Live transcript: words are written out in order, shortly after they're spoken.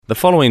The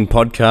following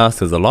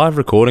podcast is a live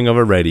recording of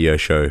a radio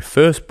show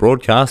first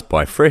broadcast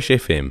by Fresh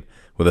FM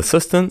with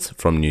assistance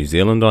from New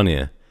Zealand On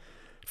Air.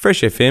 Fresh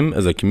FM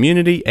is a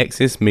community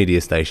access media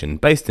station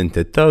based in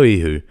Te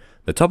Tauihu,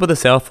 the top of the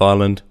South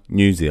Island,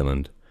 New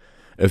Zealand.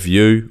 If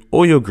you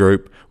or your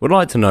group would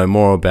like to know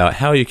more about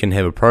how you can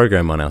have a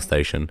program on our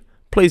station,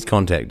 please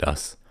contact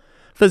us.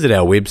 Visit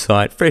our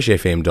website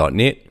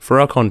freshfm.net for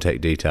our contact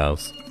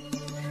details.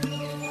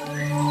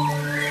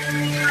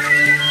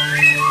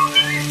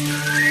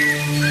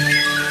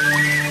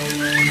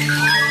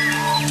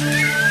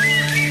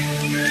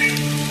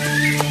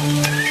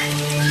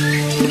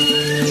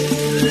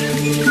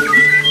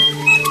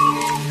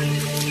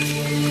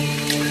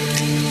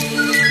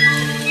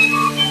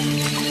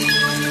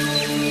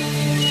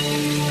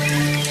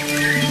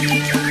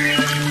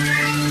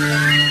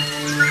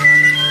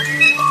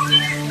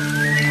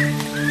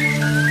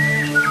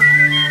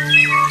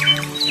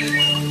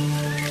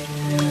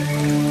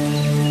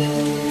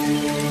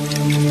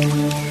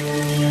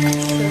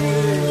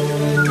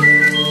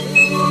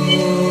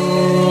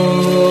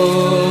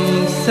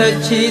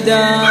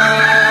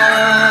 Chidananda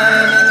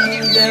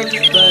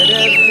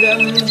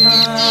Parabrahma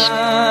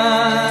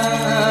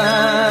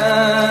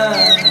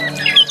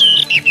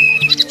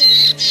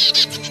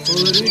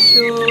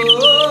Purushottama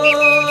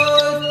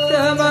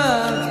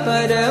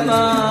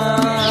Paramatma.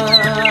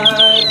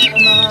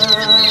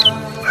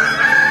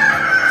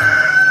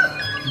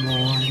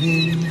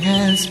 Morning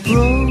has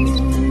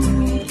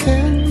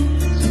broken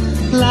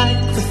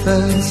like the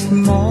first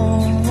morning.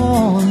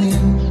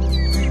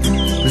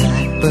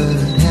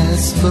 Blackbird has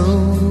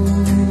spoken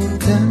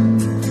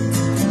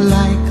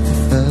like the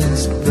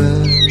first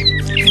bird.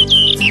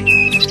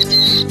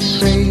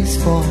 Praise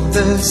for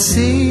the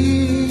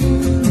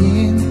singing,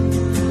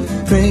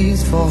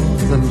 praise for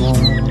the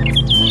morning,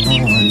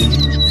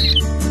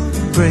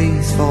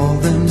 praise for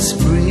them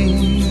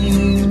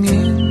springing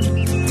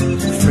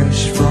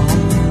fresh from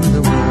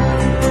the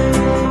world.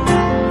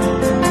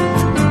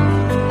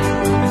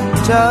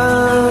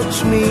 Touch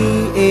me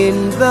in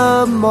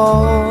the morning,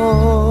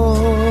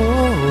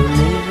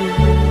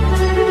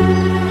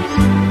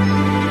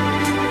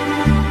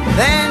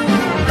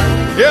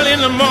 early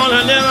in the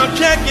morning, then I'll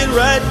check it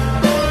right.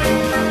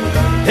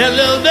 That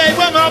little day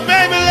when my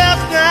baby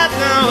last night,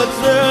 now it's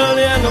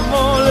early in the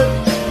morning.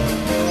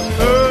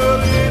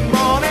 Early in the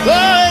morning.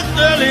 Oh, it's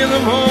early in the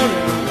morning.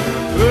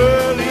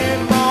 Early in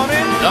the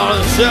morning. Oh,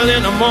 it's early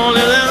in the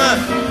morning, and I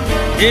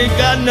ain't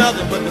got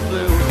nothing but the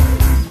blues.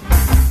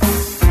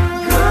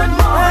 Good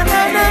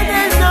morning.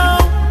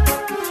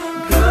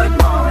 Good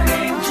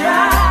morning,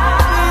 John.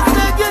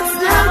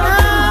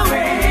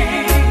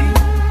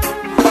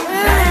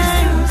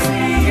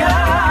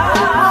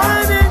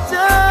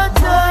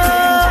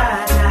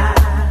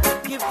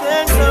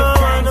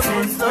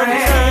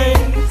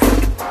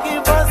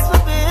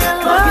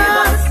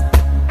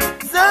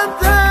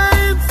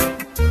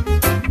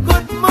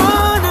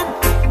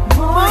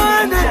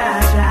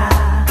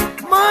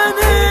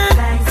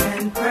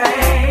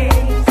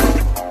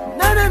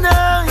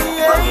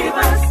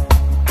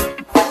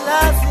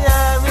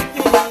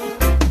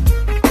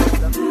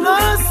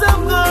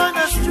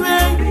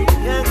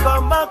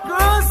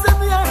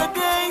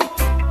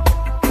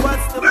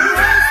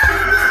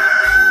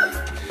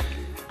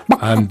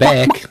 I'm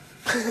back.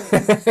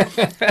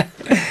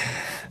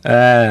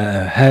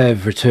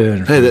 Have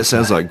returned. Hey, that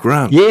sounds like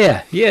Grant.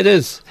 Yeah, it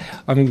is.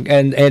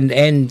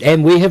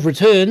 And we have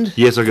returned.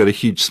 Yes, I've got a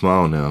huge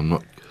smile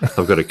now.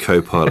 I've got a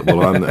co-pilot.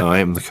 Well, I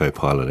am the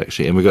co-pilot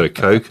actually, and we've got a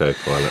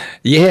co-pilot.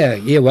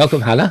 Yeah.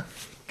 Welcome, Hannah.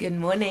 Good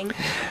morning.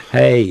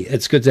 Hey,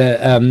 it's good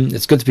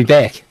to be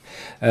back.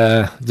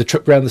 The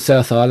trip around the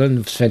South Island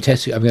was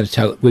fantastic.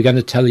 We're going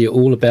to tell you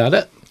all about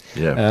it.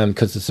 Yeah.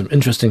 Because there's some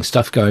interesting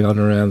stuff going on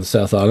around the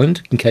South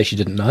Island, in case you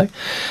didn't know.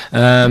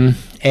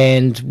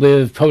 And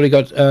we've probably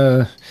got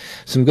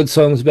some good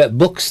songs about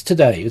books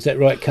today. Is that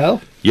right,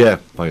 Carl? Yeah.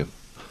 I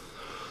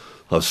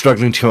was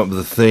struggling to come up with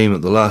a theme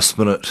at the last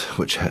minute,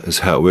 which is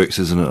how it works,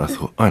 isn't it? I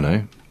thought, I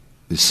know,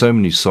 there's so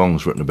many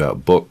songs written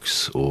about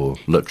books or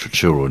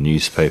literature or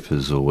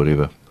newspapers or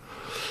whatever.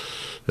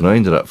 And I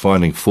ended up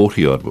finding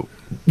 40-odd, but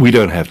we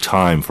don't have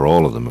time for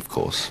all of them, of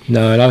course.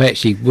 No, and I've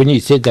actually, when you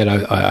said that,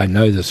 I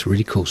know this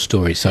really cool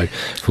story. So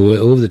for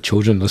all the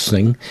children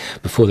listening,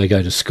 before they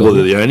go to school... Well,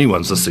 they're the only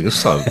ones listening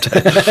this time.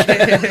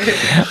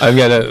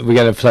 We're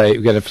going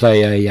to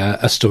play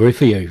a story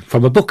for you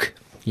from a book.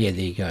 Yeah,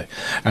 there you go.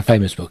 A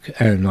famous book.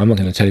 And I'm not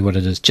going to tell you what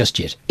it is just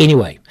yet.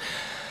 Anyway...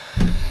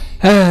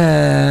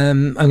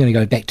 I'm going to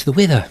go back to the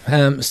weather,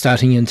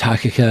 starting in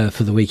Takaka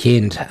for the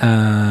weekend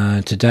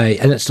today.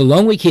 And it's the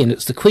long weekend.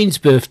 It's the Queen's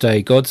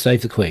birthday. God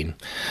save the Queen.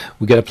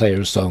 We're going to play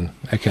her a song.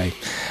 Okay.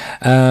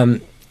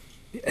 And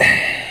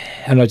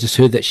I just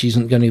heard that she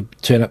isn't going to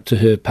turn up to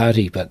her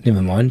party, but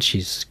never mind.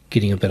 She's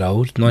getting a bit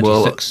old,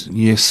 96. Well,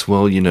 yes,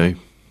 well, you know,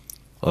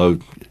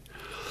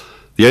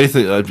 the only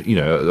thing, I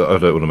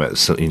don't want to make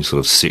this any sort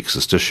of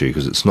sexist issue,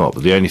 because it's not,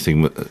 but the only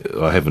thing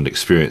I haven't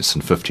experienced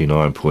in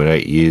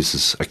 59.8 years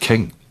is a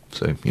king.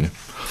 So, you know.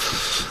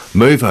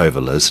 Move over,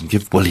 Liz, and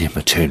give William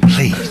a turn,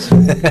 please.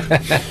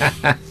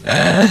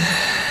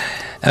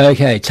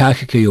 Okay,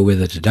 Takaka, your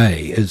weather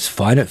today is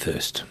fine at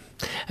first.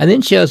 And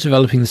then showers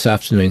developing this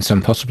afternoon,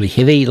 some possibly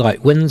heavy,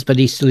 light winds, but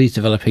easterlies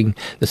developing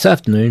this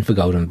afternoon for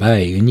Golden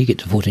Bay. And you get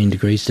to 14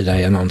 degrees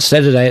today. And on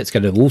Saturday, it's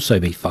going to also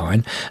be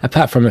fine,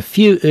 apart from a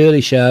few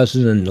early showers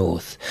in the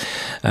north.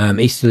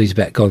 Easterlies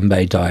about Golden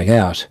Bay dying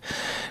out.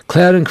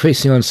 Cloud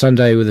increasing on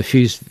Sunday with a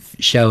few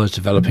showers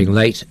developing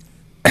late.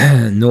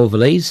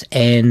 Northerlies,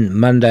 and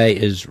Monday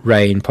is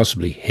rain,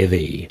 possibly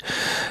heavy,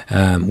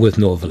 with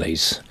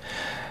northerlies.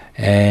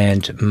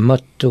 And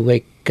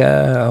Motueka,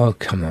 oh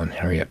come on,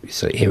 hurry up.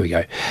 So here we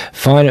go.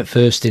 Fine at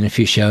first, then a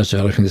few showers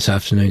developing this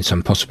afternoon,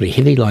 some possibly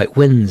heavy light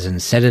winds,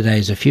 and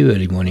Saturday's a few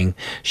early morning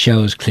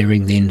showers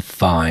clearing, then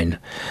fine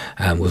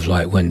with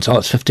light winds. Oh,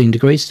 it's 15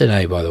 degrees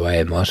today, by the way,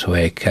 in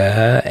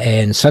Motueka.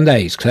 And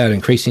Sunday's cloud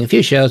increasing, a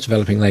few showers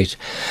developing late,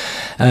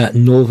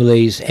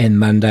 northerlies, and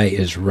Monday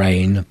is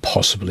rain,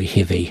 possibly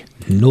heavy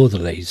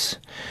northerlies.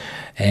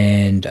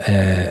 And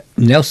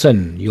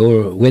Nelson,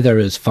 your weather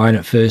is fine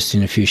at first,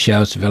 and a few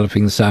showers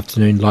developing this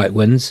afternoon, light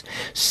winds,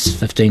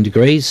 15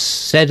 degrees.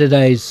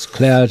 Saturday's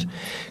cloud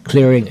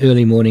clearing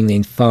early morning,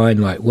 then fine,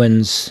 light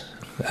winds.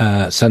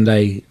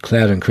 Sunday,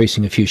 cloud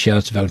increasing, a few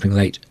showers developing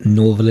late,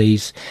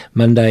 northerlies.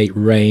 Monday,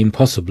 rain,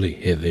 possibly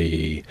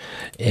heavy,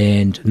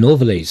 and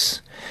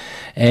northerlies.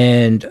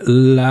 And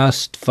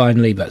last,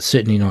 finally, but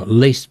certainly not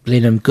least,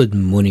 Blenheim, good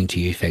morning to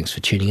you. Thanks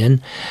for tuning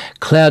in.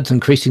 Clouds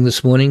increasing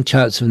this morning,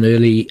 chance of an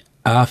early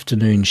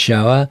afternoon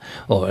shower,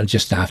 or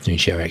just afternoon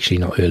shower actually,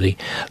 not early.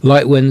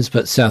 Light winds,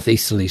 but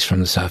southeasterlies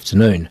from this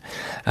afternoon.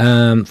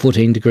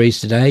 14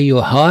 degrees today,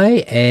 your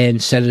high,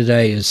 and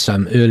Saturday is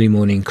some early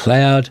morning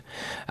cloud,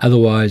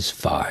 otherwise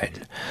fine.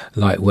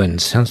 Light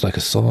winds, sounds like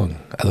a song,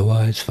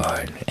 otherwise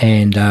fine.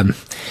 And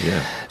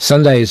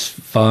Sunday is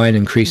fine,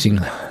 increasing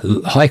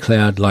high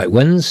cloud, light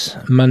winds.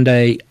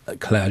 Monday,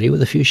 cloudy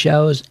with a few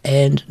showers,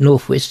 and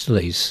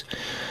northwesterlies.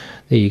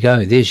 There you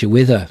go. There's your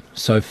weather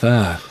so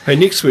far. Hey,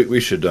 next week we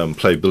should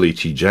play Billy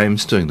T.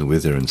 James doing the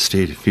weather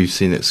instead. Have you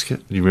seen that skit?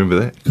 Do you remember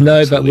that?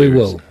 No, but we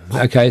will.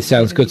 Okay,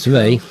 sounds good to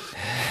me.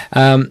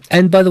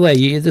 And by the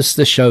way, this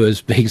show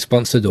is being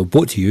sponsored or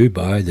brought to you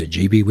by the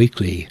GB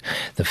Weekly,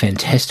 the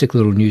fantastic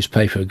little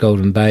newspaper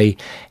Golden Bay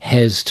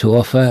has to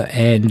offer.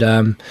 And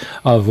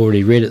I've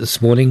already read it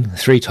this morning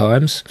 3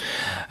 times.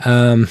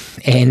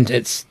 And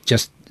it's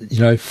just,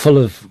 full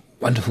of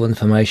wonderful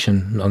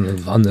information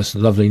on this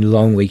lovely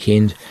long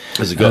weekend.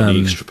 Has it got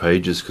any extra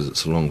pages because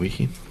it's a long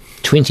weekend?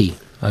 20.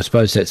 I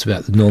suppose that's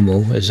about the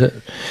normal, is it?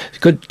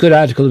 Good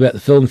article about the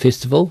film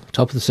festival,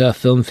 Top of the South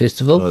Film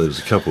Festival. Oh, there's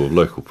a couple of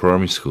local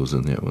primary schools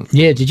in that one.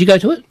 Yeah, did you go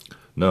to it?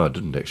 No, I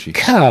didn't actually.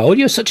 Carl,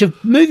 you're such a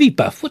movie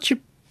buff. Well,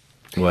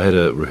 I had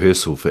a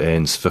rehearsal for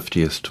Anne's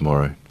 50th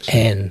tomorrow.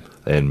 Anne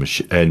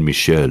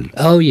Michelle.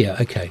 Oh, yeah,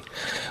 okay.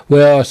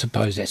 Well, I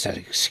suppose that's an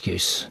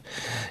excuse.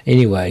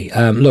 Anyway,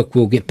 look,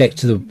 we'll get back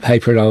to the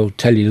paper and I'll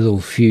tell you a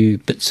little few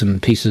bits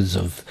and pieces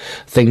of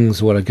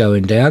things what are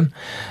going down.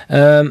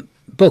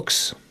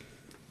 Books.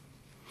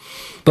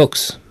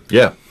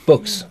 Yeah.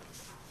 Books.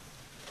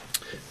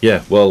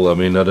 Yeah, well, I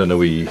mean, I don't know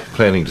where you're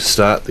planning to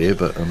start there,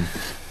 but...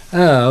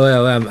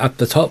 up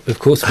the top, of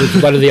course,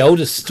 with one of the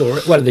oldest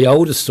stories.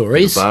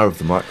 The bar of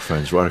the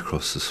microphone's right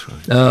across this way.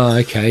 Oh,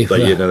 okay.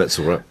 But yeah, no, that's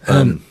all right.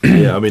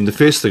 Yeah, I mean, the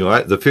first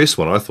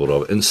one I thought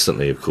of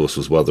instantly, of course,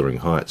 was Wuthering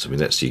Heights. I mean,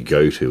 that's your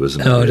go-to,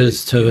 isn't it? Oh, really? It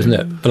is too, isn't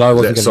it? But I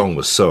wasn't. That song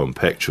was so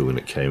impactful when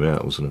it came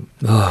out, wasn't it?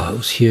 Oh, it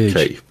was huge.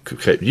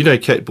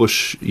 Kate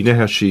Bush. You know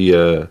how she,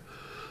 how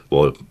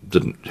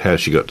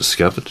she got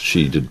discovered?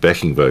 She did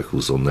backing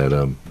vocals on that,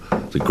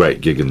 the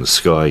Great Gig in the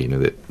Sky.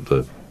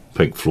 The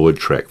Pink Floyd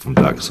track from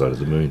Dark Side of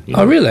the Moon.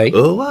 Oh, really?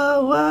 Oh,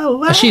 wow, wow,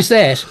 wow. Oh, she's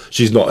that?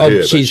 She's not her,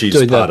 but she's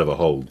part of a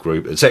whole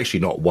group. It's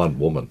actually not one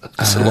woman.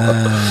 It's of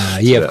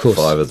course.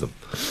 5 of them.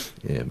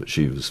 Yeah, but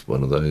she was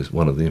one of them,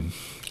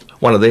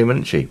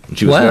 isn't she? And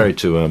she was married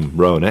to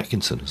Rowan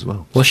Atkinson as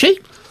well. Was she?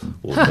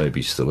 Or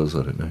maybe still is,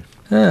 I don't know.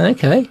 Oh,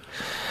 okay.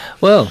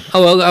 Well,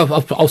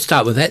 I'll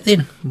start with that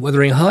then.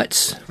 Wuthering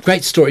Heights.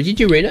 Great story. Did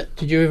you read it?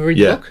 Did you ever read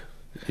the book?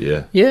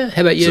 Yeah. Yeah?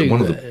 How about you? Is it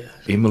one of the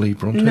Emily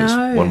Brontes?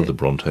 No. One of the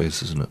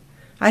Brontes, isn't it?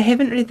 I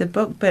haven't read the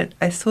book, but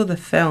I saw the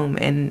film,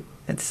 and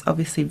it's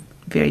obviously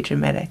very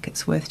dramatic.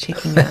 It's worth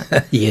checking out.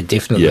 Yeah,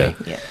 definitely.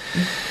 Yeah.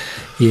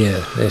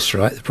 Yeah, that's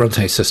right. The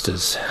Bronte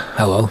sisters.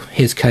 Oh, well,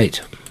 here's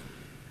Kate.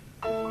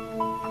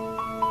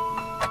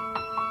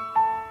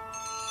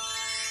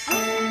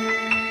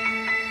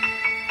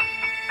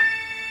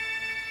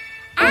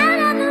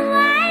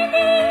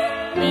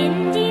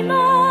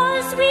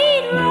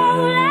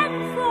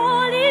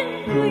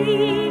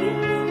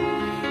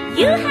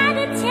 You had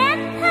a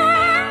temper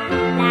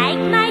like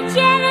my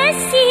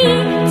jealousy,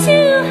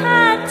 too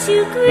hard,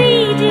 too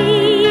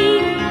greedy.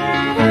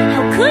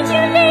 How could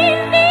you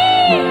leave me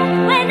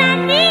when I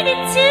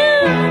needed to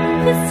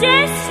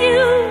possess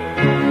you?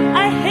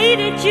 I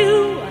hated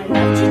you, I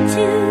loved you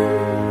too.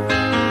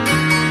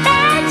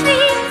 Bad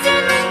dreams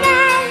in the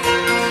night.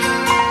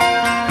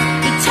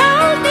 You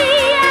told me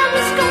I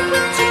was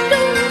going to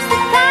lose the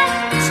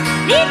fight.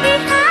 Leave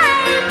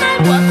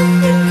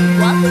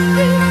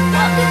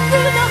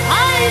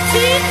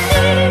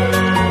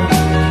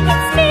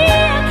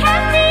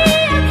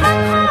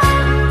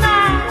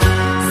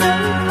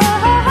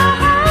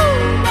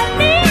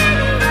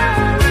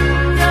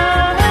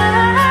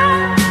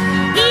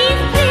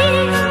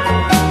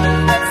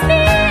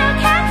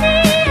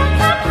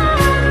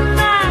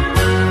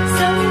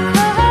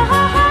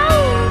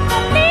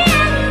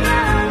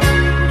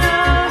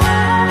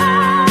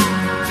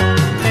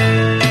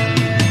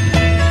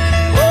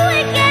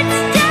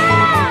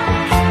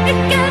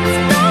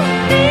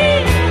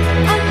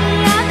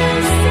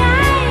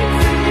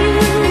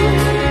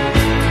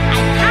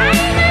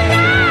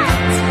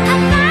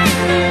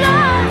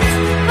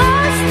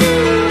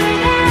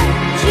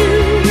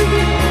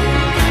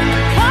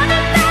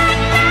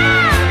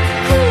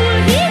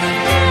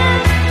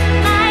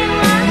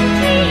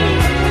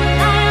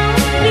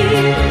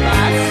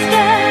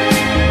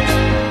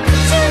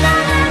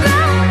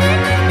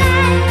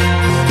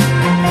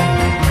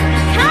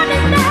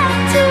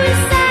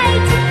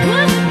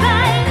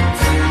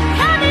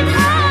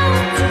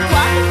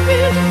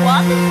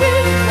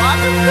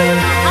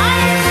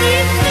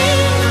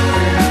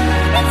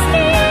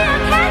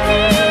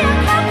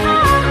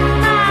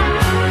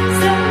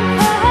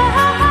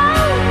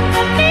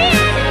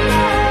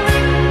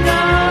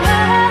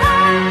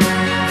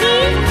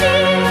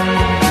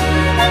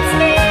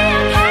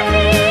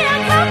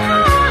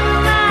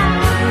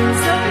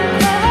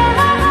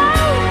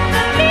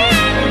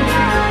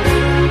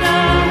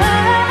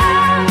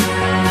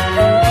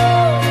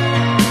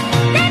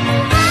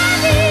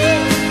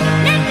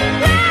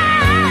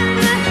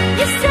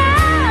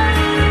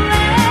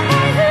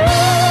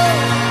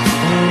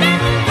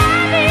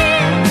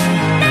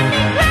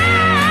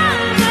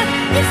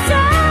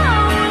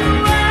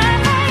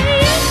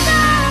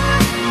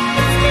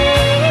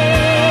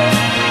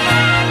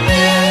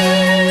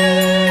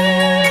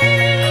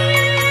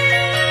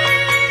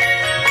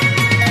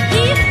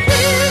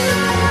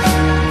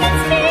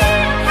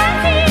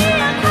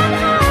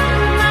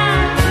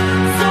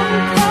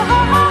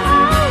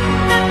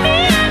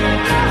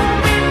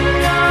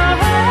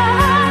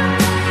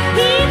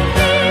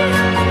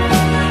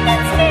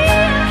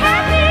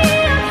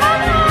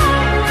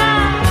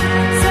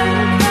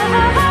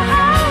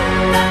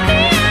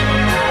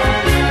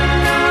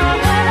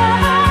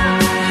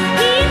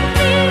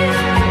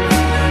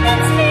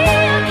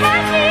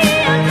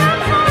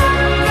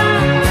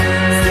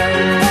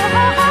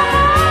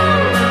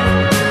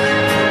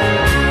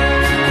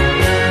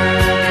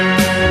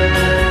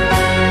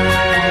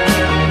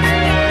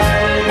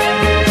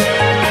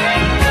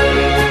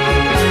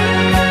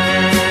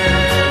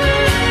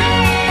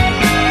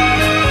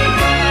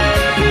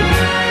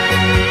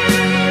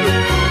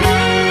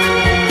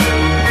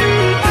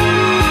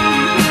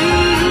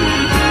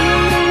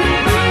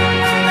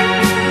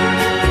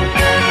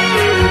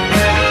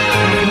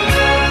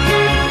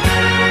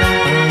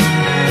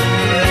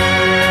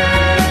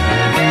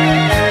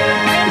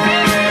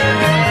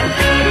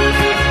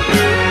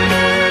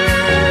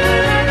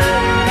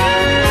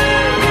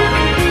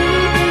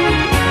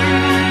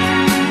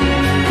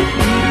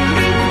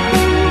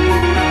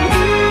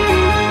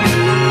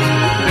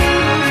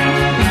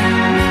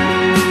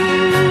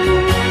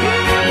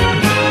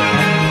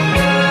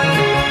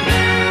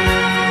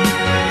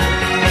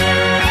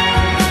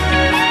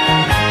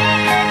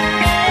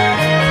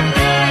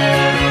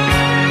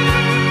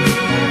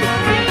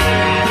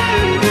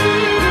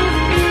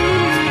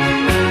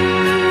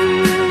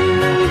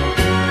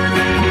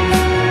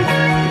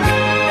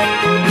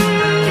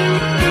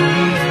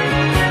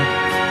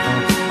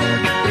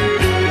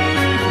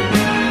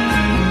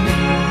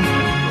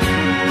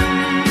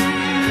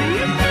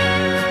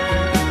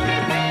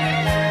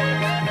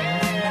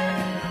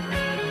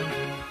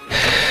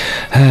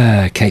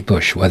Kate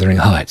Bush, Wuthering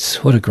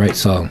Heights. What a great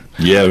song.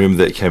 Yeah, I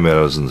remember that came out.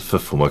 I was in the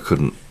fifth form. I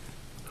couldn't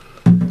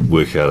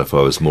work out if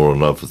I was more in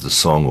love with the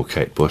song or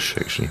Kate Bush,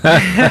 actually.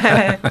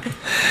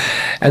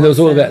 And it was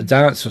all about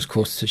dance, of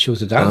course. She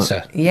was a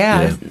dancer.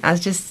 Yeah, I was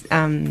just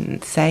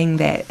saying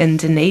that in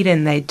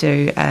Dunedin they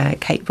do a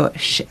Kate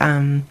Bush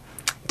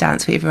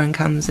dance where everyone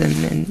comes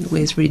in and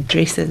wears red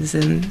dresses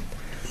and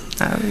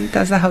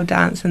does the whole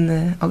dance in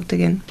the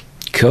octagon.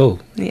 Cool.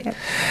 Yeah.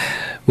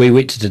 We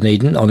went to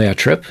Dunedin on our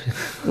trip.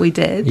 We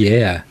did.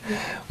 Yeah.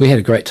 We had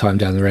a great time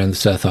down around the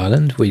South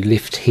Island. We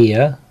left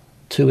here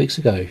 2 weeks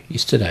ago,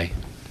 yesterday.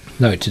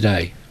 No,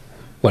 today.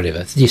 Whatever,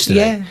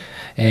 yesterday. Yeah.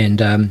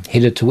 And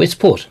headed to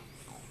Westport.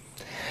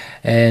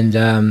 And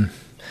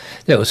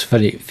that was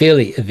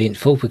fairly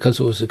eventful because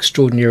it was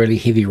extraordinarily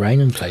heavy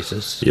rain in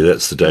places. Yeah,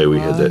 that's the day we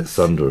had that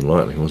thunder and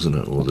lightning, wasn't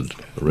it? Or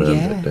around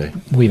that day.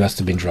 We must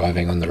have been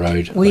driving on the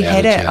road. We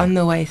had it on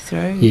the way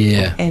through.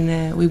 Yeah.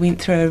 And we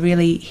went through a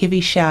really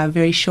heavy shower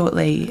very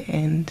shortly.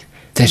 And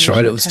that's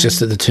right, it was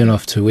just at the turn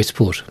off to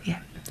Westport.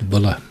 Yeah.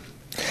 Bulla.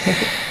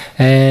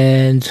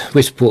 And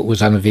Westport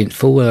was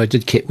uneventful.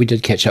 We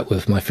did catch up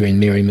with my friend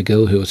Mary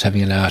McGill, who was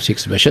having an art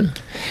exhibition.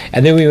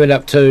 And then we went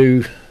up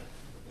to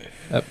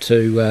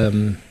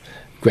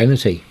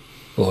Granity,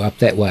 or up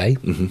that way,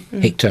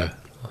 Hector,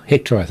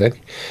 I think,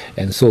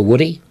 and saw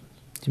Woody.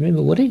 Do you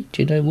remember Woody?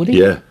 Do you know Woody?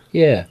 Yeah.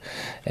 Yeah,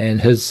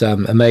 and his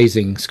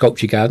amazing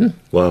sculpture garden.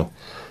 Wow.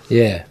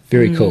 Yeah,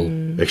 very cool.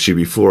 Actually,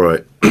 before I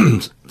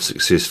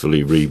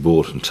successfully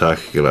rebought in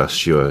Takaka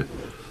last year, I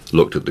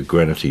looked at the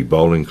Granity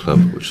Bowling Club,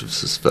 which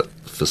was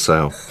for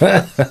sale for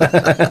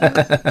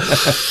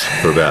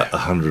about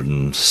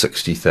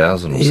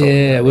 160,000 or something.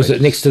 Yeah, was it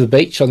next to the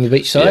beach, on the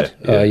beach side?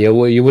 Yeah, yeah. Oh, yeah.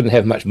 Well, you wouldn't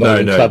have much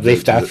bowling club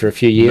left after a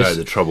few years. No,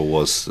 the trouble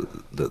was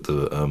that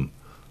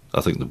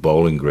I think the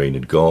bowling green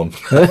had gone.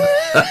 We'll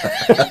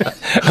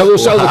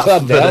sell the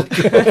club now.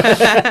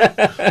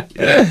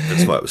 Yeah,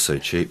 that's why it was so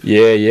cheap.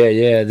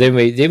 Yeah. Then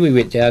we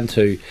went down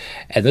to,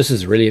 and this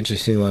is a really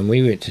interesting one.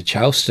 We went to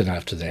Charleston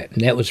after that,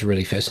 and that was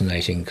really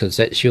fascinating because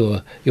that's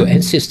your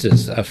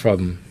ancestors are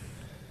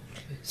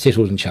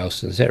settled in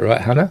Charleston. Is that right,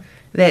 Hannah?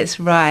 That's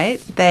right.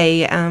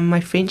 They, my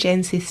French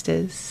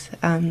ancestors,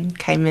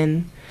 came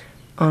in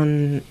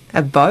on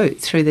a boat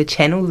through the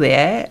channel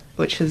there,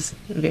 which was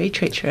very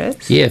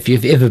treacherous. Yeah, if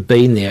you've ever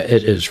been there,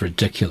 it is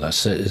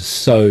ridiculous. It is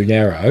so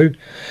narrow.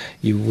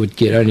 You would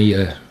get only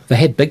they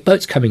had big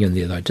boats coming in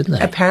there, though, didn't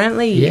they?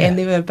 Apparently, yeah. And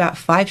there were about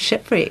 5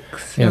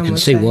 shipwrecks. Yeah, I can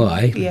see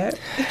why. Yeah.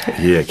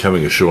 Yeah,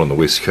 coming ashore on the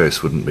west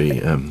coast wouldn't be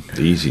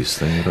the easiest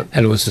thing, would it?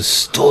 And it was as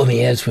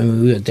stormy as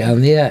when we were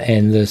down there,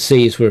 and the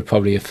seas were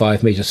probably a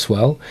 5-metre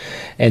swell,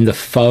 and the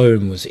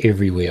foam was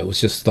everywhere. It was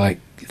just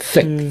like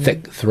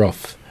thick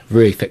froth.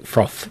 Very thick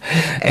froth.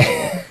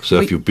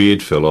 So if your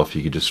beard fell off,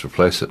 you could just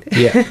replace it.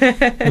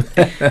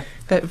 Yeah.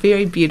 But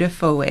very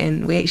beautiful,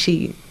 and we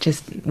actually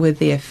just were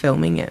there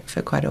filming it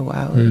for quite a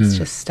while. It was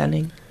just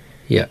stunning.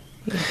 Yeah.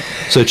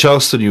 So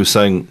Charleston, you were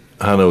saying,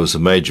 Hannah, was a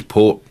major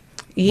port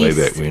Yes,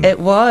 way back when. it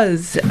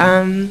was.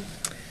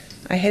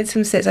 I had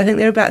some sets. I think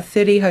there were about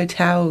 30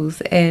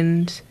 hotels,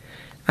 and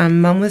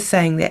Mum was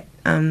saying that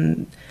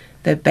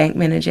the bank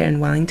manager in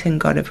Wellington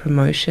got a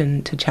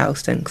promotion to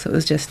Charleston because it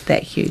was just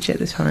that huge at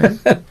the time.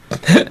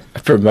 A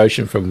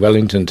promotion from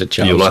Wellington to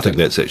Charleston. Yeah, well, I think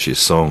that's actually a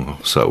song.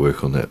 I'll start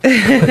work on that.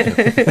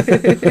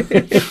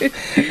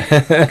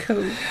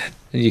 Cool.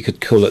 You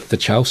could call it the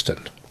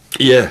Charleston.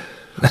 Yeah.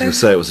 I was going to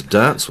say it was a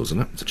dance,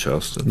 wasn't it? The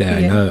Charleston. Yeah,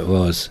 Yeah. no, it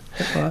was.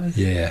 It was.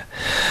 Yeah.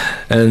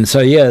 And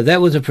so, yeah,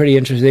 that was a pretty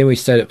interesting. Then we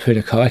stayed at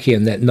Punakaiki,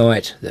 and that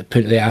night,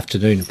 the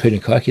afternoon in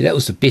Punakaiki, that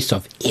was the best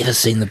I've ever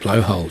seen the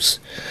blowholes.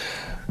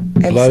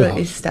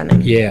 Absolutely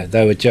stunning. Yeah,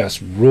 they were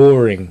just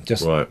roaring,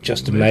 just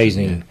Amazing,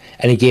 amazing. yeah.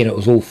 And again, it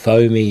was all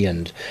foamy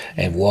and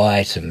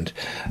white, and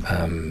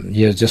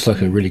just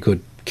like a really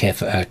good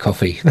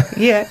coffee.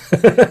 Yeah.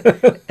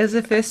 It was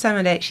the first time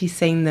I'd actually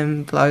seen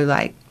them blow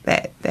like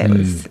that. That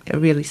was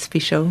really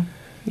special.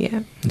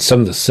 Yeah. And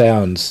some of the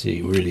sounds,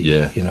 really,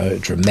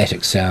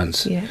 dramatic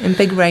sounds. Yeah. And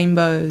big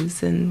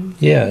rainbows and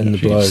Yeah, and the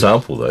If you blow. could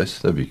sample those,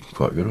 that'd be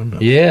quite good, wouldn't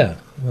it? Yeah,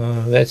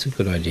 that's a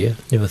good idea.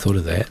 Never thought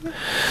of that.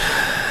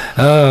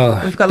 Oh,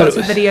 we've got but lots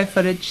of video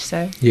footage,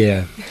 so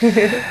Yeah.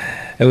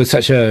 It was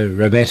such a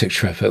romantic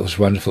trip. It was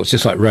wonderful. It's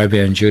just like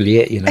Romeo and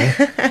Juliet, you know.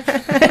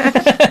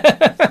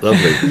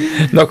 Lovely.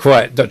 Not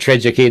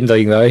tragic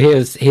ending though.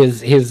 Here's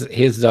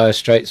Dire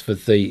Straits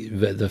with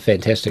the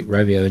fantastic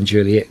Romeo and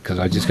Juliet, because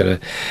I just got to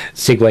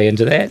segue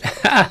into that.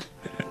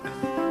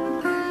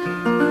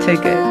 too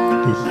good.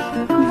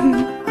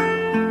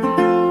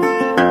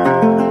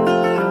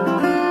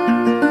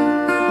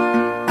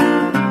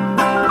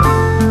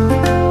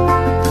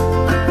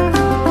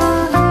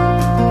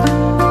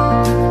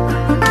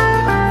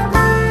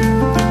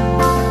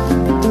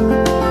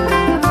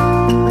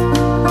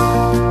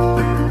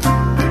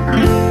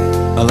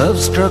 A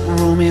love-struck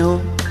Romeo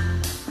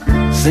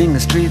sing the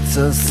streets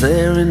a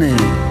serenade,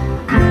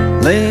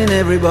 laying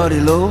everybody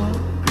low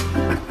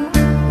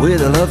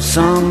with a love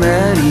song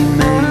that he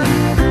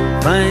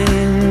made.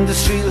 Find the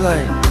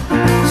streetlight,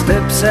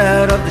 steps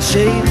out of the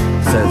shade,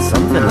 says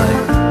something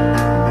like,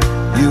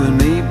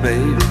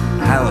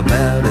 how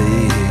about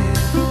it?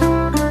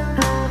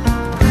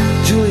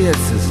 Juliet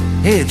says,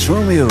 hey, it's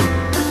Romeo.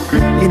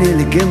 He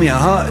nearly gave me a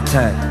heart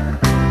attack.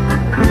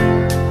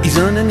 He's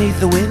underneath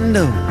the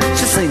window.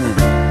 She's singing,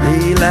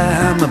 hey,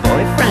 lie, my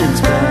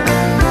boyfriend's back.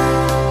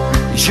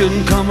 You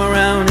shouldn't come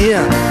around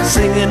here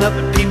singing up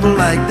at people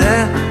like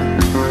that.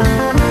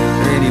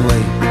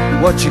 Anyway,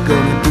 what you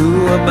gonna do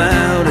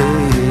about it?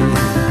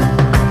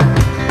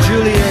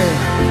 Juliet,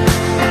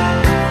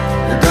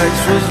 the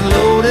dice was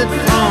loaded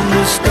from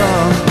the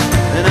start,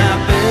 and I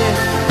bet,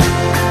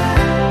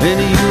 and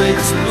you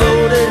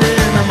exploded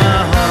into my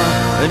heart,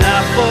 and I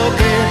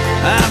forget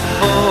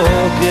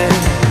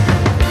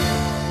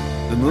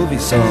the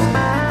movie song.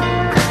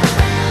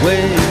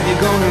 When you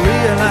gonna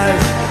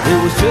realize it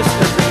was just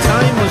that the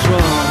time was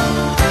wrong,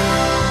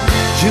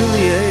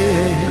 Juliet?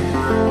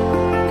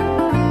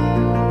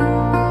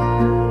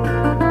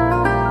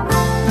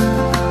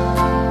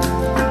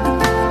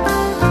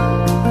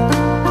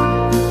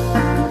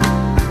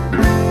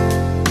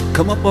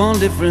 Come up on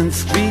different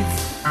streets,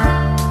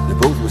 they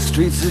both were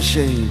streets of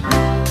shame.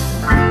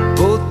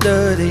 Both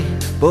dirty,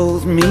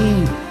 both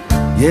mean,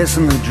 yes,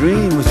 and the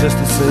dream was just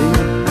the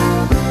same.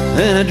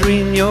 And I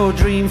dreamed your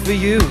dream for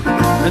you,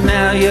 and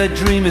now your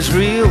dream is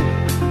real.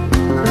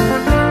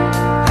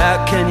 How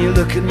can you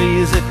look at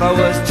me as if I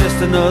was just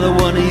another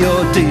one of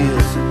your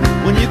deals?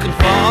 When you can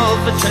fall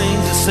for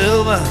chains of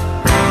silver,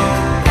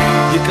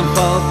 you can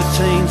fall for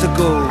chains of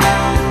gold,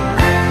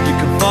 you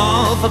can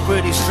fall for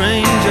pretty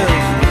strangers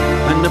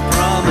and the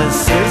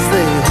promises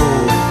they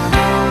hold.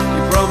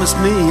 You promised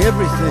me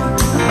everything,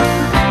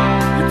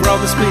 you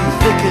promised me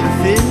thick and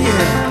thin,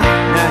 yeah.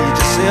 Now you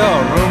just say, oh,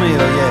 Romeo,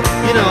 yeah.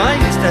 You know, I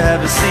used to have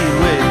a scene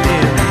with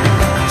him.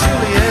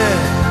 Juliet,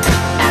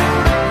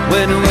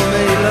 when we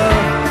made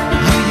love,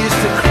 you used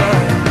to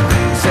cry.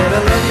 Said,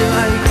 I love you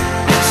like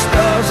the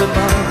stars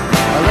above,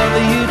 I love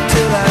you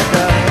till I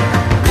die.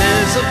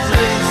 There's a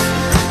place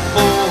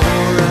for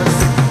us.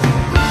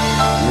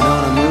 You know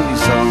the movie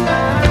song.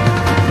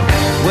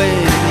 When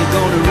you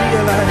gonna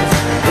realize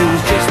it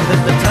was just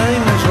that the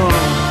time was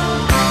wrong,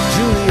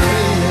 Juliet?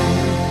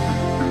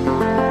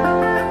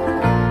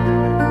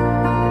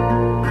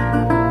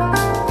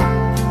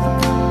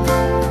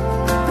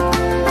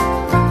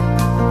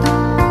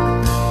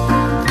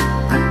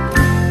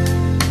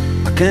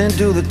 I can't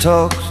do the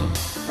talk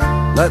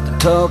like the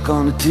talk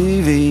on the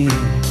TV,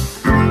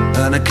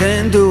 and I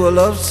can't do a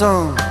love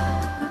song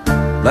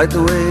like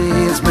the way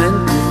it's meant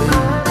to be.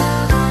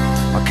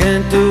 I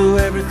can't do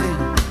everything,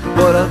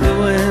 but I'll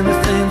do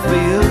anything for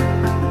you.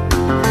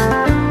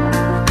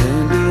 I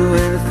can't do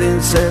anything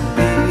except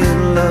be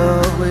in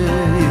love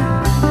with you.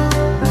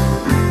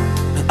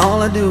 And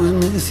all I do is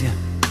miss you,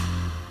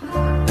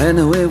 and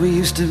the way we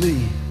used to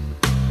be.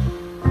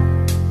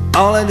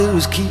 All I do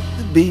is keep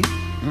the beat,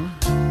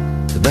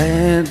 the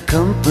bad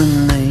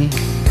company.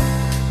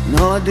 And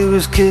all I do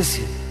is kiss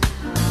you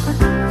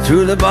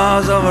through the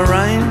bars of a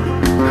rhyme.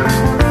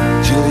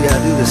 Julie, I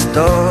do the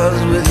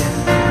stars with you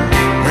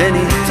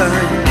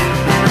anytime.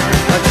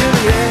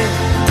 Juliet,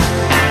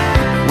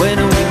 when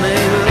we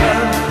made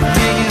love,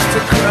 you used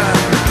to cry.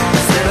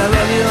 Said I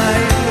love you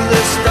like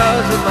the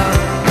stars above,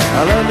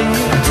 I love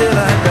you till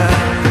I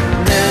die.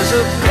 And there's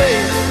a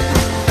place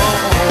for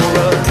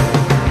us.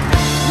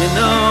 You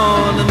know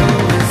the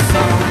movie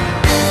song.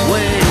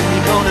 When you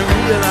gonna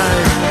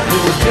realize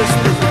it was just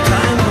that the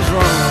time was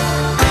wrong,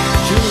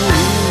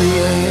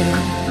 Juliet?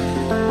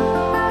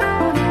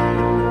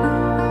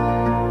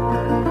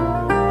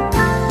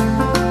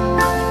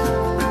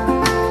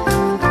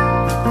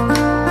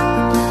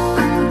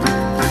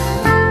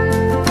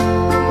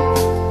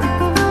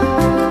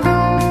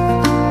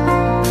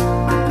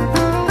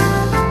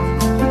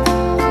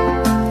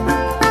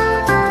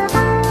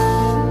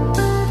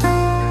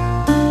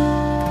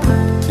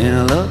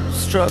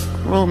 Struck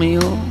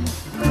Romeo,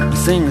 we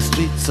sing the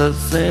streets of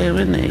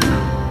serenade,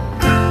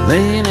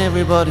 laying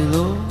everybody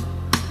low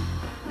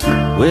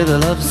with a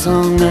love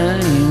song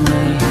that he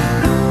made.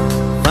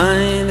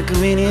 Find a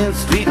convenient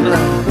street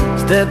light,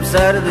 steps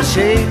out of the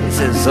shade and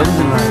says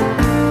something like,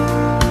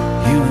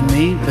 you and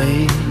me,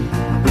 babe,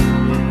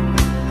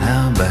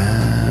 how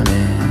about it?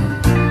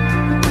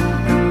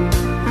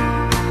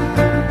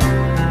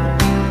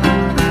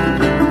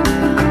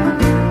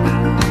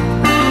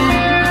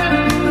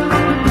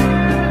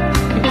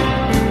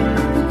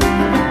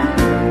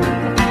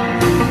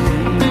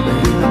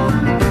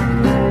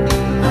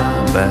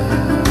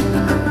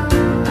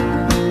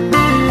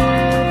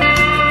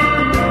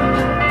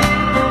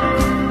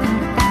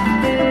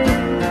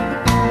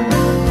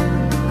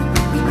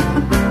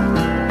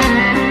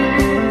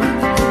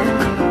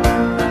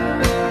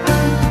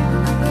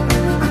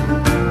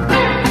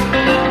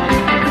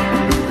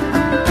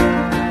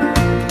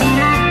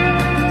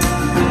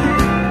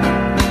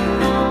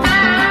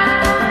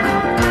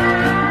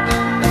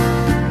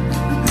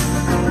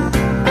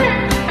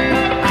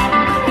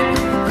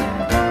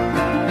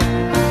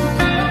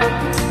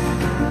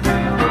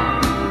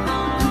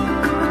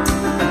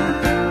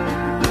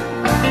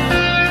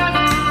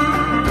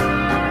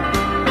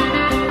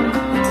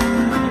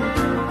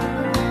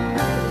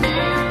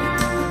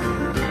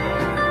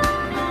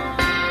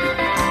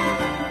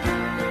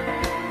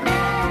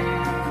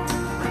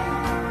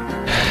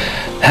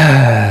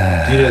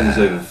 You know, there's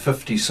over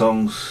 50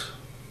 songs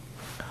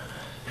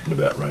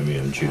about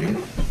Romeo and Juliet.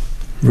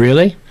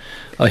 Really?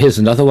 Oh, here's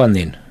another one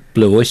then.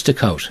 Blue Oyster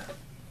Cult.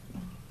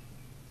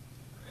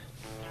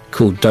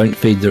 Called Don't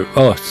Feed the...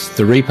 Oh, it's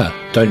the Reaper.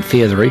 Don't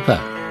Fear the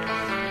Reaper.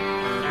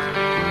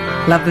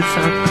 Love this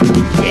song.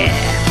 Yeah.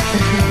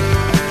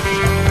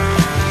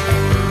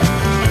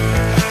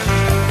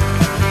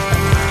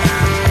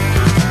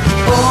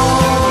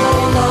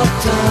 All our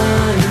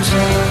times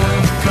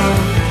have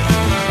come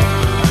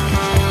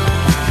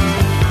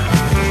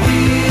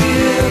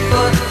here,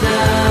 but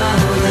now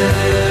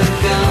they're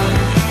gone.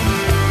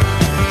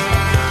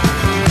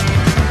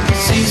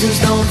 Seasons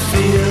don't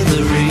fear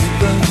the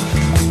reaper,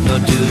 nor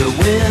do the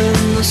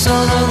wind, the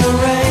sun, or the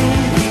rain.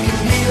 We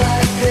can be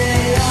like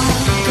they are.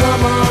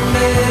 Come on,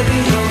 baby,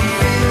 don't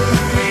feel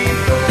the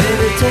reaper.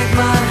 Baby, take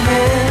my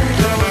hand,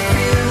 don't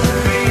feel the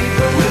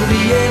reaper. We'll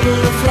be able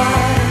to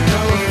fly,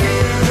 don't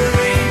feel the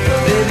reaper.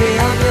 Baby,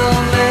 I'm your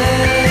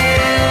man.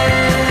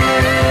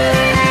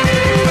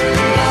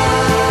 La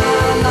la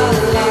la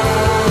la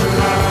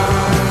la.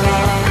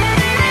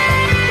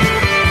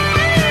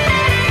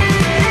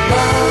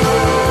 La la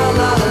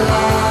la la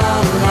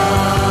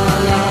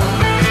la.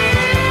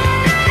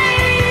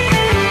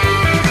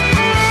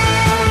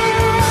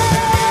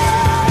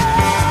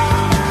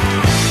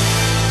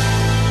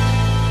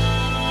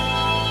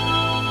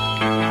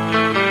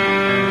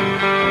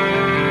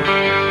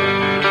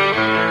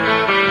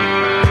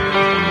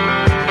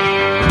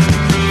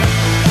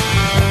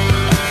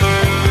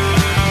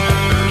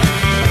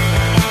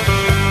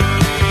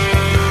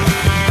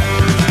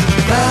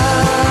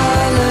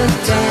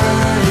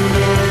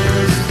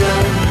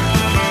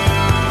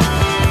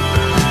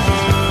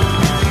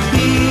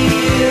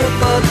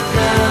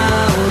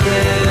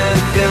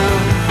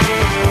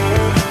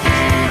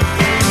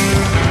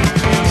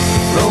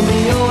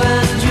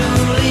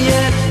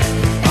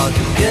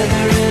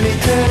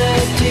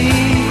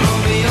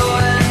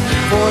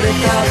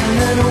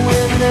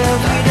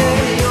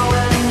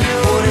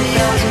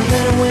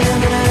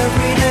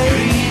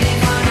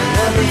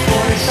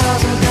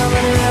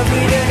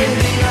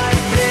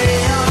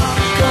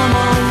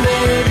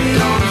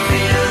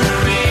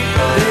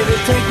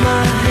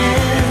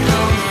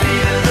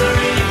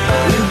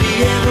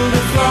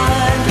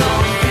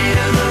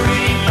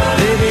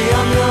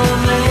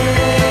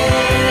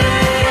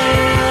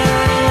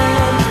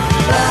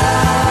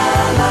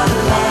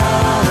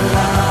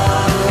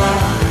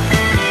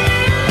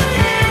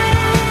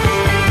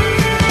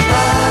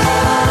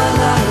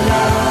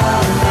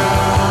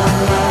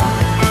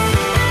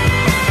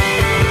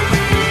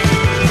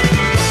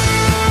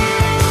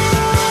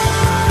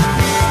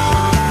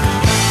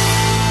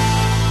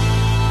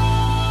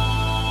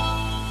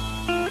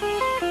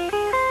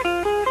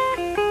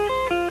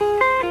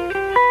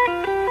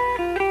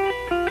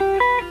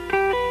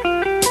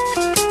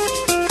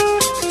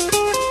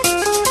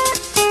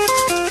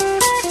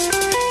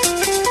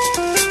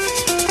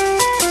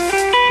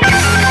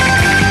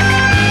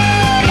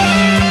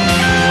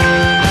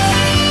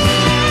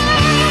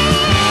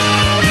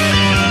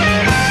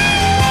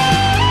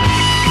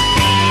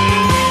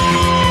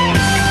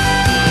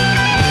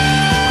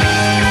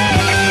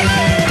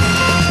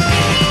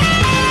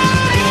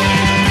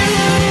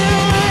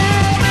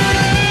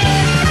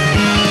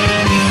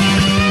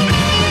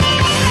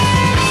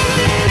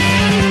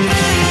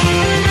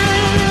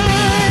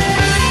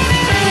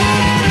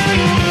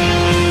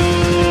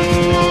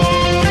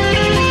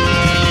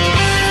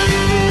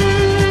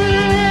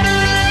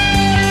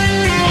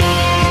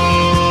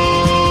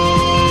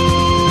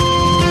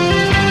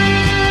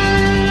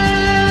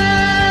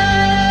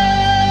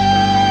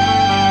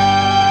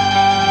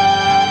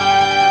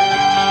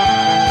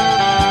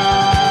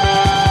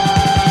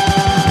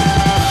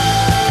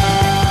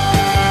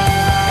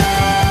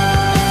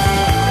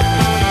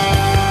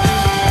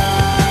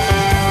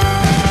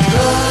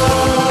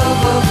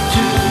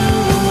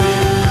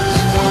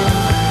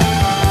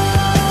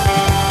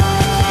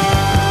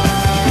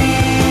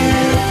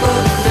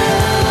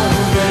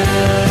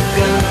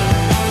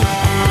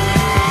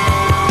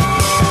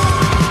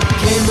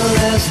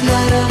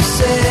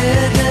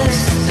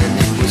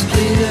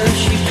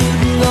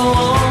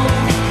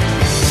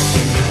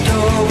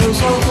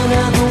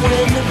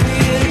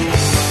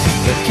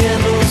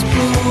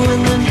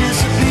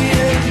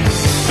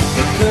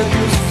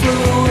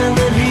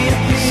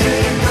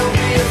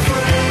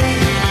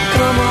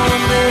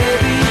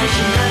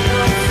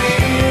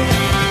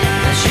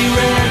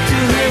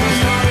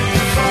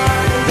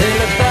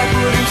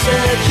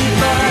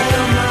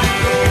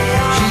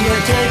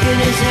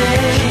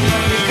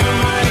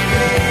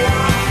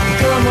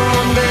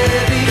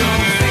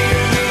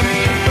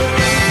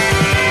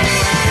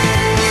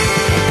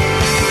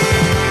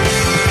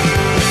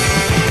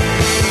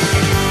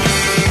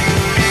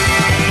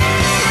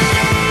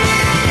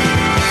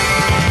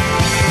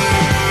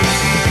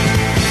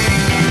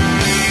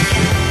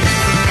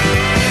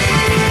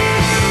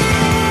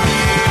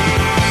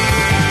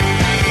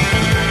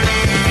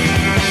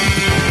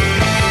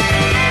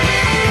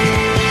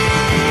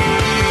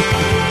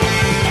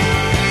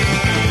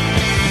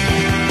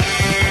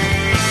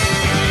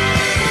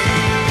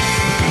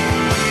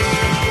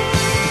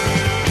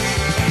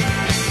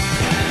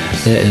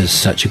 That is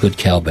such a good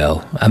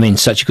cowbell. I mean,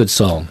 such a good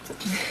song.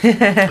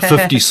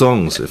 50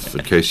 songs, if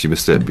in case you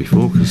missed that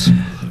before, because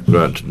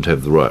Grant didn't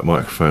have the right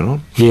microphone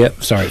on.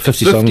 Yep, sorry,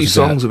 50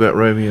 songs about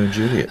Romeo and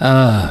Juliet.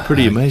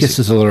 Pretty I amazing. guess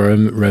there's a lot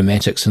of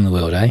romantics in the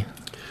world, eh?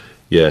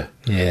 Yeah.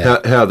 Yeah.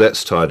 How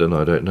that's tied in,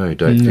 I don't know.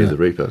 Don't fear the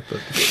Reaper.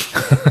 But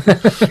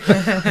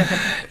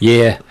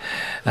Yeah.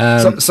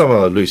 some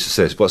are loose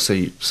says, but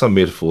say some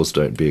metaphors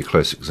don't bear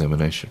close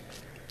examination.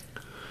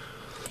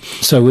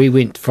 So we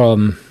went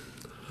from...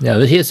 Now,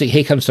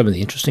 here comes some of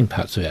the interesting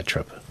parts of our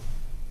trip.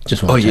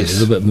 Just want to tell you a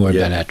little bit more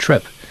about our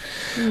trip.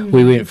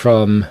 We went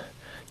from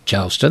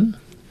Charleston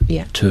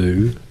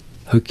to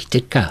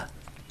Hokitika.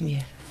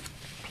 Yeah.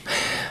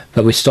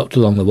 But we stopped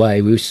along the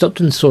way. We stopped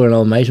and saw an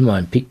old mate of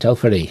mine, Pete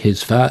Telfredy,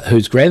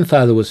 whose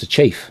grandfather was a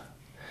chief.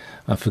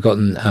 I've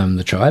forgotten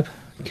the tribe.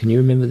 Can you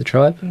remember the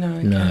tribe?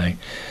 No.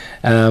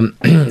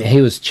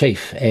 He was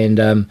chief,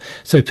 and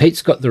so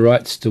Pete's got the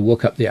rights to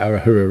walk up the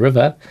Arahura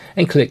River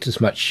and collect as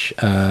much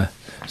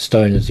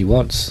stone as he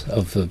wants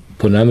of the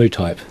Punamu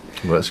type.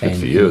 Well, that's good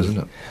for you, isn't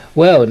it?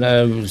 Well,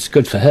 no, it's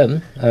good for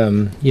him.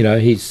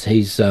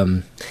 He's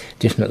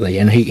definitely,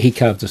 and he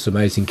carved this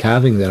amazing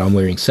carving that I'm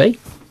wearing. See,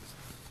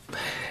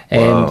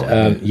 and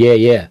wow.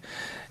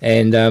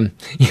 And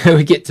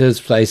we get to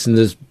his place, and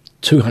there's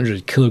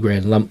 200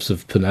 kilogram lumps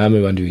of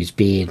Punamu under his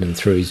bed and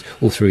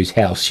all through his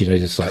house.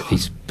 Just like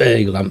these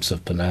big lumps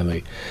of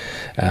Punamu.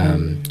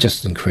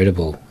 Just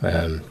incredible.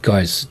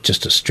 Guy's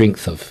just a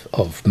strength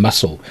of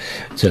muscle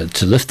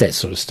to lift that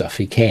sort of stuff.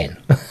 He can.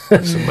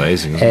 It's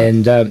amazing.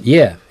 Isn't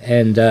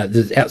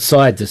it?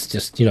 Outside there's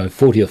just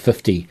 40 or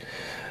 50.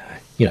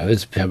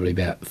 It's probably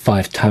about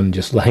 5 ton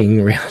just laying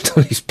around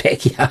on his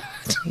backyard.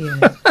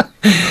 Yeah.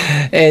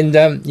 And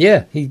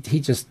he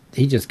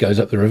just goes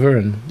up the river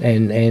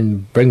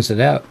and brings it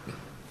out.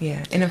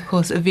 Yeah, and of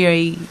course a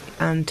very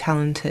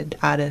talented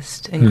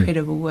artist,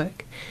 incredible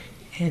work,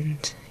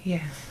 and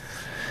yeah.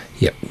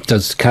 Yep,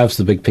 carves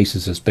the big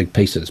pieces as big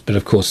pieces. But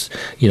of course,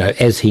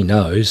 as he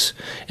knows,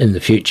 in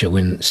the future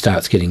when it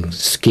starts getting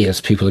scarce,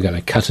 people are going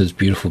to cut his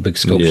beautiful big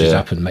sculptures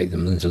up and make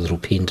them into little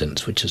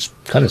pendants, which is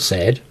kind of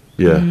sad.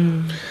 Yeah.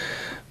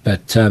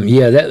 But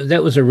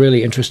that was a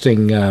really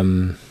interesting.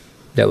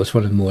 That was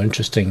one of the more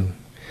interesting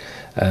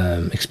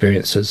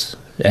experiences.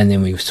 And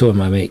then we saw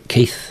my mate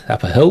Keith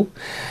up a hill,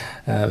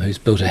 who's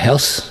built a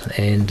house,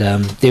 and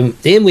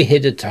then we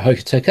headed to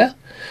Hokitika,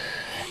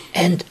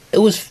 and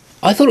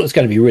I thought it was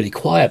going to be really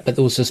quiet, but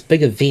there was this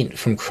big event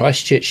from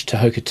Christchurch to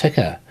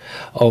Hokitika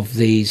of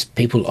these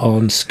people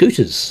on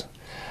scooters,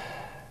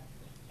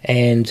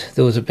 and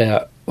there was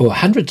about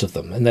hundreds of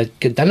them, and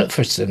they'd done it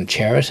for some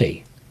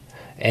charity.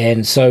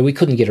 And so we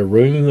couldn't get a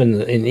room in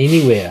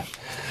anywhere.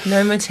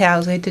 No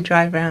motels, we had to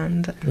drive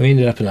around. We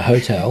ended up in a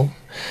hotel.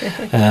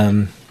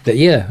 But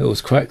it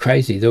was quite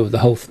crazy. The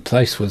whole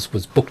place was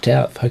booked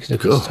out.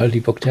 Hokitika was totally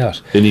booked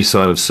out. Any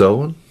sign of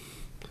Selwyn?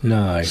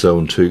 No.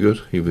 Selwyn Too Good?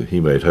 He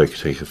made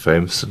Hokitika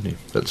famous, didn't he?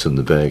 That's in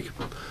the bag.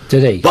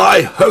 Did he?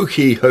 Buy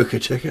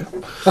Hokitika.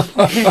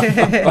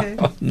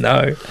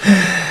 No.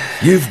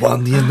 You've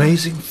won the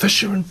amazing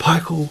Fisher and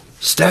Paykel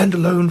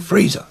standalone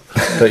freezer.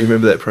 Don't you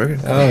remember that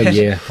program? Oh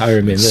yeah, I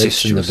remember.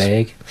 It's in the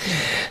bag.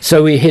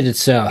 So we headed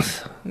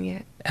south.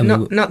 Yeah,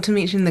 and not to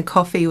mention the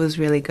coffee was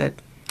really good.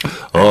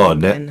 Oh,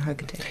 in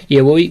Hokitika.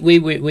 Yeah, well,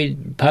 we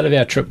part of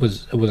our trip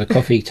was a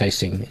coffee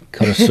tasting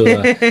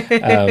connoisseur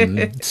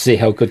to see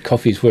how good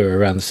coffees were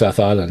around the South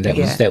Island.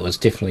 That was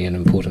definitely an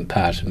important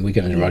part, and we're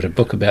going to write a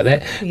book about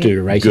that.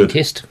 Do a rating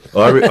test.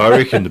 I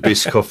reckon the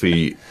best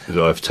coffee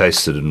that I've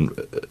tasted in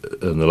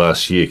the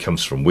last year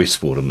comes from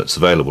Westport, and it's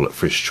available at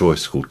Fresh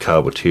Choice, called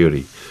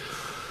Kawatiri.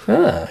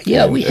 Ah,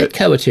 yeah, we had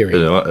Kawatiri.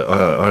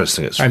 I just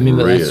think it's. I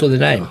remember rare. I saw the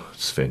name. Oh,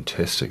 it's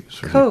fantastic.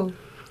 It's really Cool.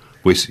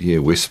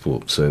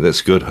 Westport. So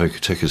that's good.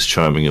 Hokitika's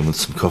chiming in with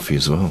some coffee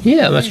as well.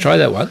 Yeah, let's try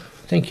that one.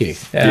 Thank you.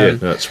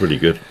 It's really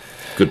good.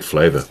 Good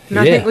flavour. And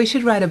I think we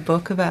should write a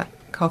book about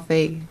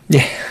coffee.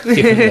 Yeah,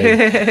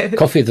 definitely.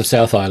 Coffee of the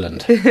South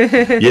Island.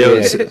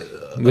 Yeah.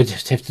 We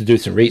just have to do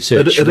some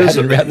research. It is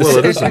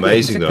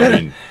amazing though. I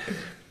mean,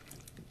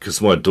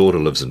 because my daughter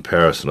lives in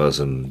Paris and I was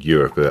in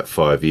Europe about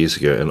 5 years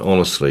ago, and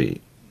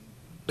honestly,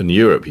 in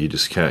Europe you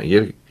just can't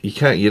get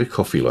a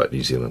coffee like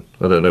New Zealand.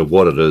 I don't know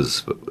what it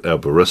is, but our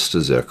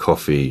baristas, our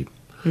coffee,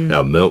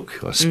 our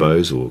milk, I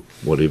suppose, or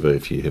whatever,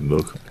 if you have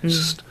milk. It's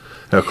just,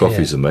 our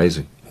coffee's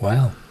amazing.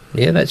 Wow.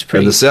 Yeah, that's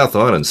pretty... And the South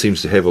Island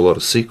seems to have a lot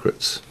of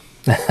secrets.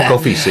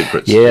 Coffee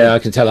secrets. Yeah, I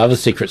can tell other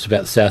secrets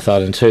about the South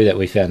Island too that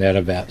we found out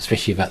about,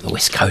 especially about the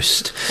West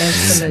Coast.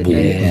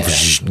 Absolutely.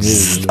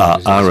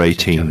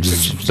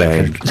 R18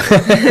 band.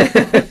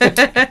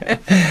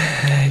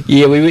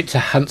 Yeah, we went to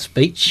Hunts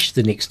Beach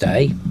the next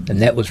day, and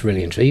that was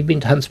really interesting. You've been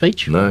to Hunts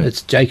Beach? No.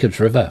 It's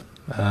Jacob's River,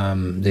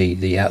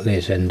 the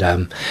outlet, and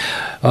it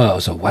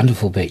was a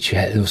wonderful beach.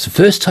 It was the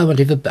first time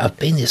I've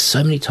been there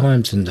so many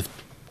times, and the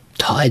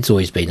tide's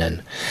always been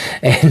in.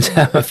 And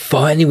I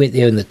finally went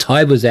there and the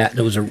tide was out and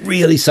it was a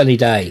really sunny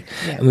day.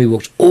 Yeah. And we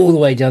walked all the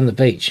way down the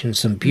beach and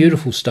some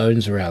beautiful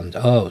stones around.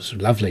 Oh, it was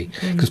lovely.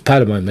 Because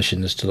part of my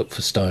mission is to look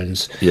for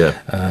stones. Yeah.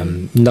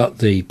 Not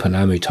the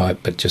Panamu type,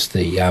 but just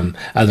the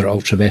other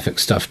ultramafic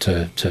stuff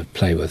to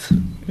play with.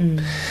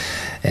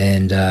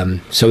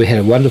 And so we had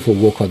a wonderful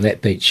walk on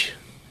that beach.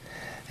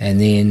 And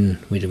then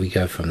where did we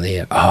go from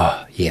there?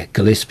 Oh, yeah,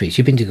 Gillespie's.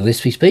 You been to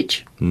Gillespie's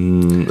Beach?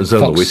 Is that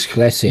on the Fox west?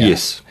 Glacier.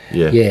 Yes.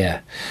 Yeah. Yeah.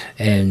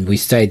 And we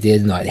stayed there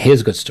the night.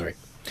 Here's a good story.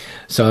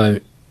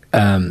 So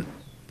Hannah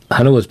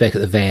was back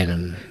at the van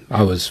and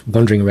I was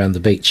wandering around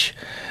the beach.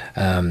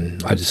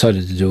 I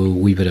decided to do a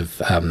wee bit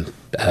of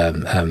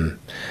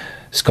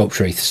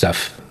sculpture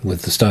stuff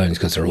with the stones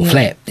because they're all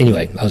flat.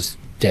 Anyway, I was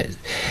dead.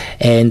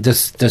 And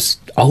this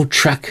old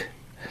truck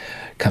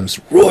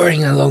comes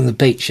roaring along the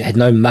beach. It had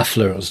no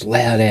muffler, it was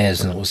loud as,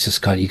 and it was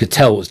just kind of, you could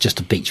tell it was just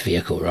a beach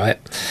vehicle, right?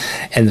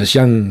 And this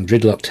young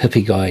dreadlocked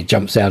hippie guy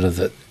jumps out of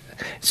it,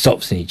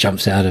 stops and he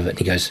jumps out of it and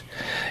he goes,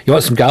 "You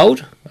want some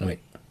gold?" And I went,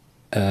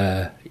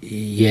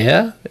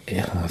 yeah.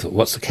 I thought,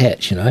 what's the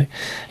catch, you know?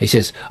 He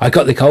says, "I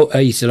got the gold."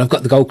 He said, "I've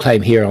got the gold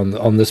claim here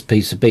on this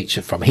piece of beach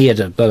from here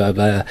to blah blah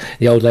blah.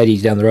 The old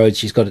lady's down the road.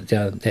 She's got it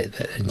down."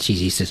 And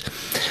he says,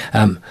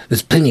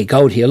 "There's plenty of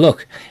gold here.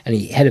 Look." And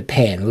he had a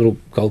pan, a little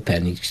gold pan.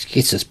 And he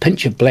gets this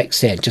pinch of black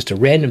sand, just a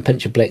random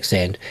pinch of black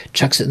sand,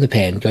 chucks it in the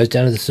pan, goes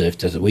down to the surf,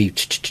 does a wee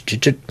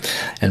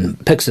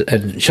and picks it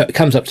and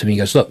comes up to me. and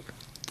goes, "Look.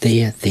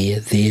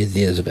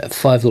 There's about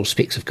 5 little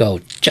specks of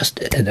gold."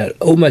 And it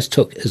almost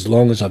took as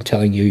long as I'm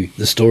telling you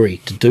the story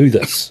to do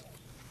this.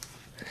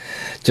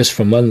 Just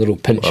from one little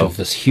pinch of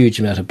this huge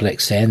amount of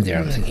black sand there,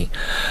 I'm thinking,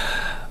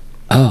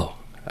 oh,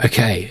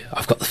 okay,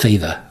 I've got the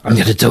fever. I'm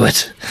going to do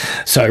it.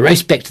 So I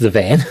raced back to the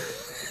van.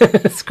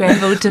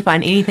 Scrambled to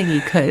find anything you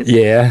could.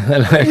 Yeah,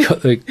 and I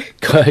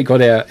got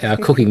our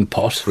cooking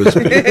pot.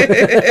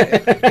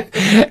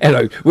 And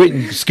I went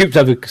and scooped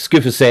up a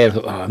scoop of sand. I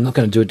thought, I'm not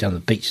going to do it down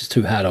the beach. It's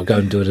too hard. I'll go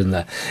and do it in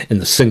the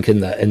sink at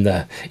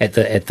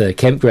the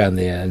campground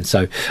there. And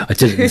so I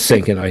did it in the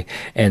sink. And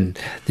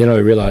then I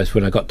realised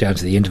when I got down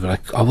to the end of it,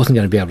 I wasn't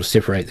going to be able to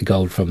separate the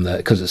gold from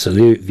because it's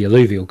the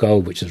alluvial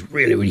gold, which is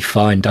really really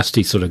fine,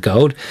 dusty sort of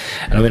gold.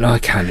 And I went, I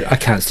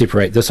can't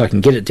separate this. I can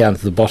get it down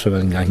to the bottom,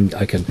 and I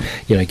can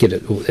get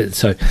it.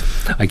 So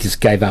I just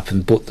gave up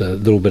and bought the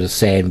little bit of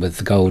sand with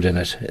the gold in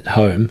it at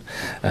home,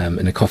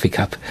 in a coffee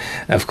cup,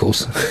 of course.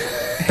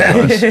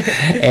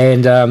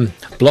 And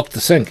blocked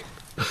the sink,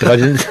 but I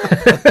didn't.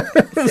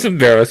 It's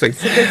embarrassing.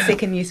 It's a good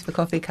second use for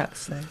coffee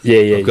cups, though.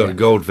 Yeah. I've got a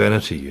gold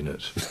vanity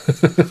unit.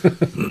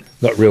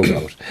 Not real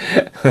gold.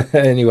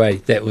 Anyway,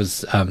 that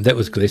was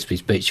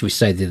Gillespie's Beach. We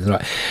stayed there the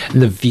night,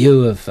 and the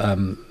view of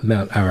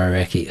Mount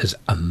Araraki is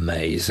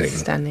amazing.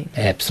 Stunning.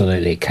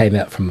 Absolutely. It came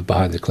out from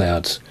behind the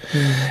clouds,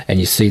 and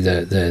you see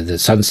the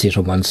sunset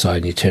on one side,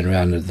 and you turn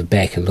around at the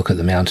back and look at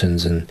the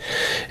mountains, and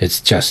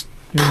it's just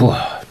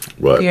Right.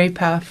 Very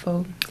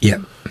powerful. Yeah.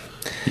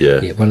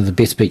 One of the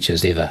best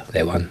beaches ever.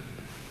 That one.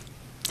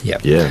 Yeah.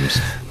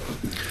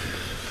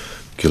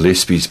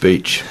 Gillespie's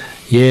Beach.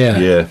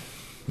 Yeah.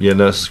 No,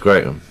 this is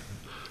great. I'm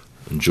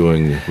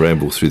enjoying the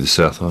ramble through the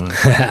South Island.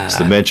 It's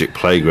the magic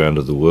playground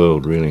of the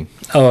world, really.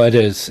 Oh, it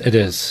is.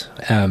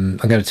 I'm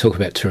going to talk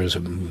about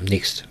tourism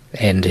next,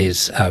 and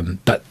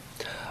but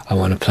I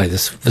want to play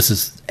this. This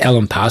is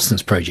Alan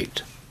Parsons'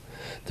 project,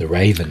 The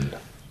Raven.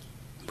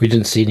 We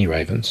didn't see any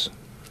ravens.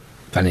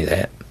 Funny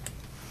that.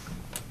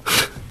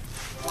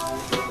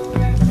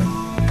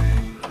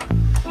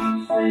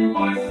 Through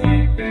my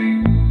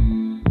sleeping,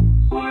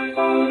 I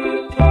heard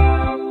a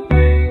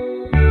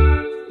tapping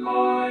at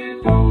my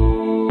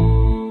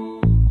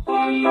door.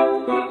 I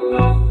looked but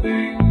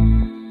nothing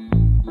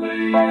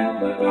lay in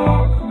the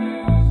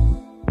darkness,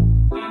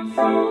 and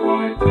so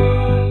I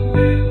turned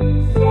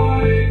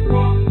inside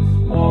once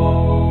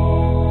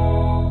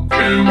more.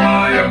 To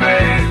my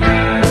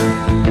amazement,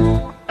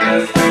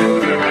 there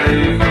stood a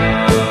raven,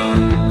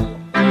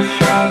 whose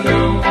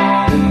shadow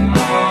hung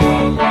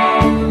above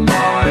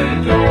my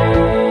door.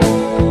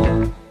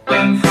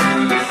 Then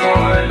through the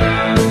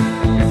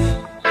silence,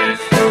 it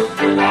spoke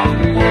the one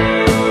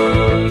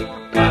word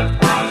that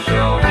I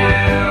shall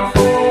hear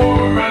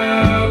forevermore.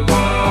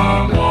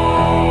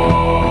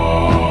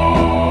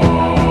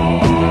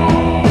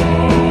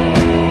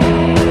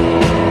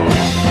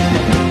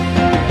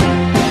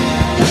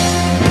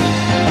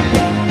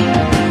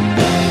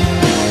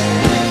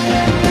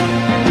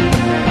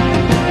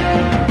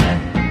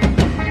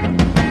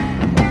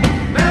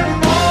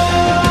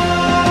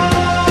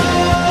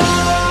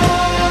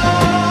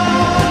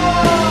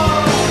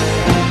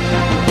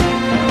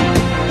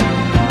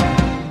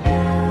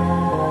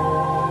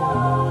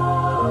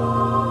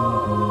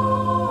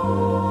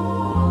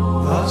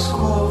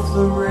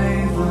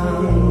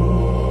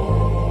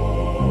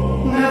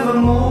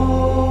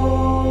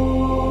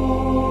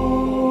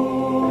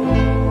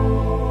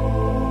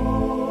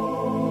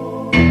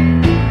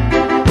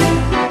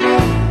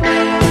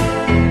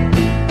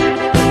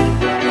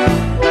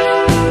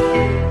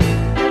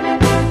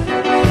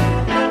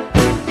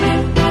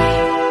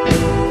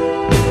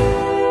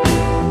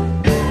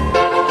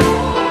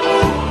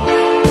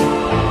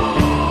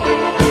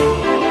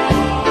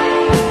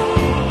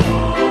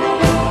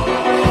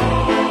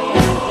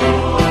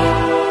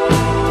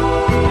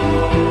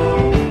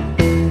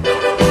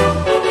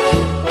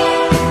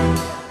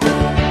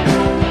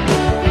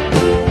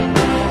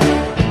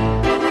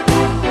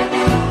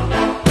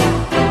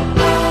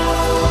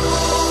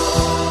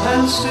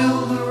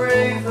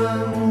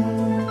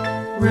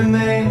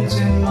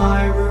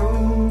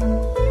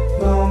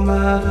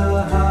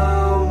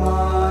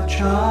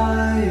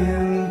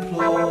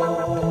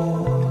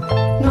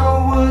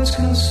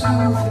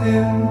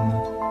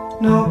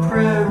 no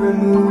prayer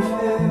remove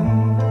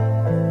him,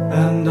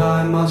 and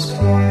I must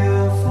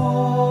hear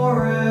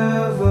forevermore.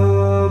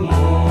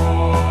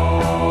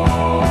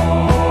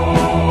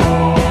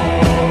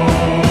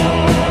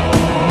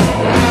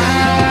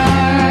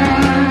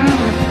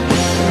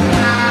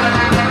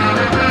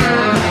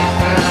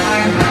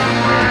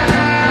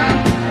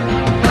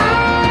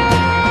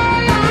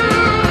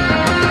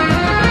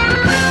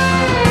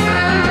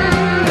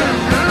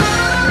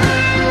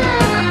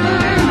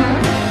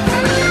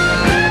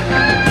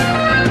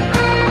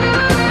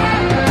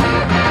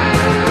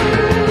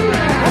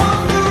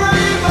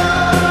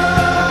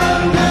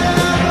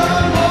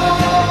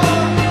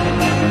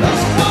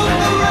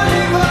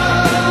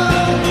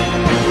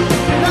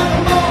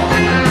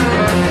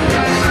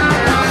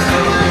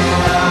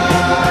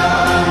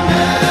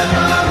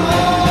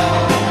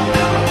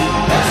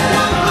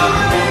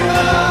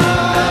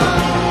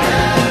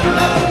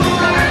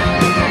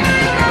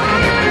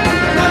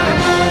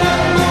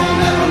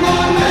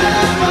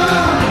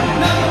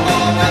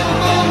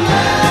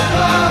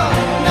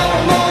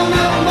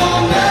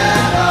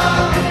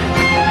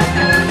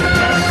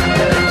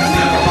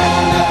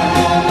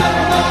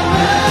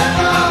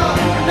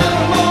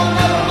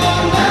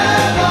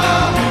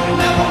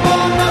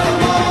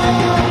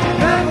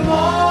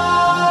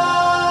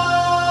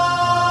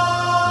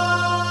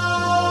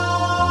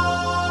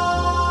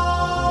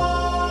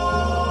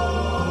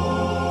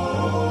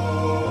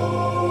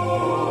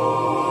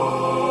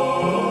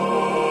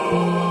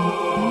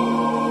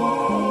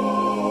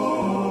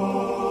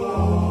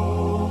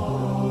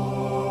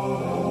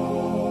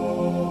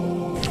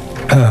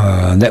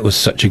 That was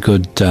such a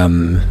good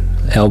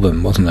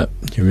album, wasn't it?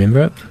 Do you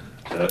remember it?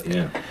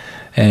 Yeah.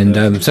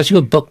 And such a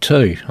good book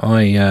too.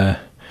 I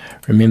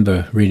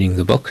remember reading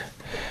the book.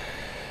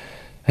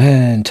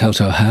 And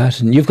Telltale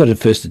Heart. And you've got a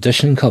first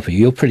edition copy.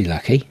 You're pretty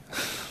lucky.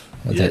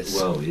 Well, Yeah,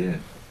 well, yeah.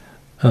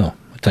 Oh,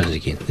 I did it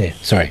again. There,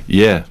 sorry.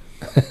 Yeah.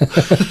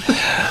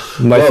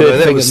 My Well, third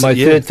that finger, was- my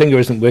yeah. third finger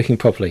isn't working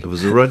properly. It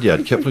was a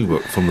Rudyard Kipling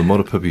book from the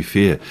Motapippi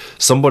Fair.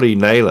 Somebody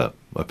Naylor.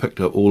 I picked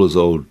up all his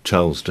old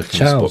Charles Dickens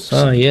Charles, books.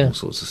 oh, and yeah. all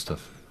sorts of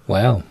stuff.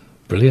 Wow,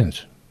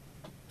 brilliant.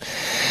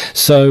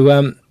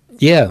 So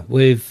yeah,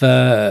 we're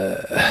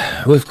sponsored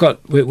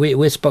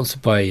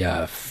by the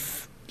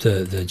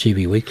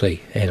GB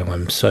Weekly, and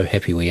I'm so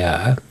happy we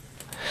are.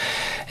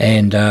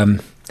 And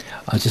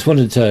I just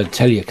wanted to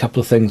tell you a couple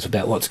of things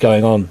about what's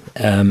going on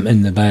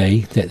in the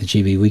Bay that the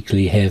GB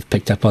Weekly have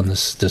picked up on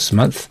this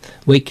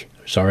week.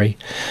 Sorry,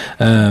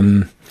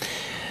 the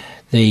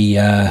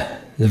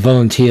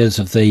volunteers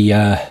of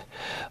the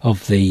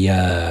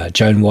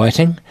Joan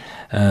Whiting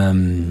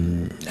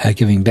are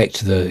giving back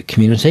to the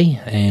community,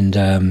 and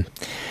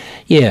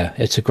yeah,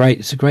 it's a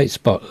great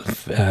spot.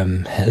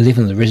 11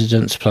 of the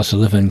residents plus a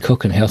live-in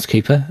cook and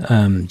housekeeper,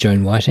 Abby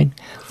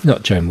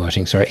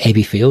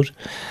Field,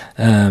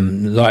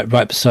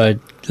 right beside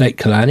Lake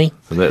Killarney.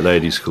 And that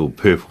lady's called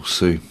Purple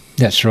Sue.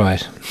 That's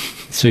right,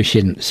 Sue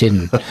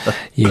Seddon.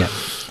 Yeah,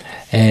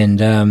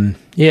 and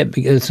yeah,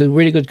 it's a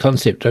really good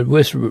concept.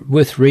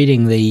 Worth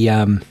reading the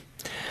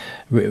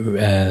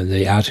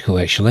article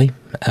actually.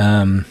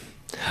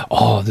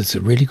 There's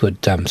a really good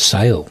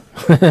sale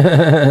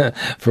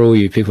for all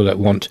you people that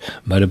want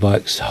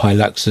motorbikes,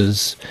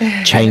 Hiluxes,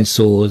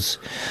 chainsaws,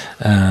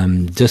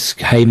 disc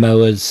hay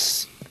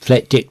mowers,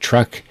 flat deck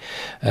truck,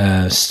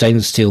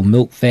 stainless steel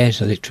milk vat,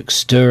 electric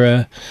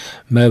stirrer,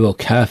 mobile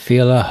car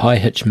feeder, high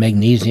hitch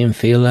magnesium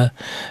feeder,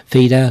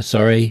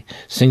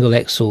 single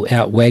axle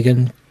out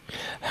wagon,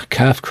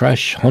 calf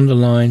crush, Honda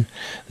line,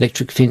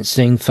 electric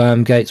fencing,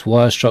 farm gates,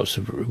 wire strops,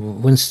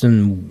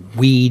 Winston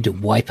weed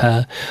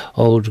wiper,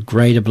 old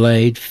grader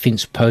blade,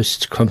 fence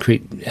posts,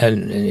 concrete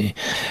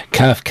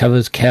calf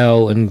covers,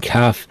 cow and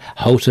calf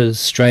halters,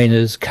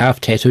 strainers,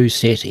 calf tattoo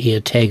set, ear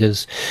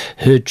taggers,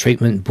 herd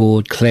treatment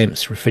board,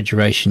 clamps,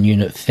 refrigeration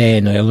unit,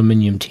 fan,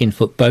 aluminium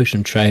 10-foot boat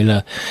and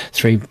trailer,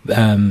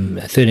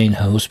 13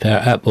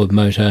 horsepower outboard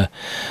motor,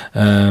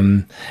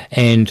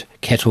 and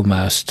cattle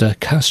master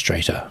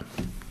castrator.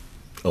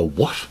 A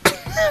what?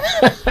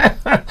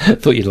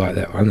 Thought you'd like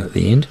that one at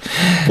the end.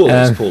 Poor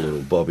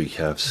little Bobby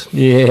calves.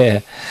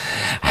 Yeah.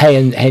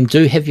 Hey, and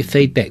do have your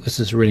feedback. This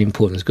is really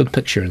important. There's a good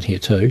picture in here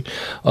too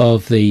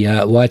of the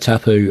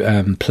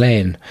Waitapu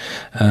plan.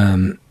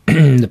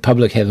 The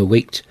public have a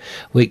week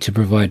to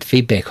provide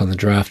feedback on the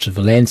draft of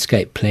a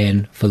landscape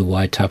plan for the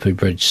Waitapu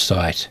Bridge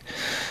site.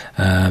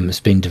 It's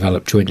been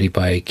developed jointly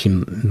by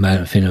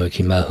Whenua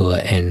Ki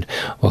Mahua and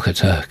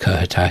Wakata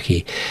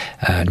Kohitaki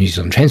New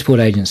Zealand Transport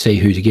Agency,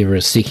 who together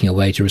are seeking a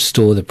way to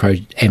restore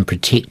and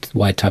protect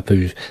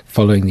Waitapu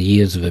following the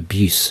years of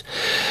abuse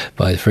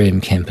by the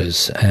freedom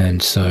campers.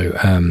 And so,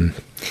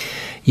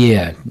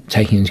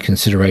 taking into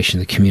consideration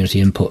the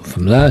community input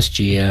from last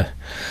year,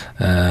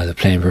 the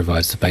plan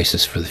provides the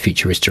basis for the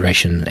future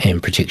restoration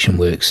and protection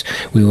works.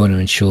 We want to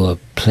ensure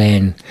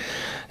plan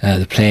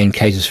The plan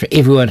caters for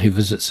everyone who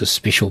visits this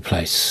special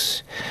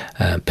place.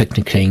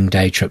 Picnicking,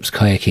 day trips,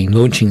 kayaking,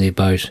 launching their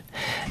boat,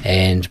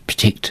 and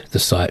protect the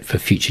site for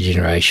future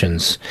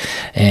generations.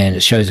 And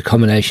it shows a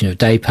combination of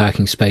day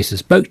parking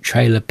spaces, boat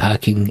trailer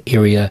parking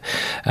area,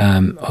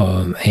 and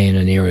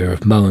an area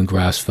of mow and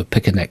grass for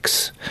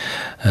picnics.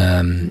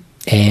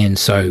 And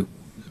so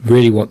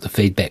really want the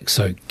feedback,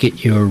 so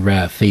get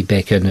your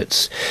feedback in.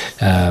 It's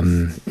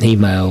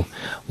email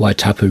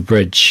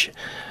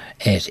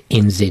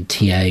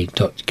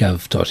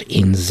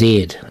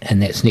waitapubridge@nzta.gov.nz,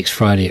 and that's next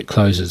Friday it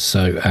closes.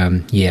 So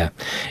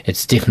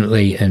it's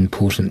definitely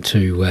important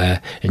to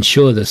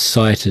ensure the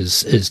site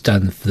is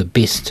done for the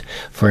best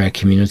for our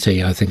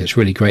community. I think it's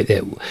really great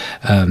that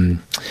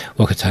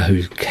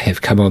Wakatahu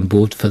have come on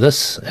board for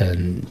this,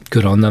 and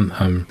good on them.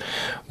 I'm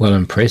well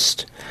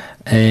impressed.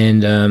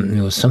 And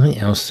there was something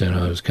else that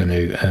I was going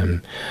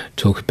to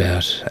talk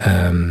about.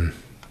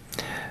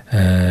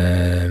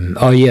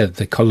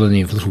 The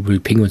colony of little blue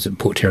penguins at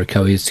Port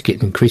Tarakoa is to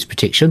get increased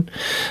protection.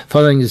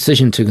 Following the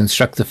decision to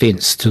construct the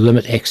fence to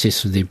limit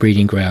access to their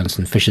breeding grounds,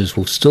 and fishers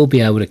will still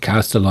be able to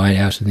cast a line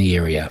out in the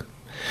area.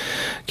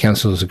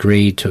 Council has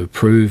agreed to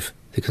approve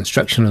the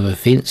construction of a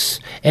fence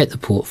at the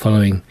port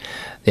following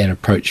that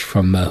approach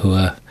from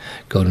Mahua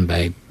Golden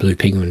Bay Blue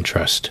Penguin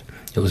Trust.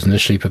 It was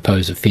initially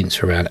proposed a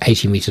fence around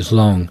 80 metres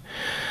long,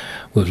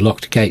 with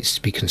locked gates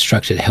to be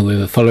constructed.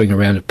 However, following a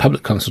round of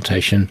public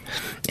consultation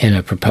and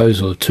a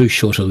proposal of two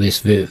shorter,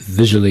 less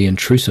visually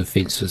intrusive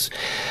fences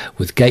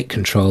with gate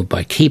controlled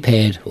by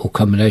keypad or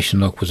combination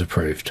lock was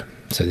approved.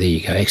 So there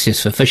you go.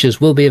 Access for fishers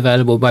will be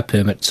available by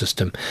permit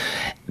system,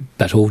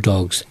 but all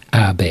dogs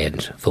are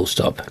banned, full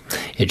stop.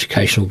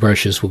 Educational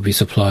brochures will be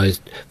supplied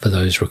for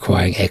those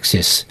requiring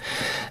access.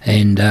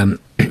 And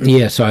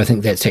so I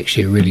think that's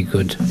actually a really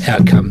good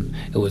outcome.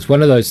 It was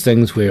one of those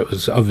things where it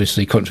was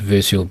obviously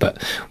controversial, but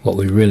what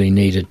we really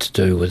needed to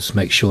do was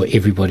make sure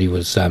everybody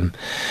was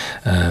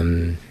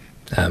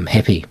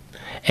happy.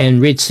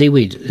 And red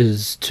seaweed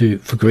is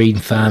for green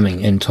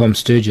farming. And Tom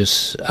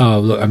Sturgis,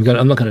 I'm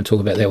not going to talk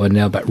about that one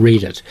now, but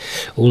read it,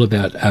 all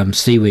about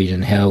seaweed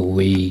and how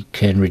we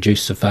can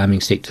reduce the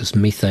farming sector's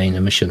methane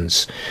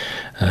emissions.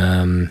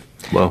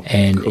 Well,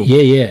 and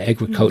cool.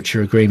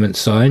 Agriculture agreement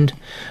signed.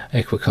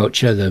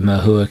 Aquaculture, the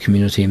Mahua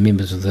community and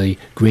members of the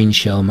green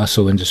shell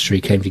mussel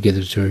industry came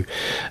together to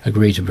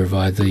agree to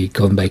provide the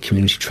Golden Bay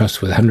Community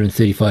Trust with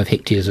 135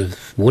 hectares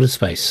of water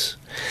space.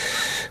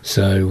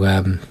 So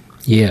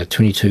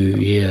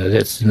 22,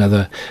 that's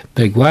another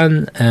big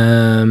one.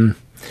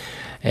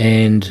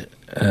 And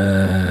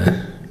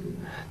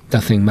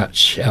nothing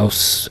much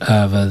else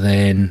other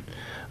than,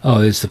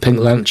 there's the pink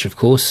lunch, of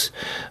course,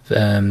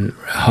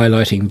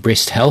 highlighting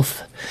breast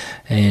health.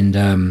 And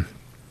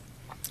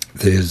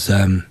there's,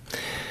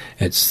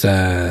 it's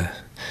the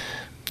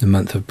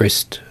month of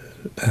breast,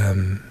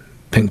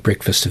 pink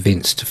breakfast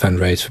events to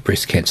fundraise for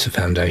Breast Cancer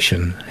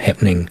Foundation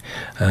happening.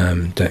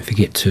 Don't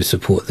forget to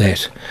support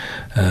that,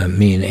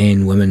 men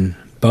and women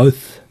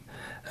both.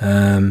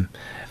 And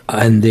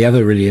the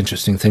other really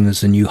interesting thing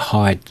is the new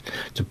hide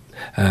to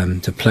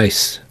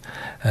place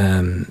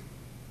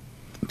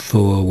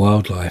for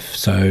wildlife.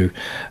 So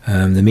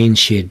the Men's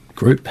Shed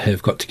group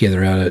have got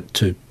together out at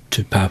to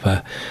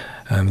Papa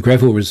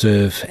Gravel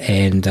Reserve,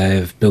 and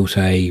they've built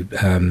a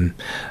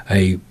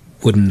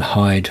wooden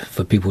hide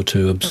for people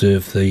to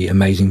observe the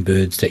amazing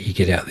birds that you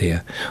get out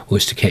there: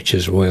 oyster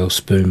catchers, royal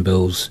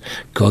spoonbills,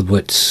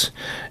 godwits,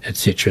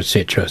 etc.,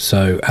 etc.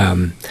 So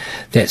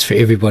that's for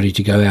everybody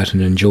to go out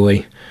and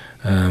enjoy,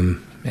 and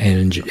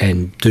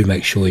do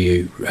make sure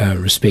you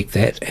respect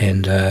that,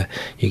 and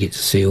you get to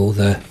see all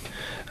the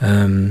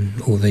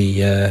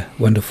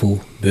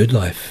wonderful bird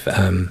life.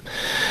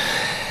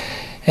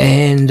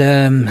 And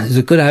there's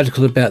a good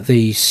article about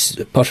the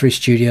pottery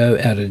studio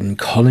out in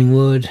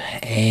Collingwood.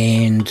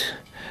 And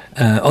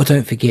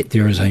don't forget,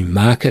 there is a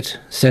market,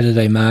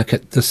 Saturday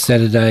market, this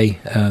Saturday,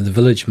 the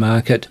village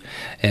market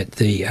at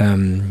the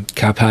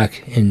car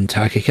park in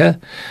Takaka.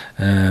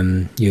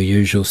 Your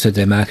usual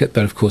Saturday market,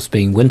 but of course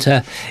being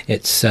winter,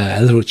 it's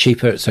a little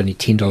cheaper. It's only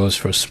 $10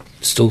 for a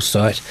stall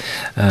site,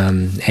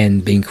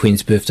 and being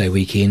Queen's birthday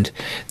weekend,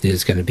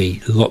 there's going to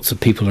be lots of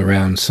people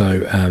around,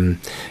 so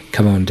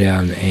come on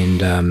down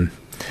and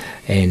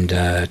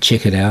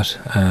check it out.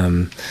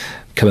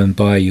 Come and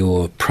buy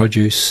your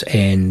produce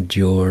and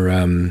your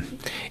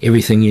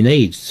everything you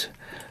need.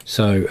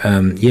 So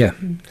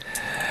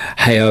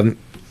hey, I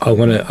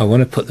want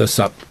to put this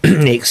up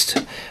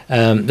next.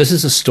 This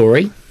is a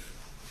story.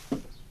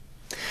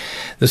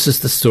 This is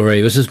the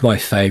story. This is my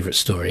favourite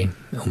story,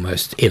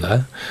 almost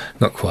ever.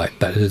 Not quite,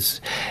 but it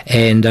is.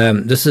 And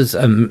this is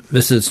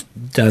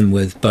done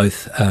with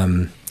both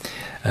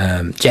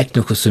Jack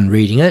Nicholson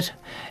reading it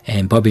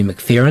and Bobby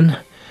McFerrin,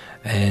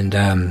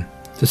 and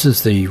this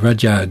is the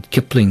Rudyard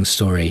Kipling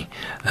story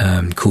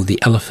called The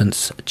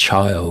Elephant's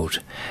Child.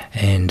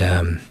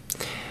 And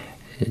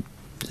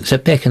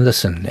sit back and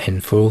listen.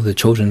 And for all the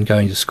children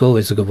going to school,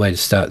 it's a good way to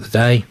start the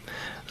day,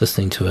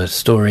 listening to a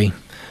story.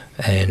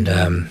 And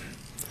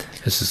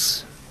this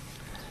is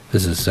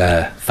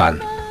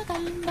fun.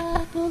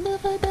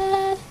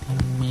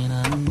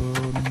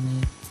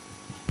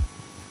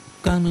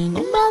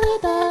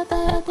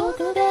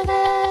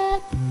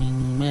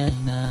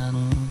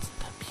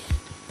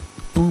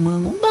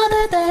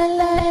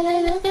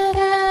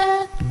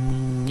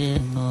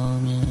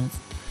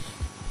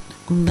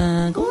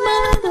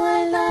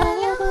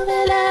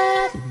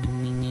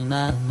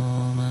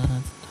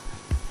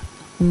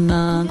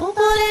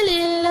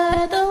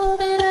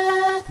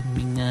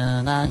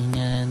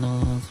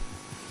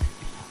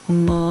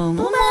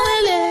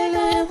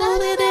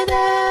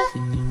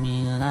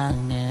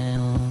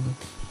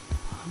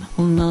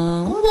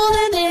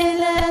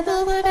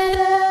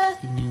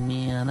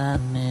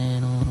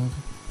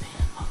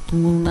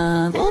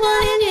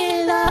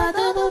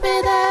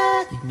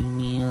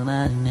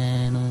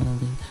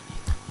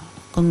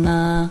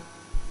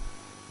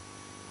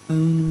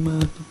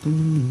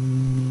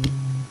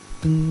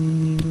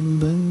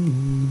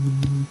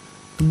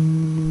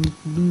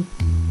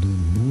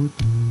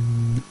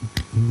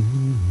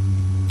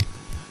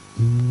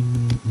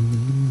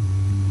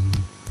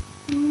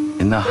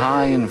 In the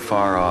high and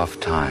far-off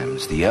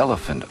times, the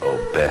elephant,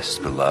 oh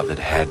best beloved,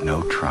 had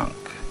no trunk.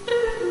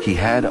 He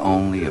had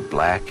only a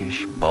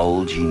blackish,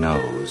 bulgy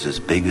nose as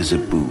big as a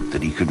boot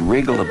that he could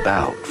wriggle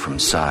about from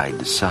side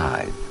to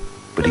side,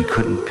 but he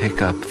couldn't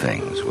pick up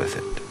things with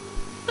it.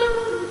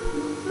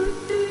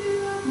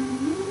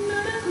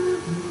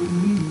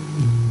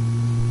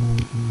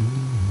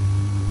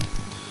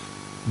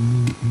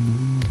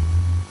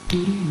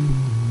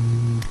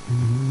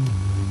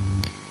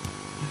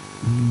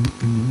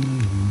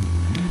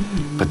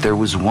 But there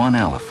was one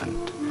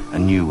elephant, a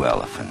new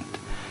elephant,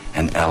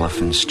 an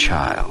elephant's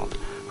child,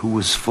 who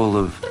was full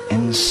of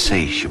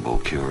insatiable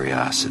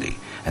curiosity,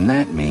 and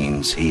that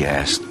means he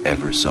asked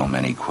ever so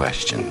many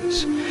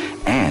questions.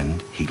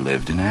 And he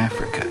lived in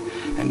Africa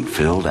and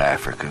filled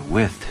Africa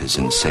with his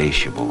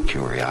insatiable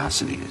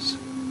curiosities.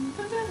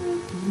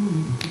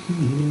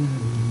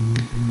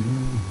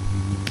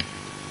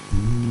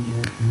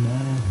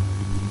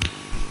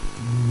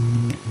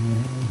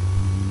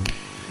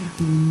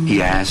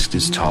 He asked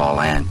his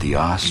tall aunt, the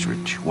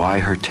ostrich, why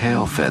her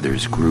tail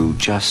feathers grew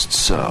just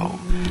so,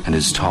 and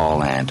his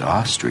tall aunt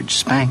ostrich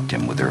spanked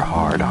him with her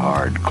hard,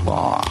 hard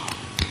claw.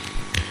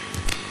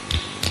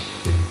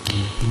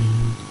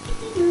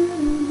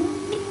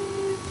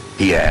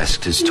 He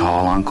asked his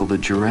tall uncle, the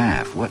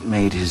giraffe, what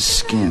made his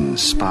skin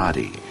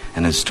spotty,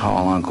 and his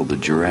tall uncle, the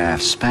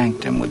giraffe,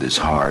 spanked him with his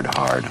hard,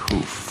 hard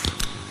hoof.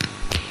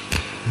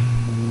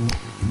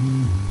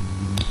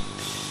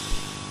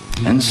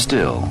 And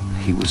still,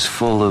 he was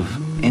full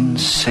of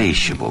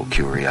insatiable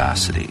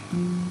curiosity.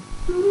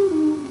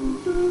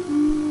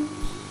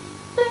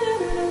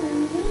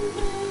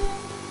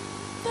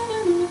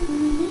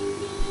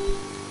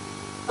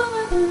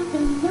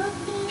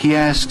 He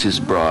asked his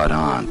broad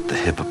aunt, the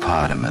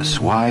hippopotamus,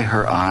 why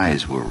her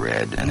eyes were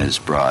red, and his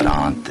broad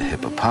aunt, the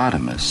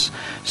hippopotamus,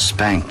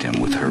 spanked him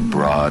with her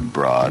broad,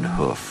 broad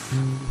hoof.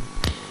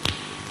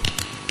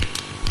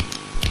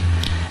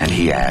 And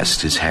he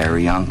asked his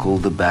hairy uncle,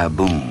 the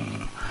baboon,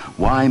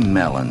 why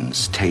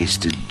melons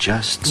tasted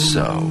just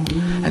so,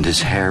 and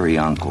his hairy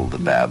uncle, the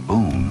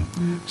baboon,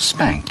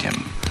 spanked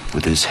him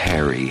with his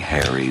hairy,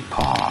 hairy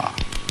paw.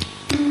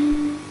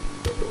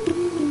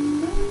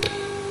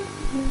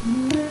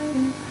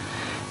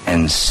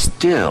 And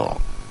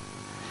still,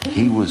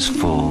 he was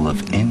full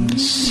of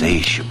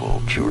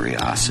insatiable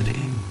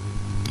curiosity.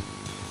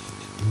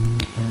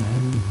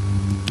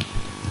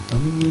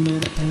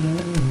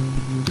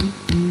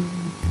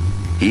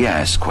 He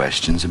asked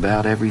questions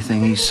about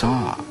everything he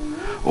saw,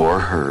 or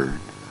heard,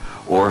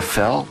 or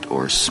felt,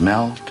 or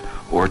smelt,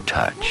 or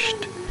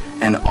touched,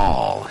 and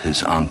all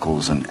his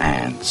uncles and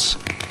aunts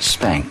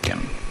spanked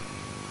him.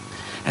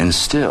 And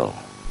still,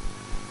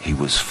 he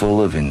was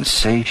full of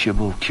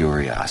insatiable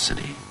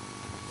curiosity.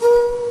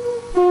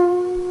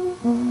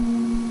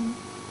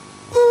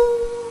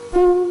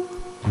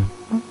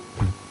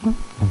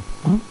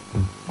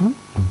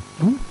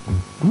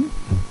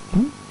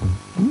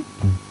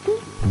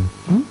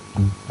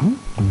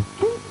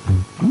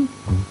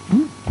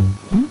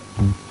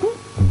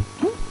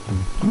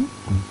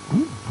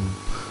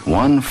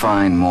 One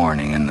fine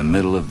morning in the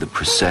middle of the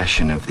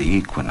procession of the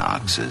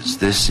equinoxes,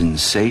 this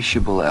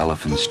insatiable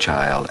elephant's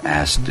child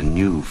asked a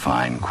new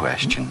fine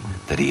question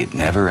that he had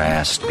never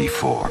asked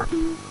before.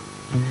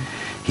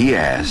 He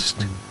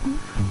asked,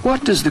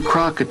 "What does the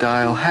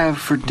crocodile have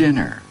for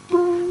dinner?"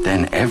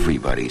 Then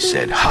everybody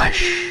said,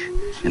 "Hush,"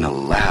 in a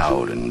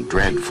loud and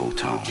dreadful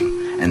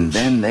tone, and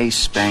then they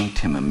spanked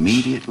him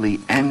immediately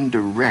and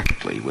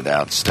directly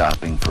without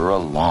stopping for a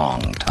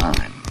long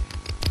time.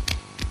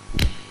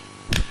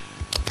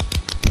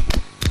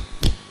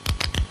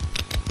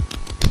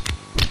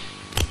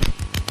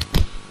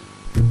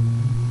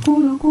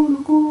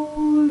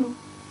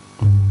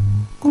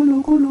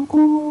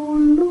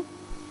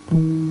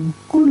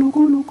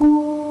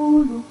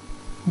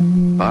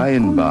 By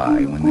and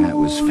by, when that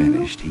was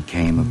finished, he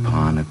came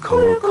upon a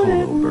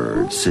colo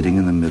bird sitting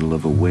in the middle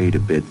of a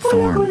wait-a-bit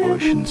thorn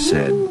bush and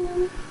said,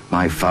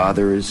 "My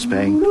father has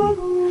spanked me,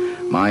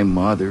 my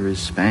mother has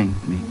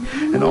spanked me,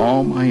 and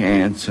all my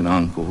aunts and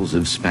uncles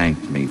have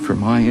spanked me for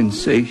my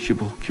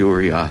insatiable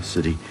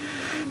curiosity,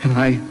 and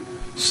I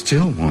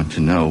still want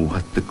to know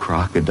what the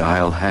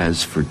crocodile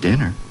has for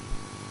dinner."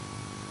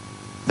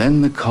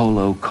 Then the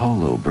colo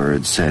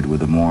bird said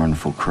with a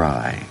mournful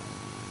cry,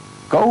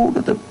 "Go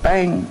to the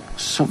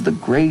banks of the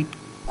great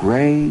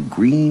gray,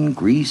 green,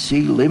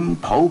 greasy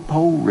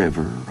Limpopo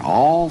River,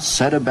 all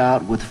set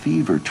about with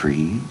fever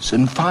trees,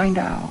 and find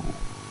out.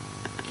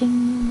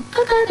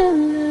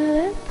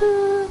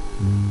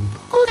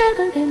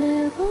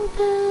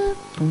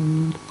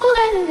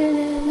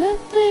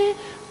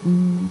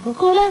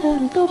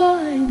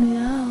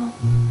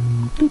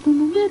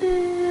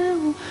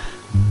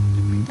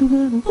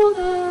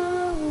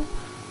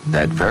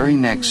 That very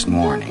next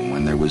morning,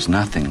 when there was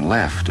nothing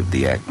left of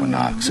the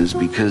equinoxes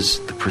because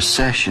the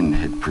procession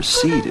had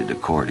proceeded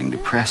according to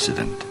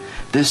precedent,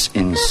 this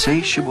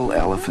insatiable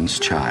elephant's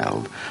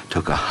child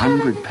took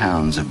 100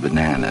 pounds of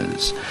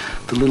bananas,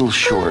 the little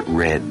short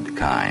red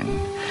kind,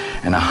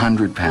 and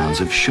 100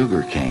 pounds of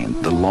sugar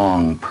cane, the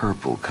long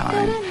purple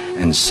kind,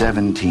 and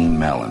 17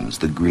 melons,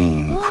 the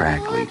green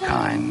crackly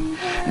kind,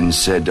 and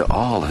said to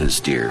all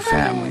his dear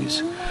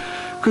families,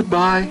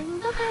 "Goodbye.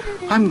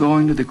 I'm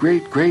going to the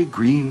great gray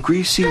green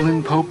greasy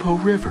Limpopo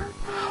River,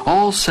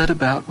 all set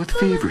about with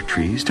fever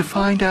trees to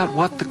find out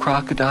what the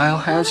crocodile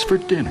has for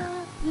dinner."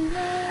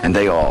 And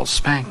they all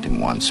spanked him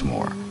once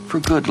more for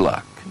good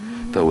luck,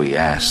 though he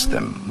asked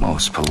them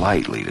most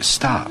politely to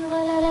stop.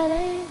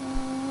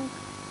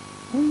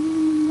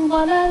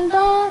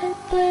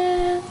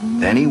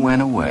 Then he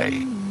went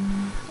away,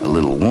 a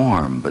little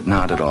warm but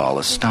not at all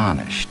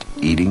astonished,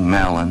 eating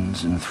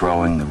melons and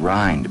throwing the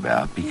rind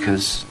about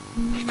because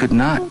he could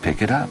not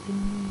pick it up.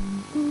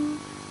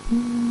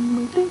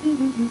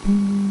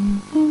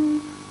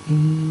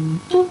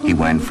 He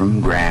went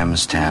from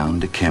Grahamstown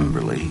to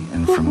Kimberley,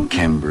 and from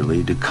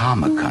Kimberley to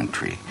Kama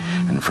Country,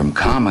 and from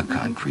Kama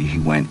Country he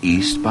went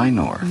east by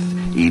north,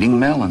 eating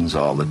melons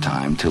all the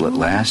time, till at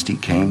last he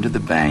came to the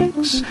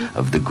banks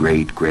of the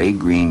great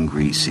gray-green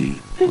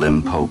greasy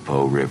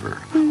Limpopo River,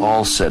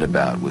 all set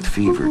about with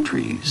fever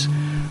trees,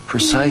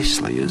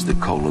 precisely as the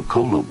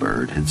Colo-Colo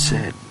bird had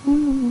said.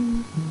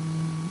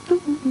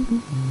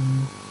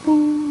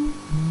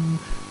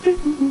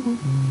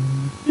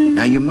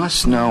 Now you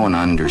must know and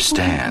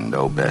understand,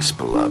 O best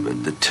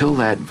beloved, that till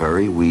that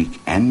very week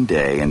and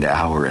day and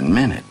hour and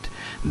minute,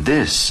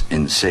 this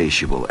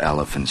insatiable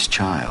elephant's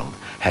child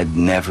had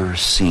never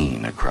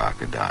seen a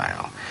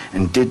crocodile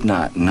and did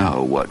not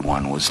know what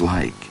one was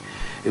like.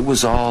 It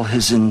was all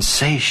his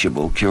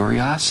insatiable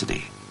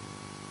curiosity.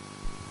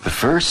 The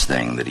first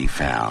thing that he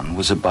found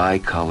was a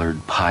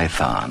bicolored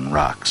python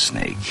rock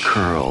snake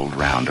curled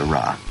round a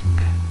rock.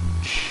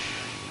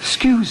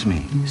 "Excuse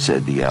me,"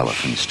 said the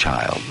elephant's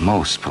child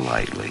most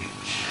politely,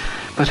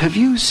 "but have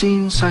you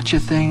seen such a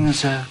thing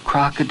as a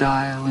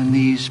crocodile in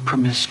these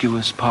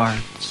promiscuous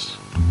parts?"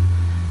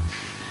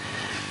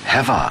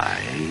 "Have I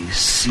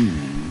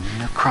seen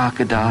a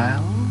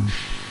crocodile?"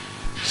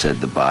 said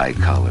the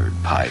bicolored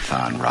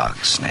python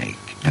rock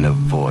snake in a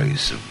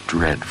voice of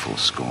dreadful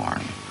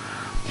scorn.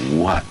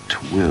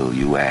 "What will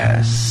you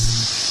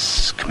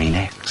ask me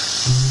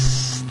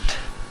next?"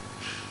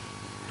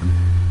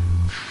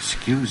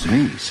 "Excuse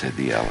me," said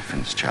the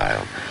elephant's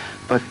child,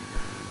 "but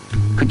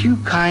could you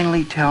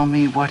kindly tell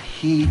me what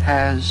he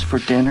has for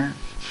dinner?"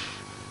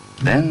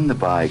 Then the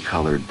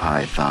bicolored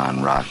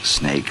python rock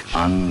snake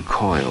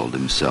uncoiled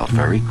himself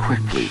very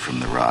quickly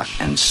from the rock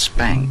and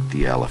spanked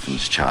the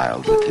elephant's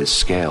child with his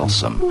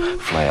scalesome,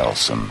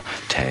 flailsome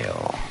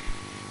tail.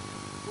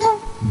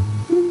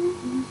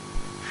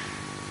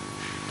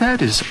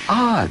 "That is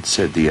odd,"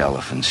 said the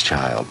elephant's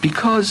child,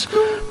 "because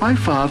my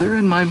father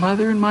and my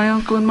mother and my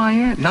uncle and my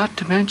aunt, not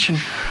to mention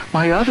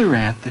my other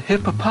aunt, the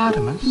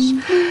hippopotamus,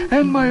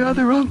 and my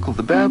other uncle,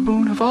 the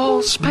baboon, have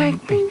all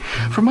spanked me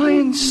for my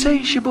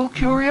insatiable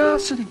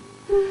curiosity.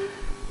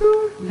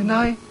 And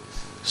I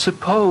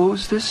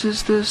suppose this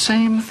is the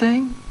same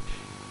thing?"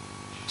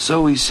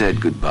 So he said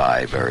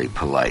goodbye very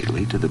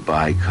politely to the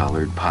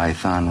bicolored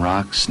python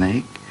rock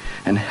snake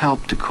and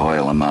helped to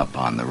coil him up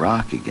on the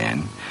rock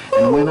again,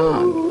 and went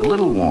on, a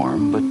little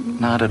warm but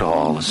not at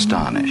all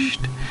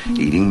astonished,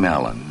 eating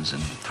melons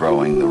and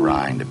throwing the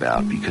rind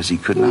about because he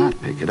could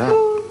not pick it up,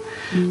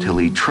 till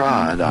he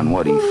trod on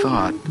what he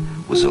thought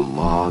was a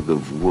log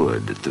of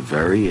wood at the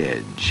very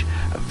edge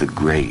of the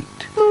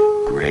great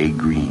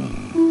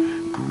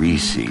gray-green,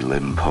 greasy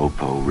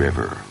Limpopo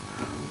River,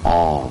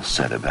 all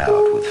set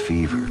about with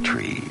fever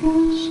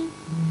trees.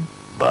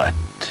 But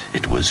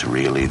it was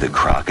really the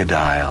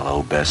crocodile,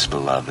 O best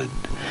beloved,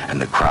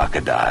 and the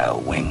crocodile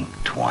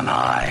winked one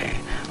eye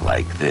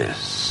like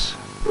this.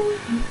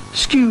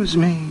 "Excuse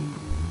me,"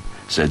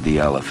 said the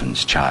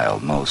elephant's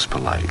child most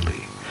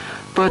politely,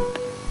 "but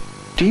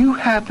do you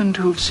happen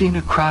to have seen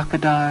a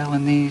crocodile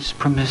in these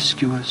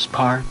promiscuous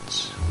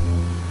parts?"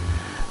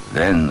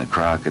 Then the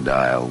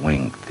crocodile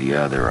winked the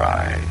other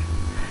eye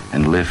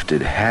and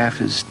lifted half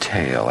his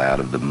tail out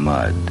of the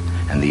mud,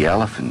 and the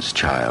elephant's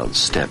child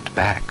stepped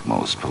back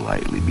most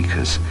politely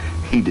because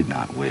he did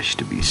not wish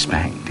to be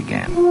spanked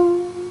again.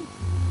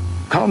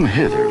 "Come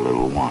hither,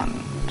 little one,"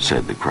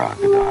 said the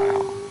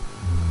crocodile.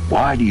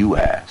 "Why do you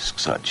ask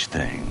such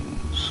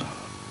things?"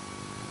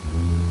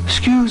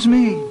 "Excuse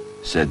me,"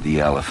 said the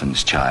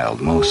elephant's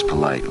child most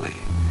politely,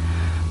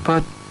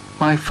 "but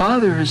My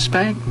father has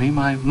spanked me,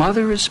 my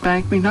mother has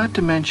spanked me, not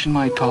to mention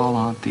my tall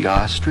aunt the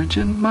ostrich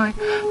and my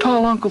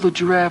tall uncle the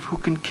giraffe who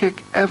can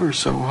kick ever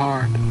so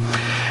hard,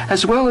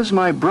 as well as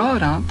my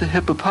broad aunt the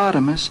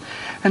hippopotamus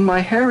and my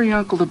hairy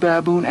uncle the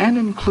baboon, and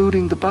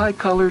including the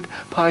bicolored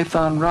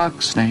python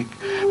rock snake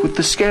with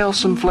the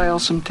scalesome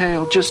flailsome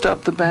tail just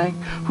up the bank,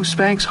 who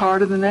spanks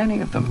harder than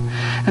any of them.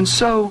 And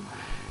so,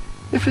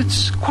 if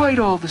it's quite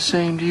all the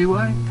same to you,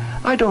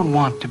 I don't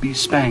want to be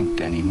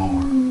spanked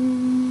anymore.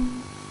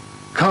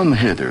 Come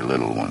hither,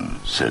 little one,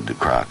 said the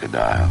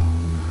crocodile,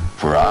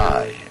 for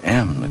I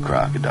am the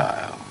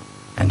crocodile.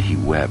 And he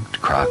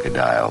wept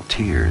crocodile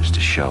tears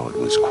to show it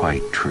was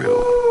quite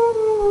true.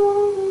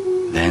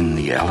 Then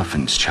the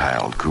elephant's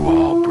child grew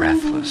all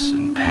breathless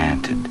and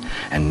panted,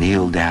 and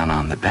kneeled down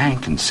on the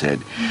bank and said,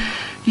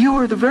 "You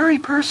are the very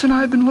person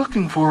I've been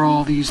looking for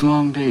all these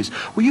long days.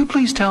 Will you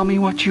please tell me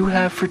what you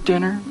have for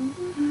dinner?"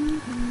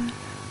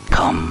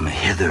 "Come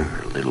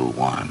hither, little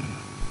one,"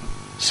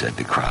 said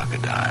the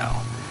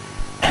crocodile,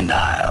 "and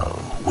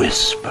I'll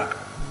whisper."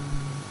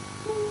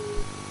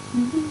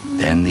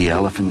 Then the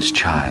elephant's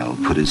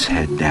child put his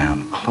head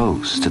down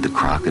close to the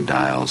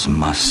crocodile's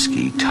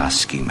musky,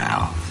 tusky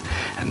mouth,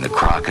 and the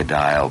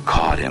crocodile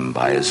caught him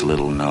by his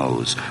little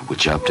nose,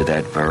 which up to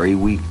that very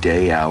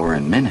weekday, hour,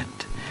 and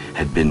minute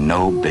had been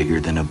no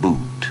bigger than a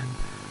boot,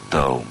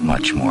 though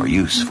much more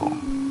useful.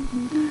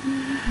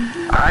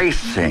 "I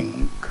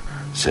think,"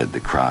 said the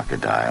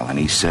crocodile, and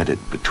he said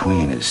it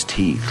between his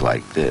teeth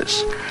like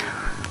this,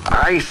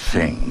 "I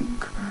think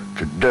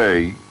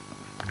today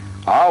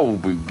I'll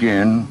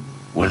begin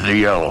with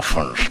the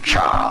elephant's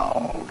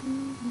child."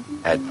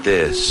 At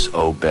this,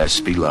 O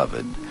best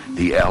beloved,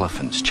 the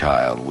elephant's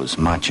child was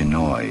much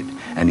annoyed,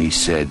 and he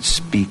said,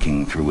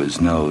 speaking through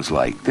his nose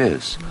like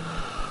this,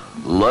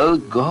 "Let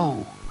it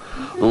go.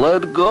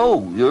 Let it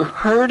go. You're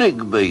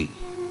hurting me."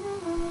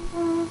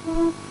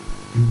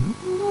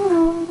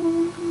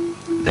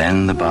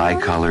 Then the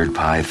bicolored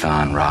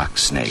python rock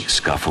snake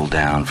scuffled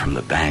down from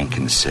the bank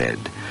and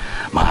said,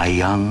 "My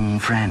young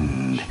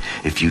friend,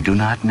 if you do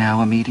not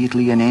now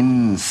immediately and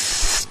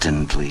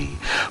instantly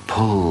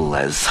pull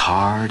as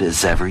hard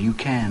as ever you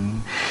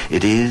can,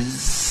 it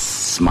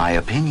is my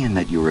opinion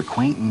that your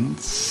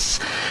acquaintance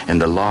in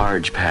the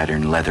large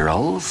pattern leather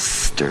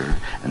ulster,"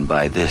 and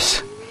by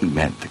this he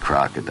meant the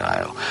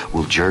crocodile,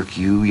 "will jerk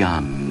you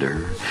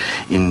yonder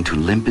into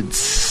limpid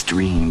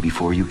stream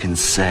before you can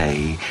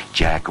say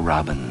Jack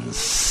Robin's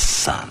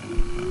son."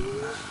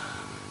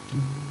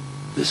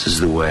 This is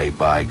the way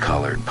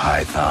bicolored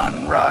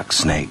python rock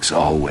snakes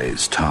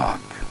always talk.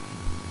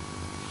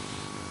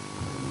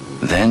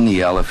 Then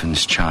the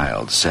elephant's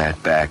child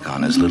sat back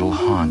on his little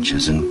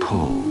haunches and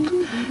pulled,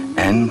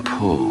 and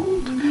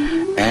pulled,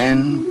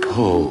 and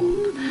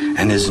pulled,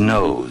 and his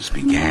nose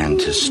began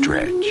to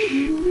stretch.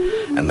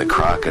 And the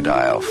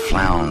crocodile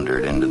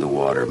floundered into the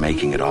water,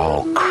 making it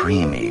all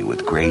creamy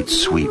with great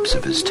sweeps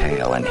of his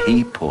tail, and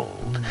he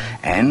pulled,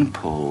 and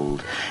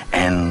pulled,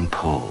 and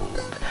pulled.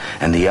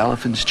 And the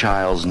elephant's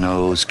child's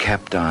nose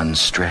kept on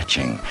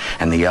stretching,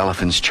 and the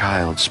elephant's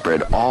child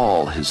spread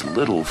all his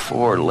little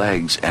four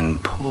legs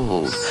and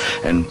pulled,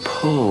 and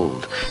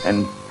pulled,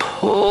 and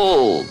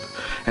pulled.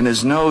 And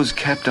his nose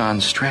kept on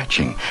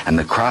stretching, and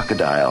the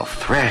crocodile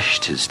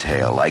threshed his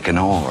tail like an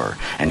oar,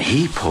 and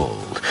he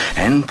pulled,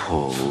 and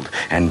pulled,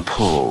 and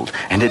pulled,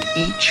 and at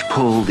each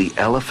pull the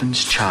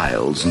elephant's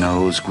child's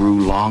nose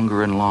grew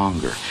longer and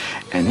longer,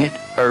 and it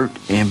hurt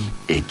him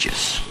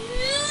itches.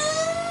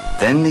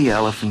 Then the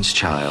elephant's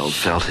child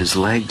felt his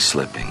leg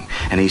slipping,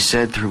 and he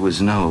said through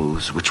his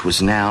nose, which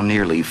was now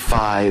nearly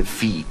 5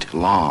 feet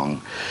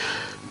long,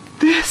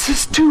 "This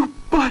is too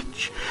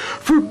much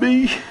for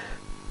me."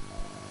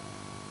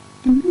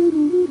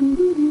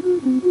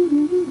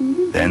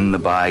 Then the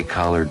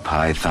bicolored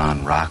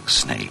python rock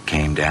snake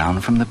came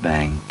down from the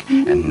bank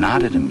and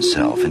knotted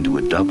himself into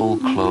a double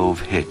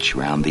clove hitch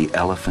round the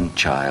elephant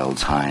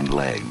child's hind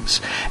legs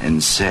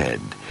and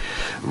said,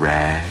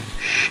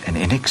 "Rash and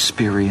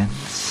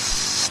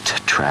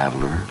inexperienced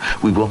traveler,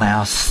 we will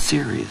now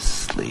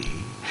seriously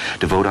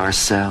devote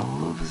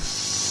ourselves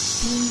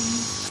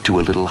to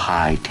a little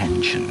high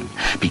tension,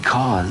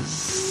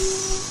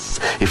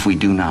 because if we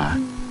do not,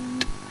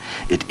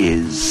 it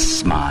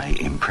is my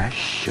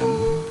impression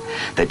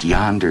that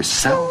yonder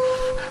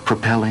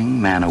self-propelling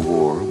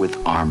man-o'-war with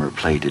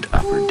armor-plated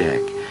upper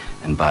deck,"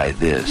 and by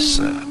this,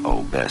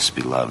 oh best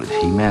beloved,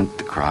 he meant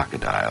the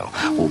crocodile,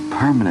 "will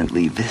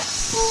permanently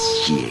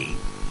vitiate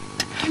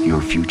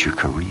your future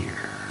career."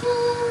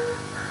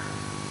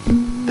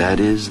 That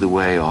is the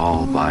way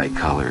all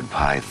bicolored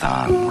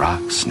python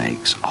rock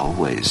snakes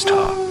always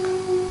talk.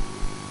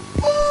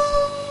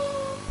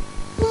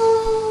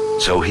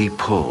 So he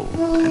pulled,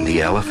 and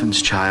the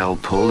elephant's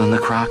child pulled, and the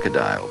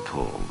crocodile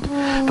pulled.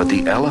 But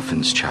the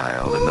elephant's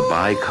child and the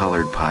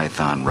bicolored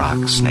python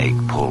rock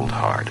snake pulled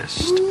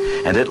hardest.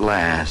 And at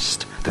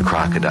last, the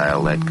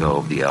crocodile let go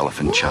of the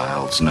elephant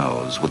child's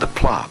nose with a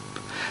plop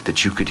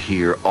that you could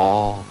hear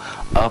all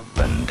up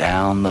and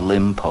down the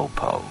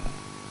Limpopo.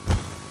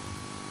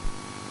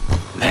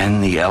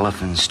 Then the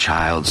elephant's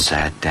child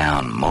sat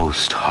down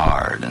most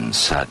hard and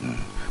sudden.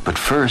 But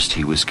first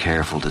he was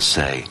careful to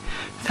say,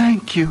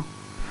 "Thank you,"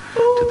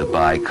 to the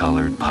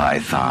bicolored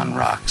python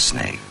rock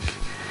snake.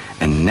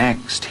 And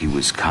next he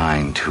was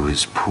kind to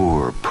his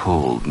poor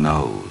pulled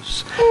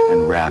nose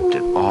and wrapped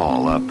it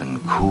all up in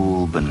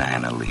cool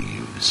banana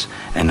leaves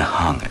and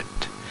hung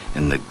it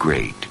in the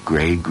great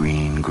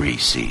gray-green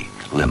greasy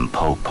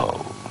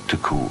Limpopo to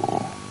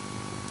cool.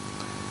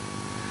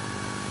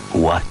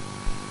 "What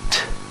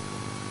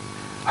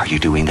are you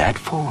doing that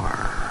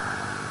for?"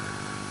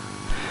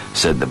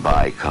 said the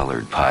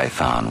bicolored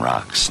python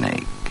rock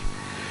snake.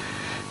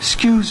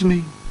 "Excuse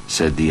me,"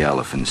 said the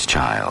elephant's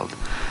child,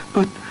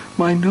 "but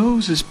my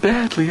nose is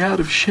badly out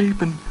of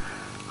shape and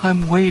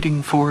I'm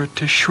waiting for it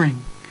to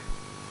shrink."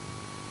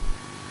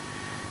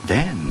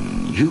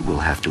 "Then you will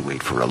have to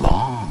wait for a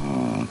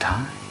long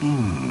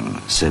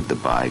time," said the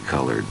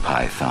bicolored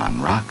python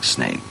rock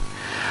snake.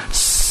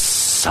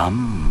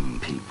 "Some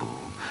people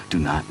do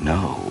not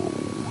know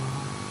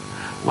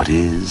what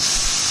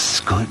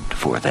is good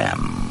for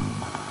them."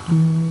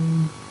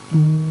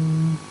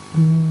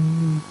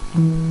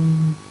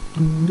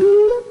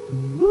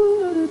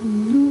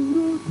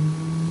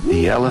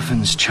 The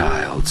elephant's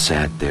child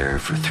sat there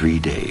for 3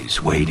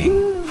 days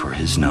waiting for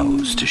his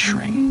nose to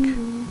shrink.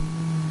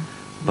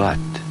 But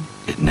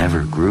it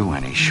never grew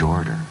any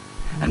shorter,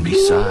 and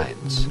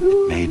besides,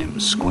 it made him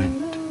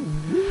squint.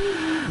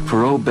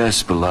 For, oh,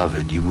 best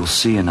beloved, you will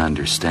see and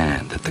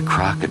understand that the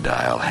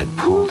crocodile had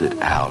pulled it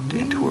out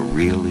into a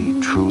really,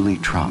 truly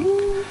trunk,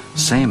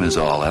 same as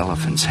all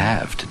elephants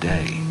have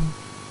today.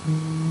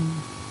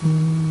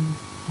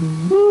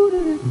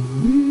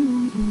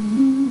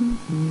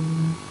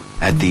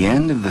 At the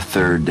end of the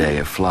 3rd day,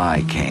 a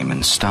fly came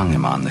and stung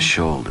him on the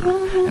shoulder,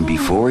 and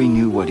before he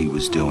knew what he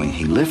was doing,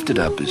 he lifted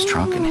up his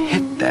trunk and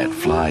hit that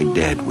fly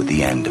dead with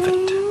the end of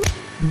it.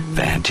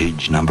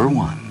 "Vantage number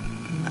 1,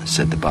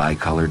 said the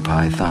bicolored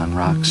python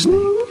rock snake.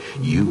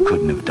 "You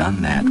couldn't have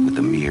done that with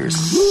a mere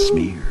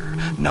smear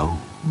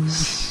nose.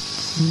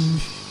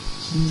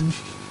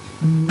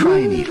 Try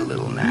and eat a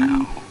little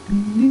now."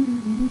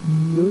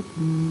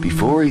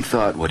 Before he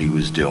thought what he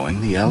was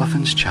doing, the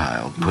elephant's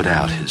child put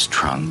out his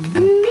trunk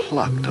and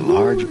plucked a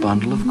large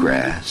bundle of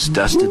grass,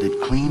 dusted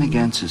it clean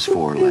against his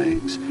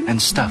forelegs,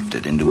 and stuffed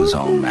it into his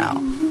own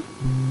mouth.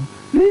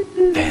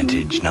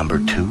 "Vantage number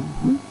 2,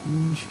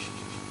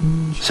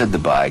 said the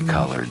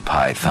bicolored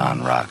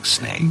python rock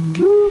snake.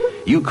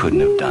 "You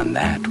couldn't have done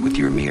that with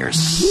your mere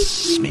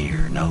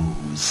smear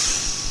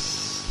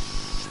nose.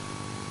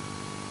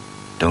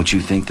 Don't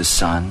you think the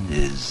sun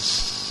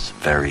is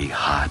very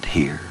hot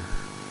here?"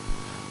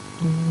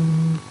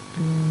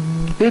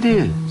 "It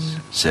is,"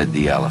 said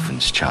the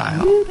elephant's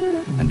child,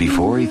 and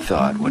before he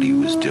thought what he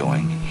was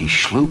doing, he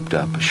slooped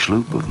up a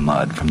sloop of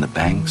mud from the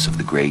banks of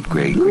the great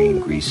gray-green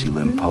greasy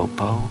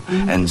Limpopo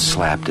and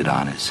slapped it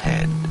on his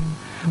head,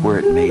 where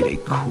it made a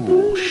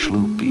cool,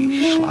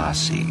 sloopy,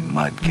 schlossy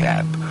mud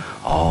cap,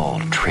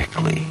 all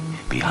trickly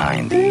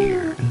behind the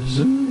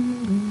ears.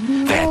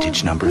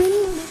 "Vantage number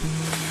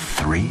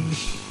 3,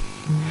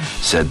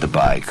 said the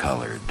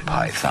bicolored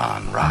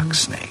python rock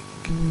snake.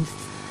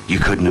 "You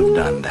couldn't have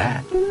done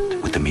that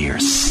with a mere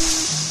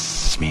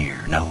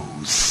smear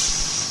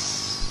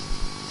nose.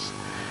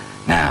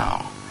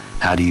 Now,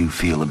 how do you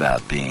feel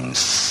about being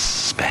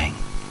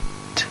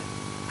spanked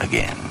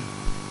again?"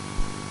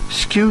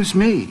 "Excuse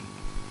me,"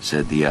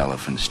 said the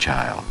elephant's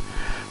child,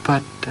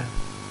 "but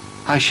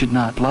I should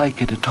not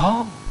like it at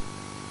all."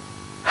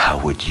 "How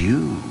would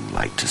you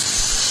like to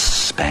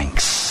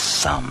spank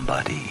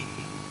somebody?"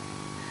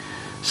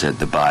 said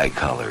the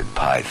bicolored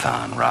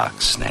python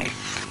rock snake.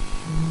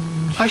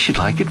 "I should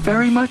like it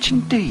very much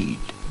indeed,"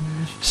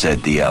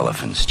 said the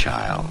elephant's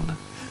child.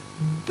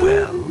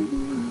 "Well,"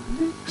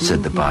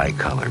 said the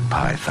bicolored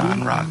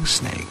python rock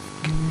snake,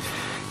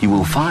 "you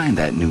will find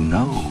that new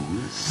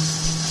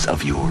nose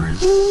of yours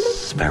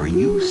very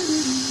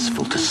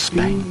useful to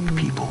spank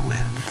people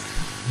with."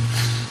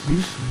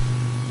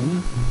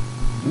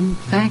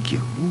 "Thank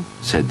you,"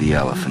 said the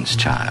elephant's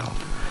child.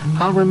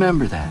 "I'll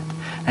remember that.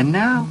 And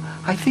now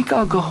I think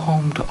I'll go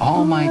home to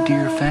all my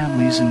dear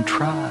families and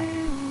try."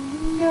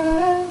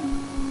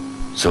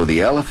 So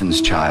the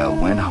elephant's child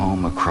went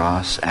home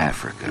across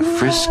Africa,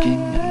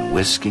 frisking and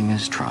whisking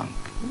his trunk.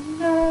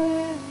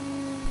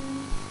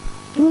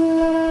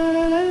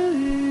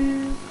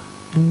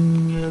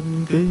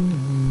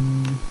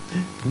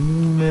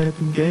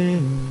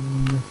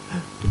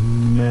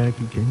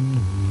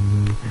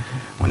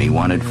 When he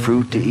wanted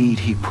fruit to eat,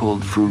 he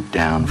pulled fruit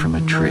down from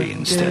a tree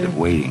instead of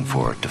waiting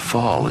for it to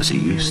fall as he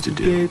used to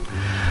do.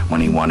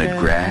 When he wanted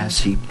grass,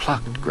 he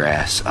plucked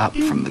grass up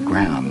from the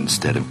ground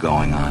instead of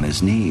going on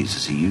his knees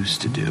as he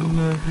used to do.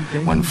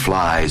 When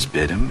flies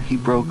bit him, he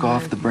broke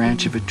off the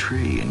branch of a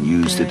tree and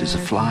used it as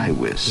a fly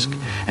whisk,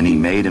 and he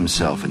made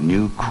himself a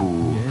new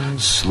cool,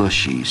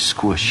 slushy,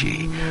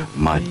 squishy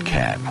mud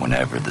cap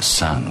whenever the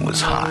sun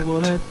was hot.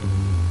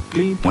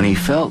 When he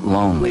felt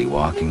lonely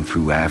walking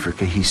through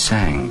Africa, he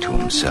sang to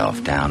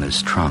himself down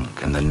his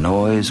trunk, and the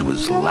noise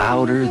was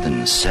louder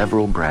than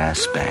several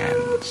brass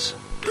bands.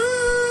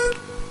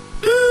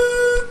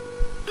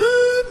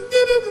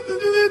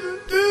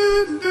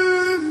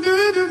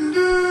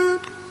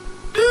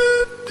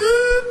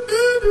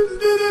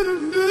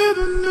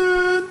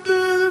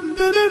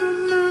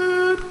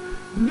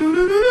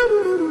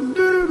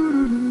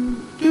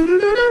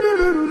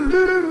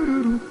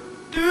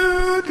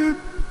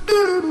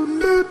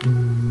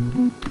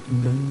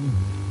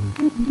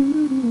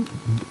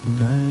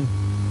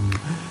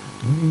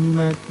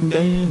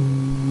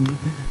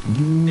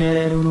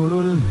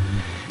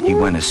 He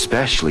went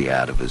especially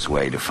out of his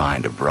way to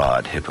find a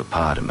broad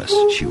hippopotamus.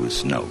 She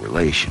was no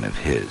relation of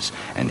his,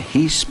 and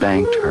he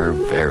spanked her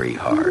very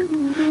hard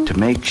to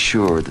make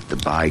sure that the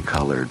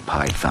bicolored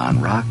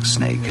python rock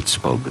snake had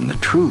spoken the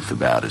truth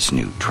about his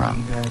new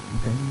trunk.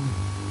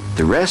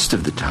 The rest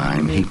of the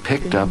time, he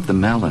picked up the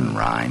melon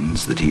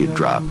rinds that he had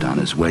dropped on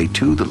his way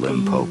to the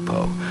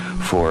Limpopo,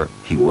 for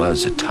he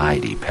was a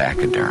tidy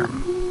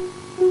pachyderm.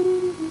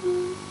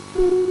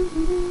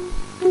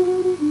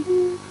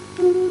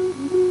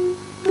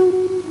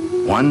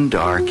 One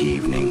dark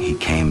evening, he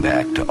came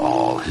back to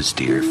all his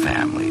dear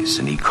families,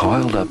 and he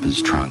coiled up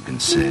his trunk and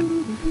said,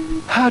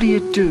 "How do you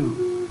do?"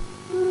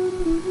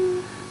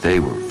 They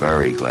were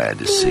very glad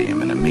to see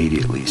him and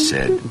immediately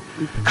said,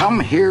 "Come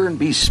here and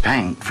be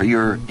spanked for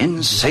your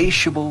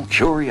insatiable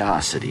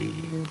curiosity."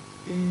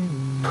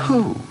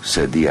 "Pooh,"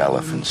 said the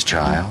elephant's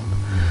child.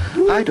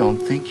 "I don't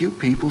think you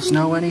peoples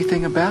know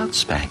anything about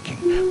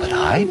spanking, but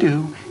I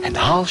do, and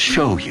I'll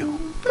show you."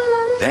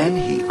 Then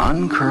he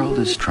uncurled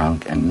his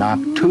trunk and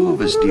knocked two of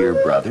his dear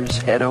brothers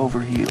head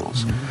over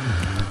heels.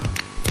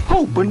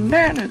 "Oh,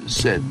 bananas,"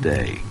 said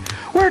they.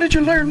 "Where did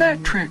you learn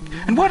that trick?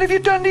 And what have you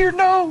done to your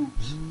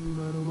nose?"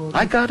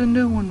 "I got a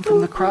new one from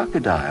the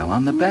crocodile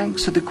on the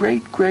banks of the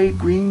great gray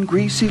green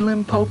greasy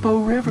Limpopo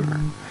River,"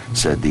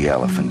 said the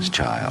elephant's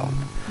child.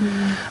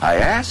 "I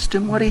asked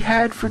him what he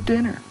had for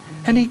dinner,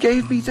 and he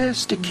gave me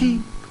this to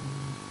keep."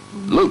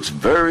 "Looks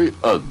very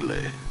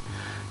ugly,"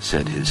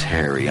 said his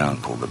hairy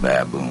uncle the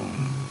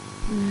baboon.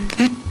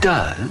 "It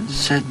does,"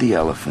 said the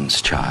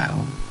elephant's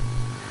child,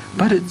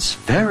 "but it's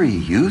very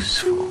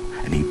useful."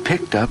 And he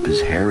picked up his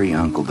hairy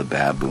uncle the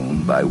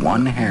baboon by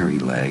one hairy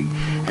leg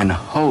and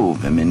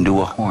hove him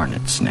into a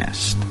hornet's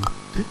nest.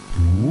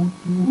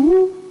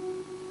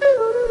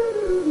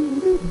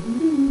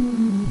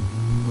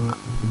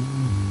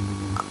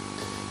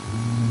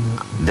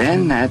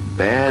 Then that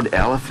bad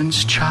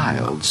elephant's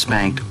child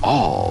spanked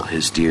all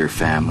his dear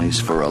families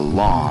for a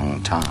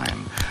long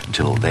time,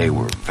 till they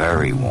were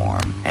very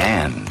warm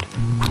and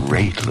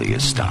greatly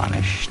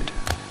astonished.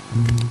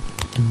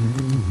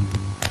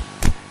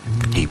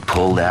 He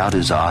pulled out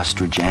his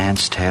ostrich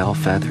ant's tail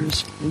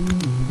feathers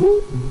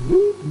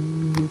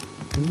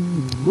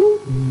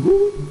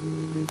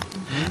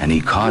and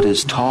he caught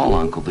his tall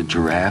uncle the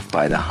giraffe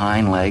by the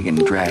hind leg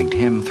and dragged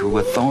him through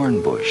a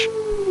thorn bush.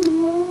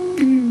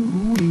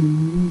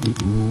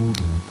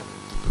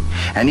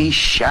 And he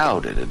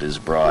shouted at his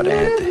broad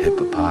aunt the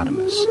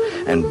hippopotamus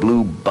and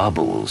blew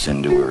bubbles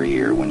into her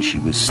ear when she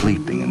was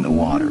sleeping in the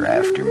water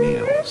after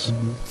meals.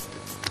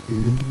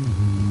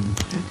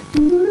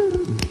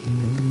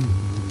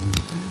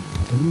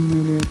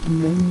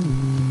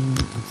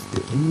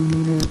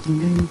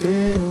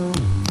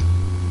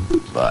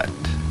 But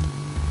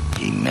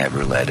he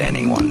never let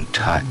anyone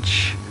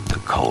touch the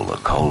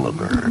cola-cola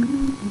bird.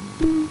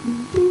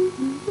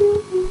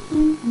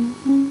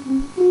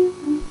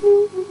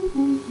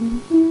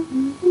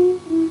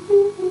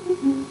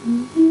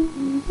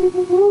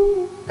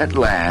 At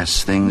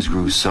last, things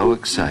grew so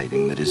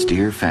exciting that his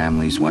dear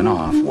families went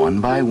off one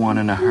by one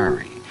in a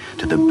hurry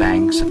to the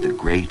banks of the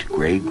great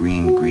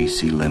gray-green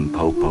greasy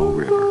Limpopo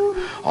River,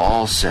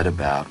 all set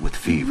about with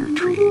fever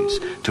trees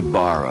to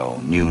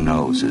borrow new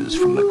noses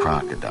from the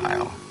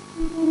crocodile.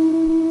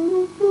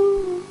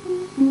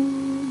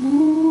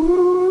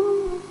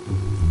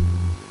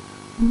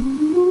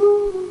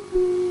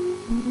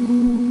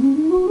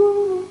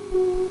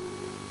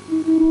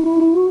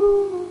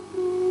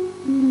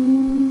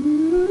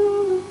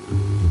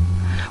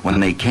 When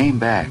they came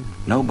back,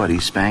 nobody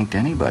spanked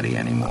anybody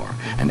anymore.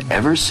 And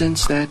ever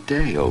since that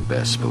day, O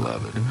best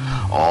beloved,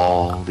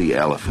 all the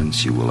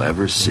elephants you will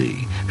ever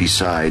see,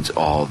 besides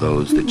all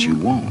those that you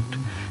won't,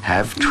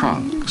 have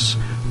trunks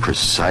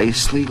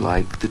precisely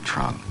like the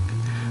trunk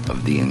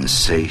of the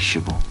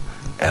insatiable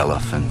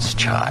elephant's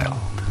child.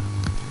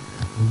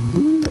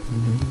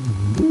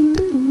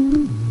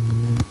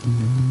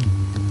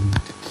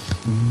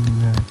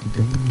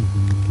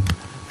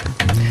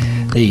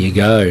 There you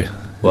go.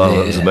 Wow,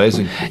 that was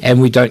amazing. And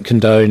we don't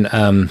condone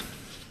spanking.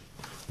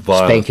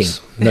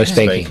 Violence. No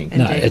spanking.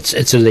 No,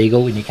 it's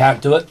illegal and you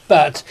can't do it.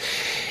 But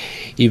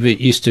you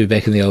used to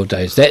back in the old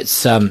days.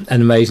 That's an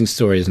amazing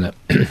story, isn't it?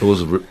 It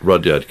was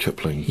Rudyard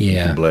Kipling. You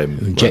Yeah. can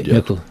blame Jack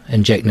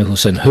Rudyard.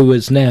 Nicholson, who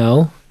is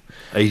now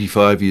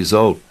 85 years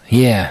old.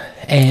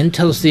 And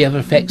tell us the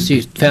other facts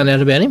you found out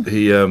about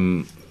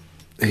him.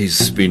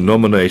 he's been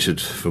nominated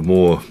for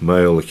more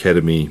male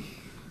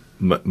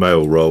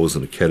roles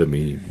in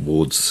Academy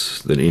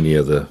Awards than any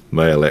other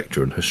male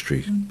actor in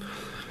history.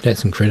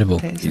 That's incredible.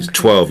 He's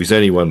 12. He's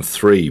only won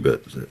 3,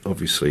 but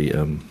obviously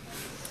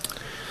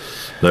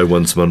no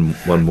one's won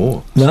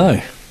more.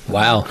 No.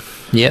 Wow.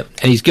 Yep.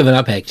 And he's given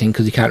up acting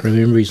because he can't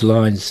remember his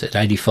lines at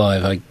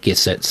 85. I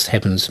guess that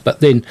happens. But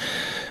then,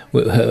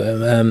 you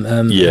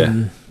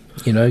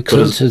know,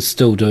 Clint is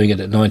still doing it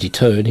at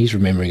 92 and he's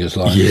remembering his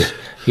lines. Yeah.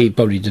 He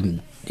probably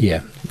didn't.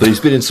 Yeah. But he's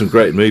been in some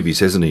great movies,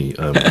 hasn't he?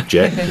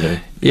 Jack, you know,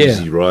 Yeah.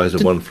 Easy Rider,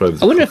 One Flew Over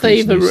the I wonder if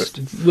they Cuckoo's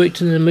ever Nest.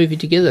 worked in a movie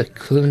together,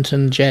 Clint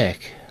and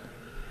Jack.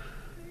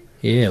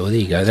 Yeah, well, there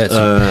you go. That's It's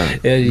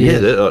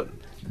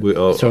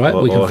all right.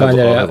 We can find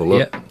that out. Have a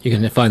look. Yeah, you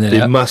can find that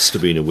There out. must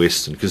have been a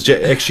Western, because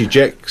actually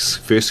Jack's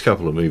first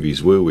couple of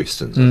movies were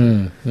Westerns.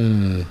 And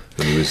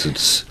he was a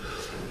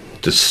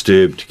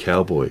disturbed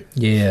cowboy.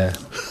 Yeah.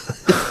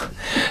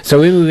 So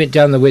when we went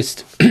down the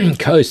west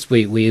coast,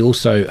 we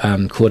also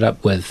caught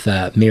up with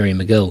Mary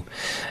McGill,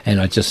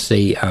 and I just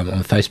see on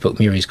Facebook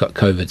Mary's got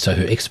COVID, so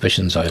her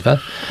exhibition's over.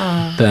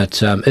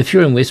 But if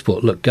you're in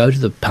Westport, look, go to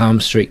the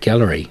Palm Street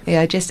Gallery.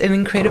 Yeah, just an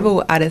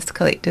incredible artist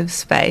collective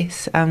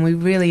space. We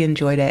really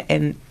enjoyed it,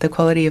 and the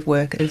quality of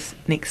work is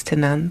next to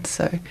none.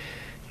 So,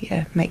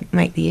 yeah,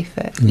 make the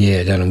effort.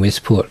 Yeah, down in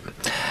Westport.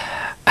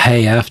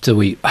 Hey, after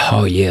Gillespie's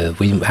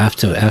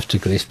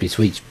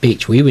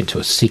Beach, we went to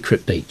a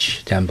secret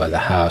beach down by the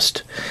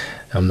Houst.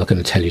 I'm not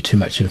going to tell you too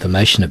much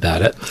information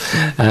about it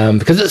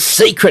because it's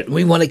secret.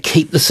 We want to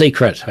keep the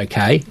secret,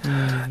 okay?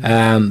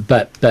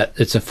 But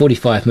it's a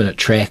 45-minute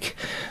trek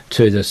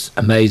to this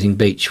amazing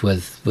beach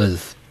with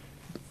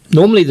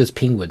normally there's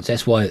penguins.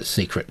 That's why it's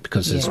secret,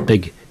 because there's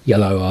big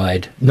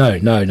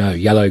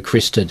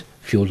yellow-crested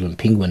Fiordland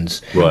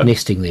penguins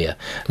nesting there.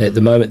 At the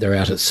moment they're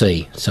out at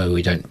sea, so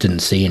we didn't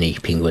see any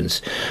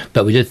penguins,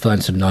 but we did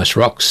find some nice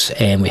rocks,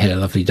 and we had a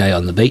lovely day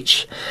on the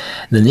beach.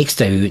 The next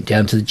day we went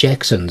down to the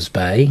Jacksons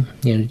Bay.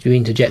 You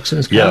been to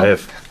Jacksons, Carl? Yeah, I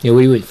have. Yeah,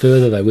 we went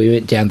further though. We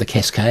went down the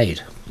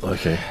Cascade.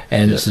 Okay.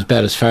 And it's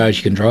about as far as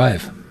you can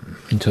drive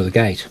into the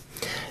gate.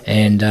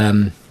 And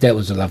that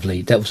was a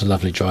lovely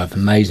drive.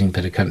 Amazing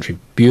bit of country,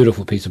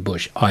 beautiful piece of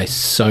bush. I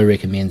so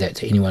recommend that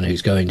to anyone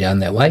who's going down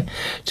that way,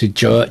 to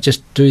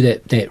just do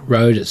that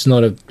road. It's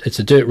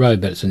a dirt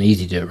road, but it's an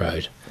easy dirt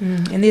road.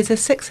 And there's a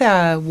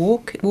 6-hour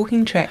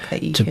walking track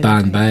that you to can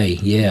Barn do. Bay,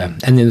 yeah.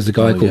 And then there's a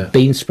guy called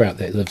Beansprout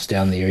that lives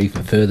down there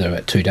even further,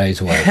 at 2 days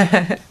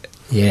away.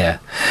 Yeah,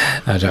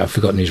 I've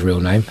forgotten his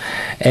real name.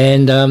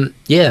 And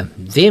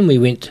then we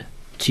went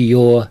to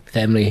your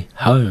family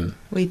home.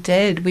 We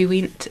did. We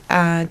went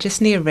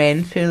just near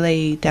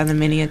Ranfurly, down the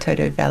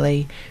Maniatoto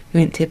Valley. We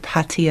went to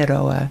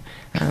Patiaroa,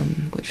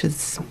 which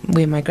is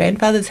where my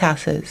grandfather's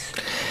house is.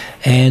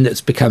 And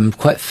it's become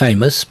quite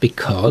famous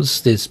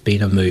because there's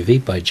been a movie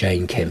by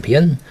Jane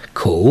Campion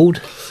called...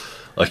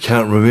 I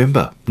can't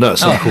remember. No,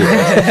 it's not called.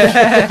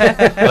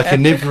 I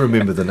can never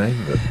remember the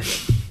name of it.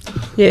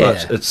 Yeah.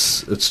 But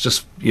it's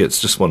just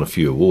won a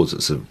few awards.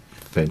 It's a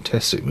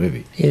fantastic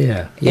movie.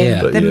 Yeah.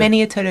 And But the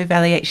Maniatoto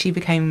Valley actually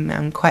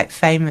became quite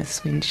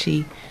famous when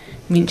she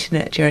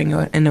mentioned it during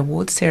an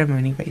awards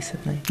ceremony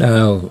recently.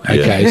 Oh,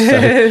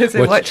 okay.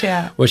 So watch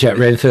out. Watch out,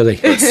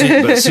 Ranfurly.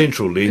 But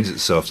Central lends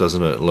itself,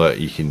 doesn't it? Like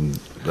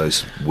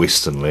those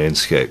western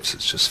landscapes.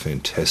 It's just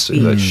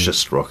fantastic. There's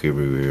schist rock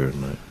everywhere,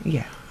 and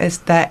Yeah,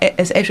 it's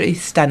absolutely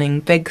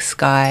stunning. Big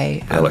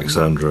sky.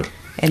 Alexandra.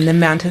 And the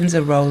mountains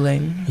are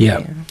rolling.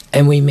 Yeah.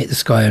 And we met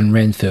this guy in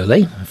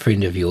Ranfurly, a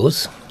friend of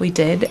yours. We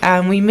did.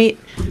 We met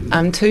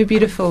two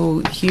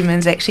beautiful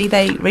humans. Actually,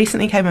 they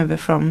recently came over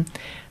from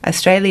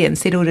Australia and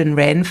settled in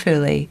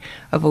Ranfurly,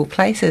 of all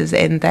places,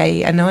 and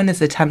they are known as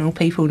the tunnel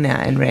people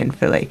now in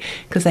Ranfurly,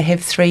 because they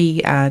have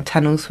 3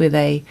 tunnels where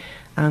they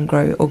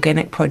grow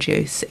organic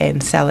produce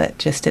and sell it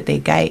just at their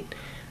gate.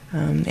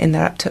 And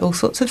they're up to all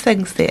sorts of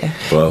things there.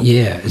 Well,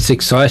 Yeah, it's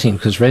exciting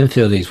because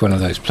Ranfurly is one of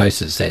those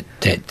places that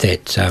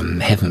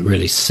haven't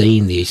really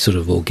seen the sort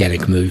of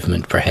organic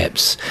movement,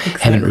 perhaps.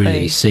 Haven't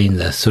really seen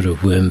the sort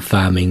of worm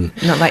farming.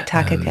 Not like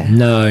Takaka.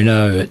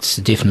 No, it's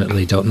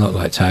definitely not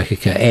like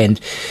Takaka. And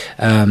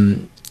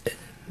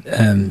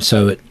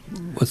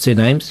what's their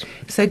names?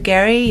 So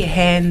Gary,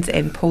 Hans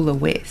and Paula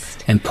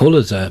West. And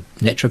Paula's a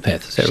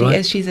naturopath, is that She right?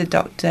 is. She's a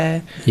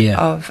doctor Yeah.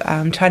 of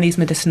Chinese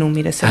medicinal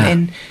medicine,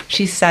 and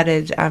she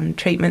started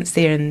treatments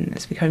there, and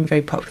it's becoming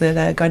very popular.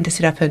 They're going to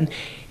set up an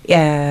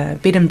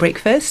bed and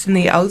breakfast in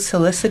the old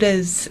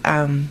solicitors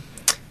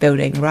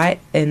building right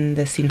in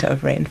the centre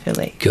of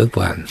Ranfurly. Good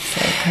one.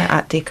 So kind of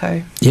Art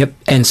Deco. Yep,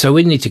 and so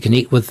we need to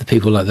connect with the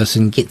people like this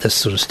and get this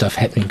sort of stuff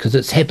happening, because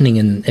it's happening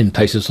in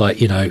places like,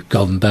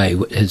 Golden Bay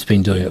has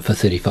been doing it for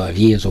 35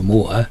 years or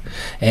more,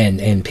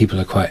 and people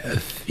are quite,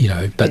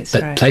 but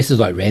right. places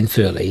like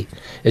Ranfurly,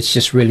 it's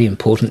just really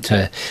important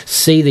to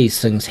see these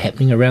things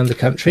happening around the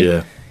country.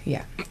 Yeah.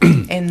 Yeah.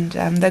 And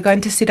they're going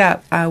to set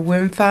up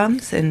worm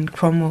farms in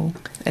Cromwell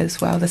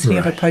as well. They're setting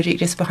up a project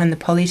just behind the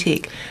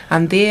Polytech.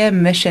 Their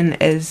mission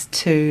is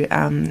to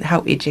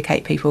help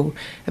educate people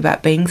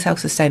about being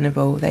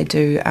self-sustainable. They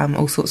do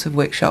all sorts of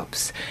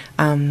workshops,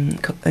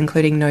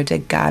 including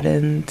no-dig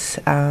gardens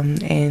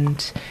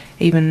and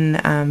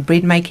even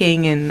bread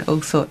making and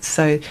all sorts.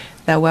 So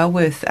they're well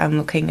worth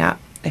looking up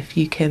if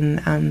you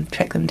can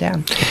track them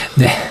down.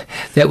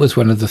 That was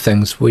one of the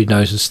things we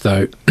noticed,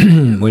 though,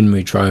 when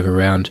we drove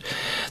around,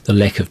 the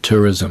lack of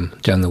tourism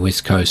down the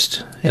west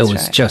coast. That's it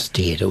was right. just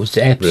dead. It was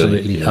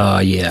absolutely,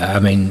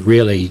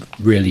 really,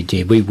 really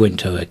dead. We went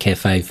to a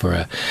cafe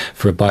for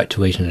a bite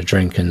to eat and a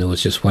drink, and there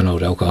was just one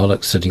old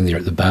alcoholic sitting there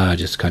at the bar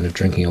just kind of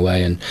drinking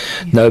away, and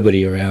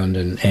nobody around,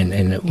 and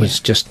it was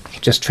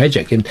just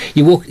tragic. And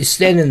you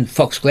stand in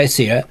Fox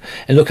Glacier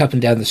and look up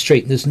and down the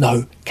street, and there's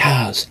no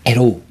cars at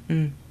all.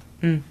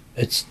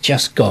 It's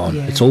just gone.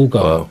 Yeah. It's all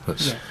gone. Wow,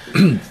 that's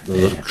a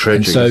little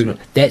tragic, And so isn't it?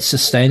 that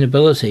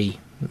sustainability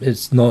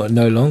is no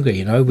longer,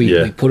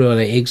 we put all our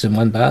eggs in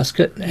one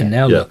basket, and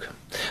now look.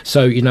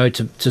 So,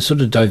 to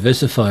sort of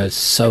diversify is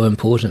so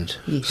important.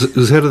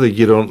 Because how do they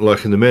get on,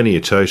 like in the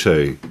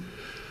Maniatoto,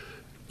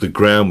 the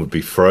ground would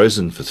be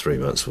frozen for 3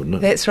 months, wouldn't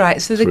it? That's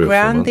right. So the 3 or 4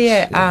 ground months,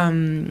 there, yeah.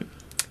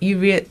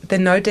 the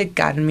no-dig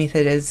garden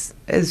method is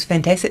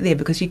fantastic there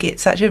because you get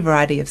such a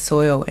variety of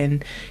soil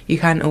and you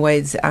can't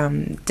always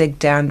dig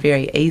down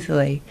very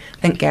easily.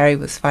 I think Gary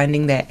was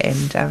finding that,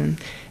 and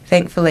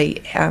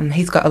thankfully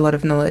he's got a lot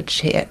of knowledge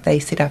here. They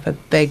set up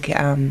they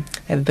have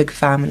a big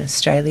farm in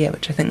Australia,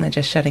 which I think they're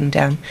just shutting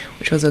down,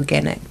 which was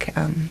organic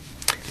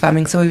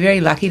farming. So we're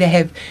very lucky to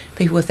have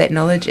people with that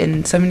knowledge,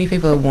 and so many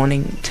people are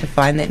wanting to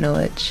find that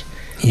knowledge,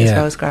 as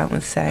well as Grant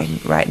was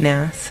saying right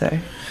now. So,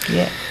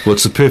 yeah. Well,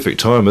 it's the perfect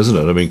time, isn't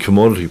it? I mean,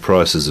 commodity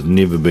prices have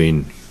never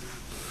been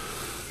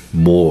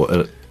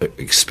more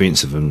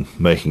expensive in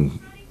making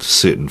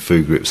certain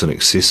food groups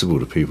inaccessible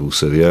to people,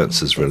 so the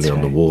answer's really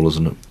on the wall,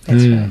 isn't it?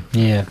 That's right.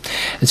 Yeah.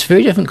 It's a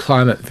very different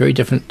climate, very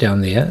different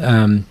down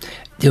there.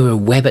 There were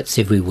wabbits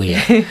everywhere.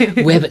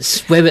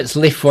 wabbits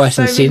left, right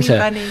So and many centre.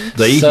 bunnies.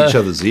 They eat each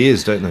other's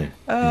ears, don't they?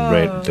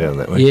 Right down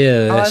that way.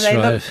 Yeah, that's they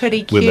right. look pretty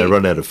cute. When they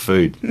run out of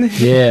food.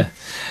 Yeah.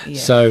 Yeah.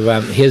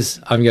 So here's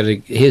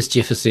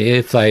Jefferson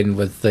Airplane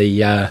with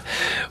the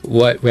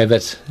White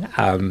Rabbit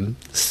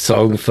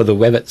song for the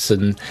wabbits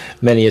in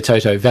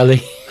Maniatoto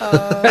Valley.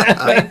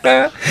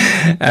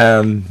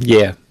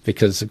 Yeah,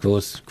 because of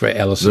course Great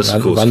Alice This, in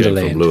of course, came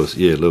Wonderland. from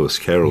Lewis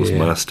Carroll's Yeah.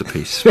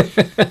 masterpiece.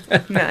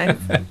 Nice.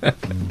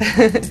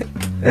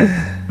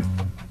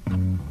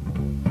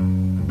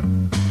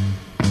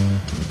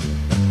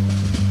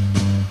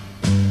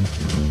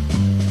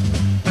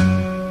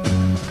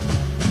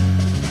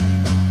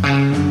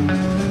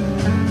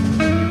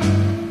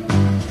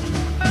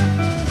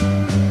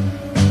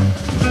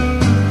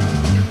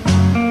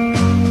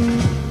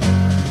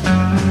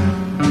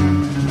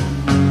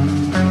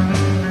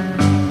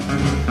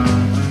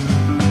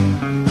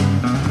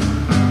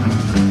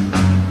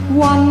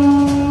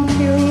 One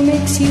pill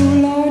makes you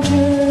larger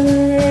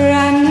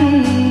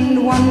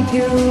and one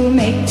pill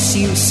makes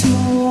you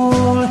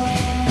small,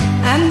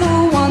 and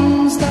the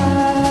ones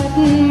that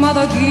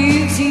mother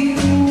gives you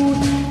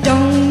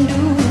don't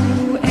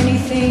do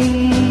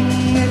anything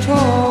at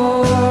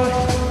all.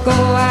 Go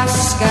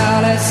ask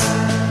Alice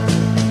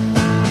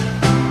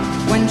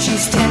when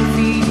she's 10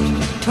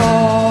 feet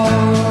tall.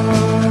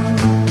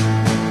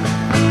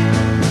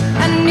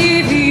 And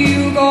if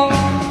you go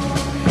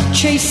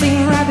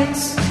chasing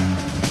rabbits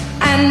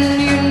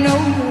and you know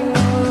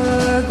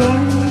you're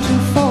going to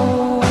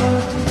fall,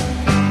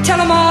 tell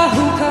 'em a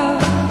hookah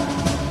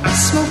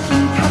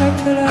smoking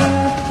caterpillar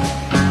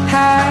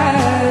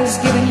has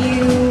given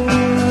you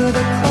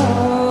the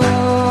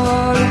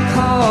call.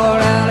 Call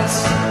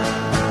Alice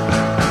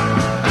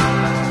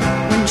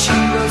when she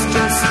was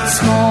just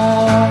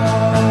small.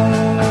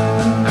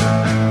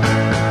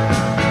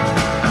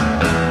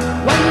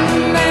 One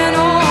man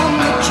on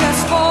the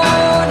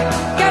chessboard,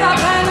 get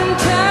up and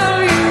tell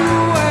you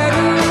where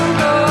to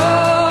go,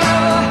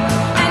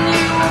 and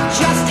you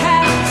just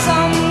had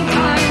some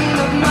kind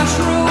of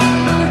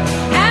mushroom,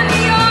 and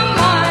your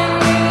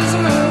mind is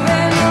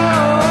moving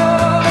low.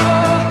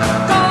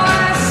 Go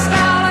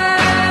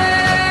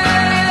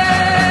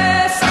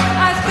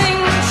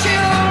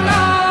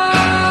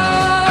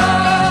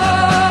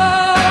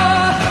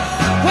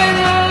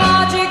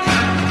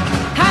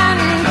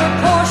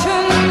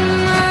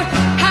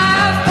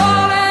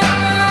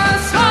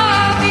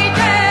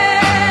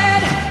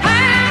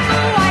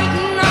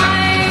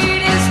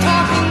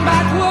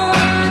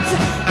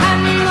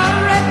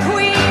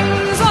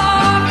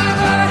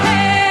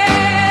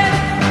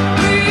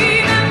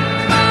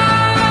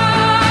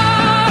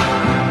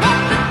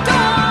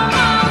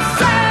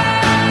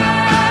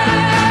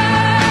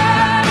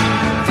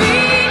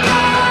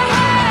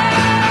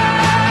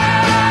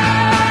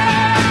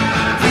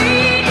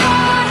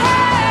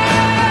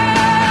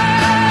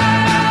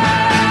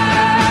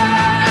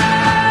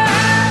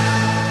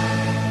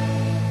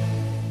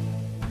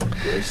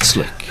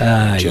Slick.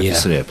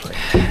 Jefferson Airplane.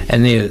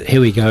 And here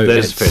we go. That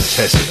is a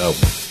fantastic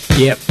album.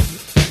 Yep.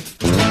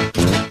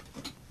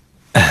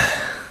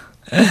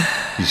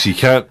 You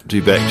can't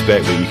do back to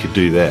back, but you could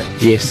do that.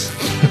 Yes.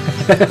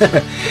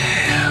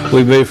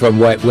 We move from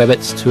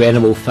Wabbits to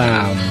Animal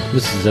Farm.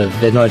 This is the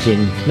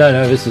 19...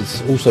 No, this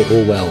is also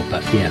Orwell,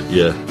 but yeah.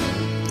 Yeah.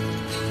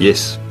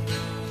 Yes.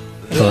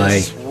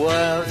 By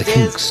the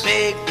Kinks.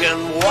 Big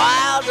and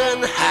wild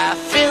and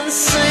half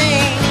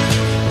insane.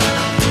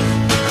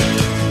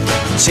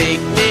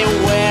 Take me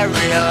where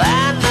real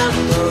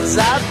animals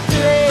are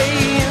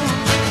playing.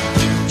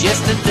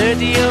 Just a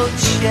dirty old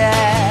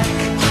shack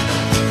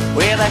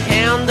with a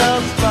hand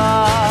of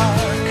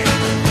bark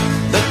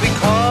that we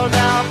called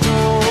our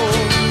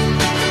home.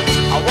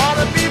 I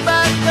wanna be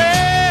back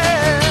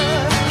there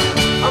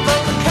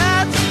among the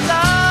cats and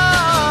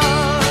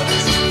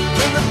dogs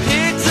and the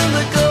pigs and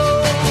the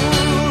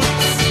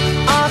goats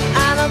on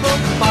Animal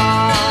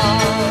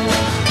Farm,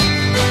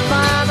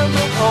 my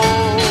animal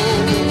home.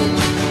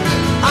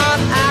 On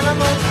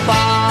Animal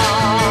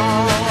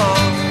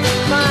Farm,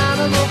 my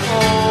animal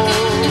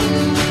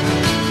home.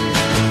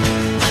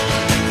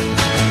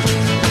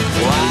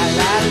 While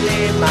I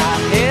lay my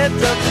head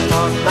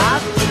upon my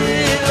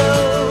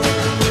pillow,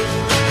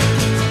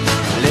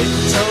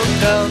 little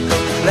girl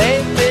can play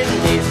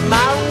beneath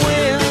my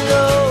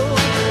window.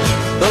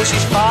 Though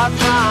she's far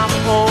from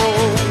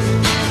home,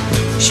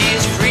 she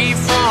is free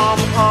from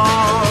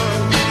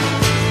harm,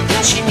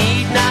 and she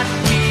need not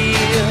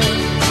fear.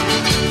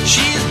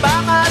 She's by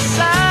my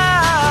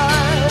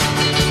side,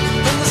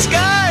 and the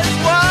sky is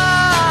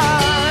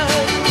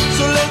wide.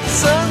 So let the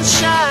sun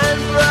shine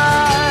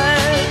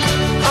bright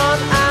on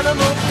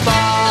Animal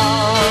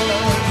Farm,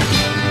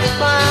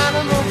 my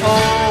animal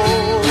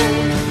home.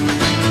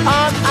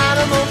 On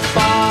Animal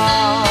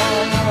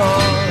Farm,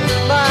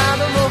 my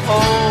animal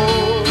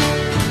home.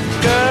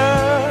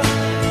 Girl,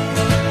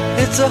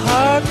 it's a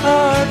hard,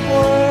 hard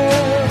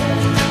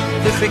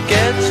world if it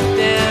gets you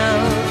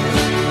down.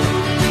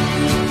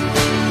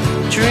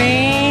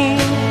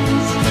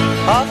 Dreams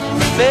often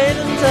fade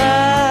and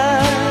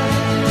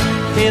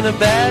die in a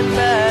bad,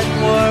 bad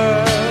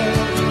world.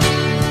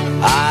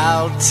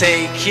 I'll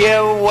take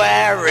you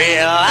where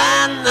real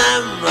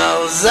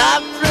animals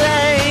are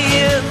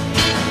playing,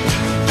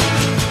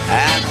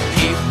 and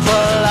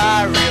people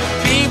are real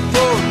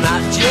people,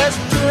 not just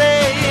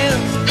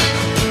playing.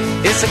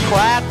 It's a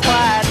quiet,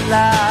 quiet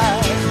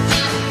life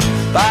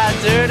by a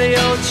dirty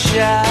old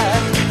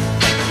shack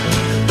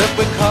that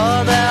we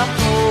call our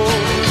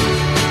home.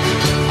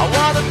 I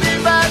wanna be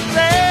back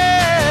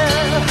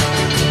there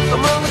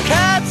among the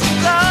cats and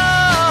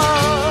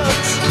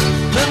dogs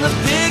and the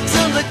pigs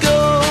and the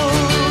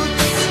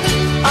goats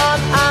on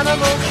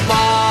Animal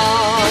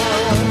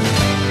Farm,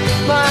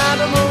 my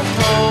animal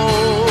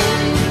home.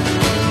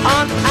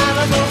 On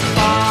Animal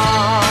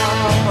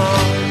Farm,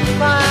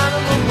 my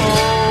animal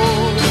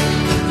home.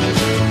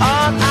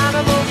 On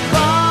Animal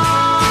Farm.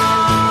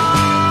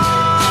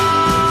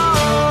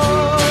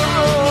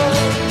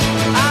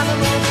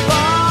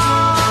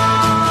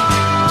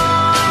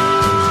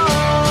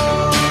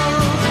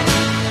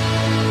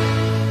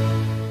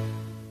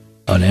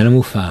 On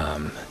Animal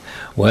Farm.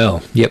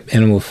 Well, yep,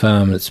 Animal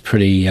Farm. It's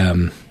pretty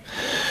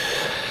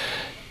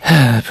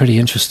pretty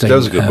interesting. That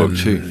was a good book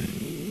too.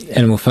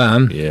 Animal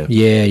Farm.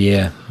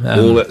 Yeah.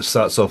 All that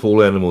starts off,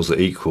 all animals are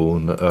equal,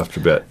 and after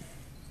about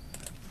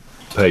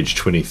page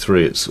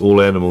 23, it's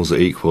all animals are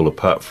equal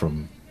apart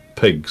from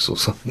pigs or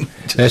something.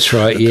 That's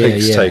right. The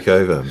pigs take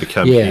over and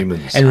become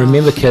humans. And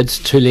remember, kids,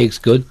 2 legs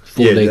good,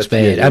 4 legs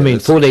bad. I mean,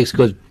 4 legs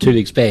good, 2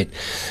 legs bad.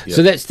 Yeah.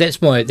 So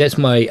that's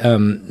my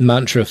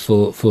mantra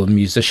for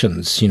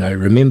musicians. You know,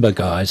 remember,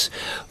 guys,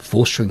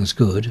 4 strings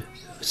good,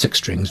 6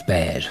 strings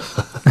bad.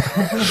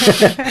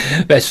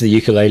 That's the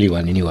ukulele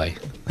one, anyway.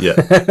 Yeah.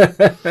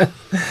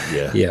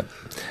 Yeah.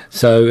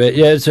 So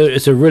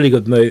it's a really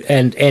good move,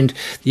 and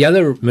the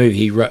other move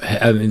he wrote,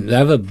 the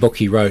other book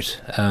he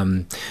wrote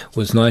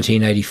was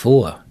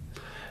 1984,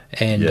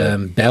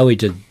 and Bowie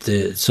did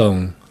the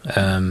song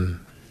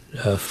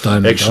of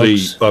Diamond Actually,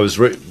 Dogs. I was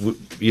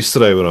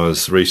yesterday when I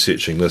was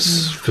researching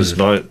this, because is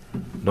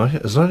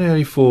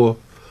 1984.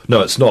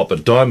 No, it's not.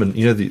 But Diamond,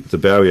 you know, the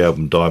Bowie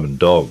album Diamond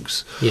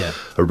Dogs. Yeah.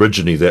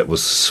 Originally, that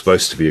was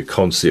supposed to be a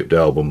concept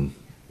album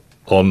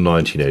on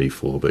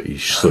 1984, but he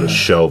sort of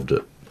shelved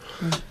it.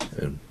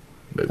 And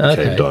it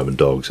became Diamond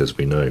Dogs, as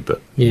we know,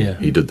 but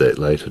he did that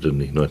later,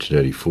 didn't he?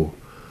 1984.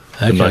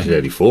 In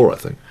 1984, I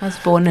think. I was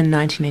born in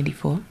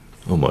 1984.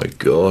 Oh my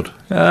God!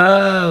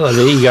 Oh, well,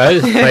 there you go.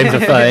 Claim to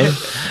fame.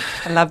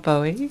 I love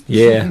Bowie.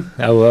 Yeah.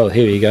 Oh well,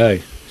 here we go.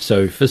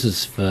 So this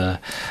is for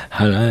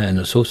Hannah, and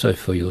it's also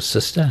for your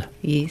sister.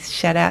 Yes.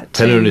 Shout out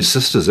to Hannah and his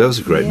sisters. That was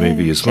a great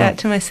movie as well. Shout out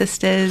to my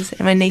sisters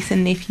and my niece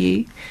and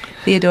nephew,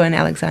 Theodore and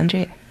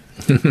Alexandria.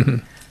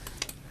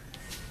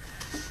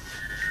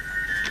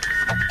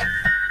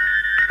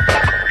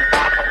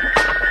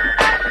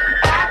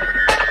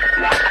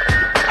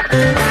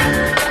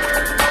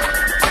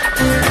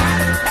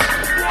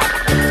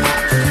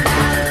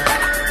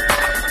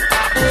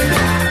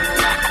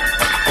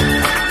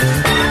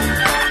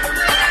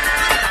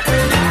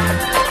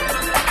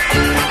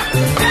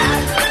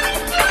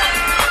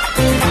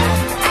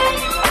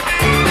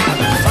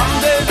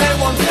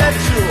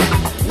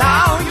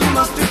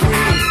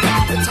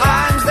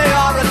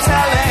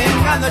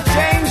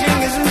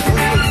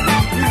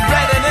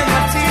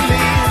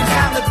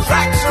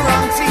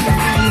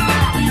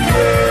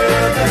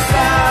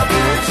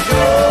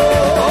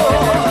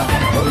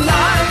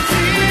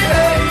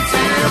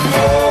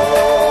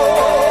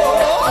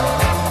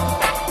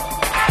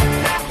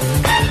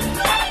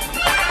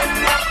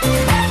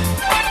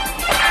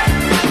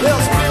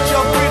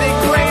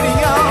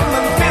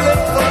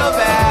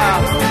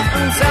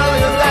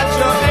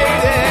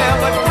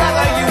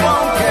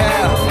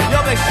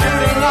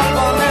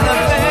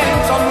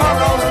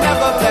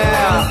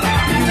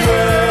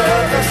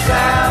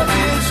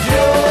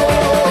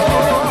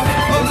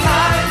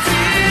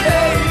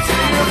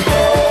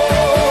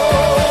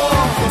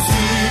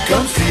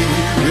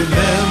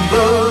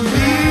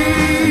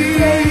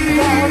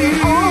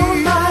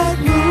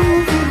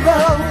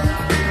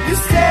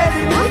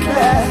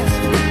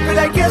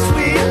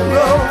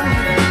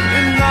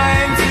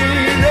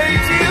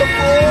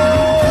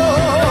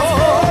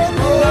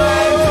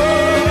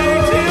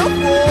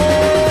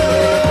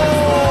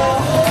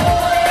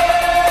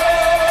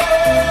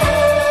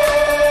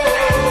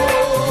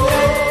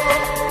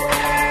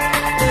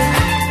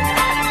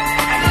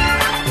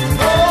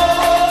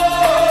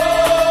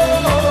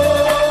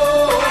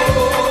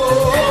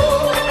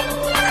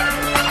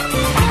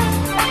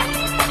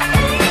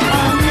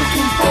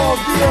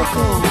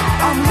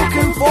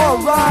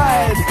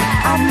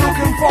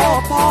 for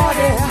a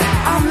party.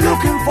 I'm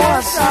looking for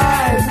a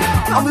sign.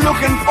 I'm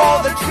looking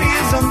for the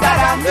treason that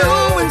I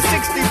knew in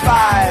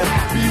 65.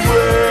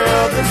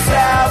 Beware, the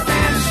South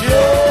is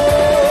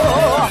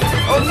sure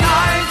of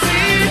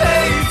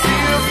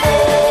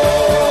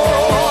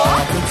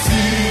 1984.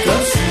 Conceit,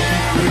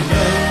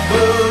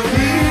 remember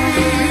me.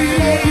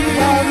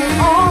 Had an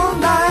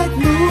all-night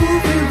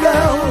movie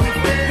road.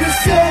 You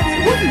said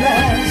it would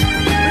last,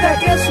 but I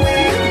guess we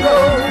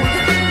enrolled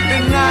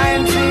in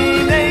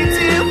 1984.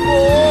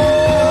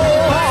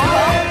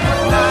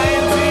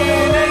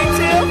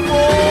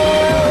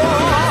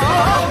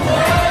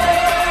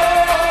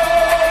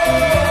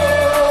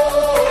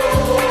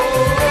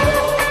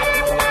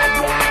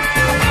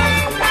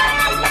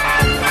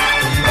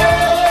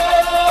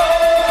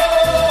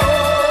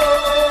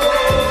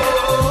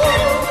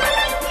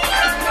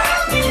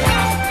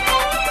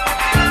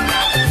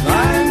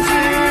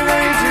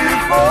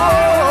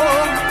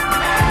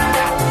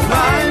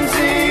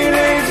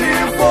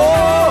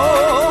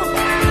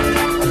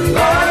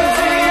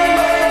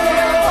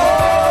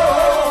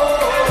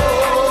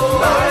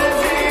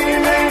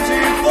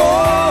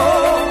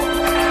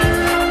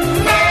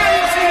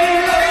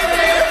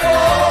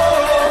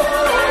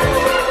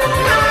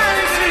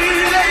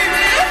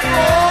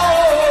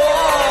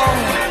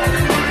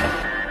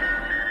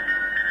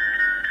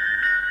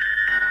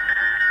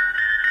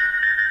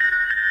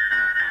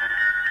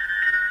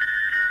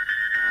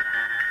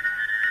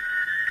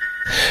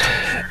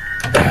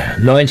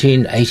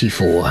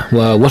 ...1984.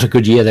 Well, what a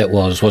good year that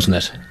was, wasn't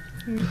it?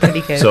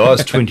 Pretty good. So I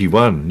was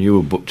 21.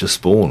 You were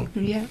just born.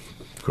 Yeah.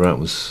 Grant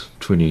was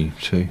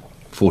 22,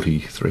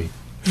 43.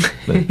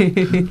 I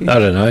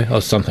don't know,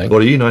 or something.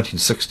 What are you?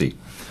 1960.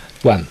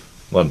 One.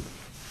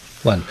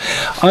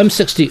 I'm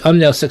 60. I'm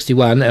now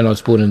 61, and I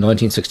was born in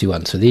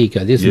 1961. So there you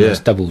go. There's a nice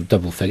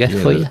double figure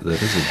for you.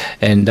 That is it.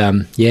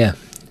 And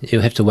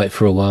you'll have to wait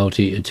for a while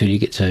until you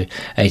get to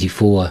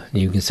 84.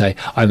 And you can say,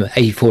 I'm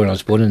 84 and I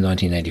was born in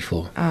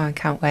 1984. Oh, I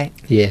can't wait.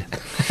 Yeah.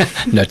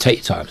 No, take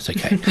your time. It's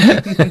okay.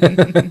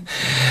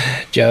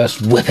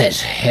 Just whip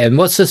it. And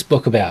what's this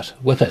book about?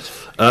 Whip it.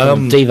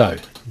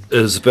 Devo.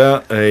 It's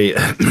about a...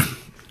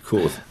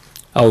 cool.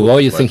 Oh,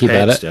 while you're thinking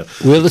about it, down.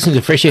 we're listening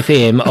to Fresh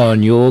FM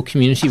on your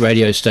community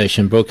radio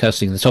station,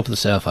 broadcasting the top of the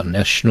south on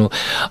National,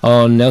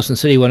 on Nelson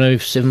City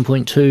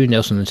 107.2,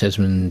 Nelson and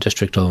Tasman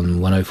District on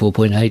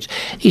 104.8,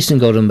 Eastern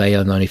Golden Bay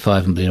on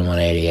 95 and Blenheim on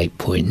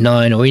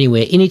 88.9, or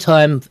anywhere,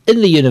 anytime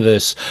in the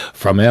universe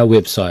from our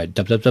website,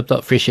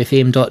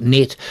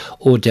 www.freshfm.net,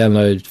 or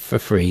download for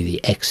free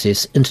the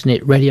Access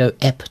Internet Radio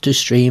app to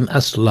stream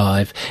us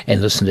live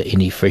and listen to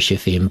any Fresh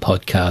FM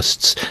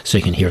podcasts so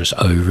you can hear us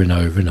over and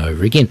over and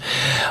over again.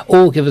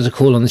 Or give us a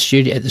call on the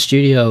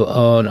studio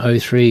on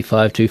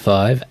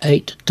 03525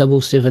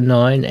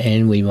 8779,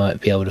 and we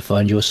might be able to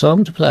find you a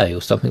song to play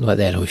or something like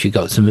that, or if you've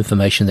got some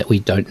information that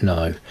we don't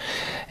know.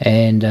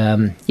 And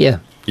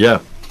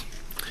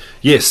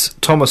Yes,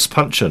 Thomas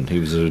Pynchon. He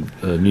was a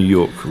New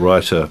York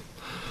writer,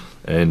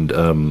 and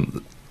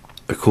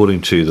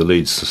according to the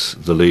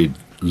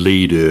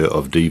leader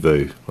of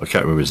Devo, I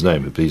can't remember his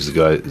name, but he's the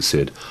guy that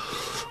said,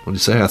 what did he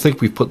say? I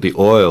think we put the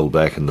oil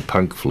back in the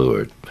punk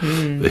fluid.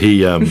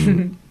 He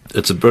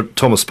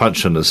Thomas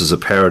Pynchon. This is a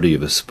parody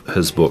of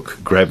his book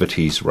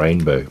Gravity's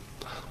Rainbow.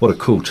 What a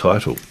cool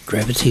title!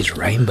 Gravity's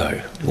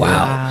Rainbow.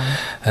 Wow.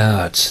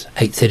 It's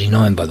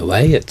 8:39, by the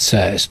way.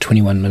 It's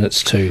 21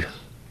 minutes to.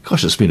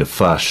 Gosh, it's been a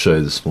fast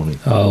show this morning.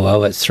 Oh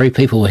well, it's three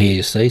people here,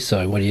 you see.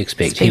 So what do you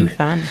expect? It's been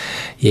fun.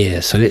 Yeah.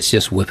 So let's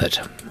just whip it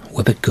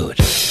good.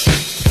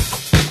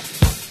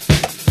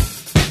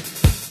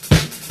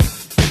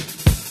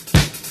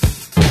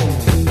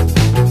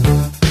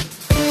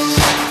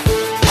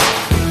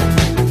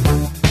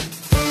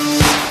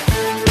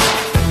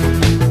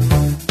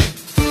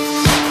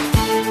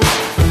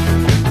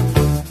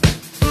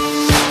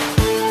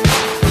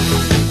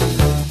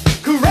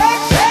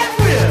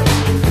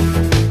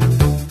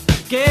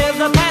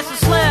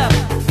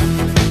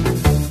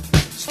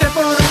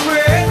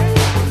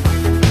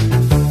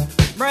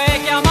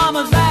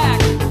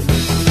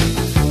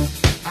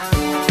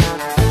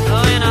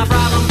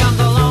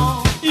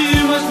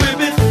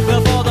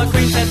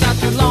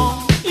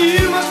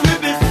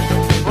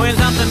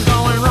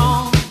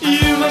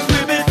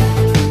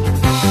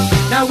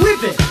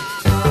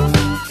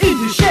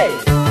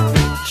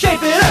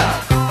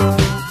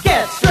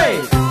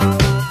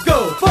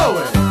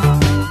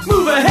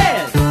 Move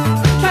ahead,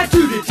 try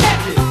to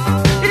detect it.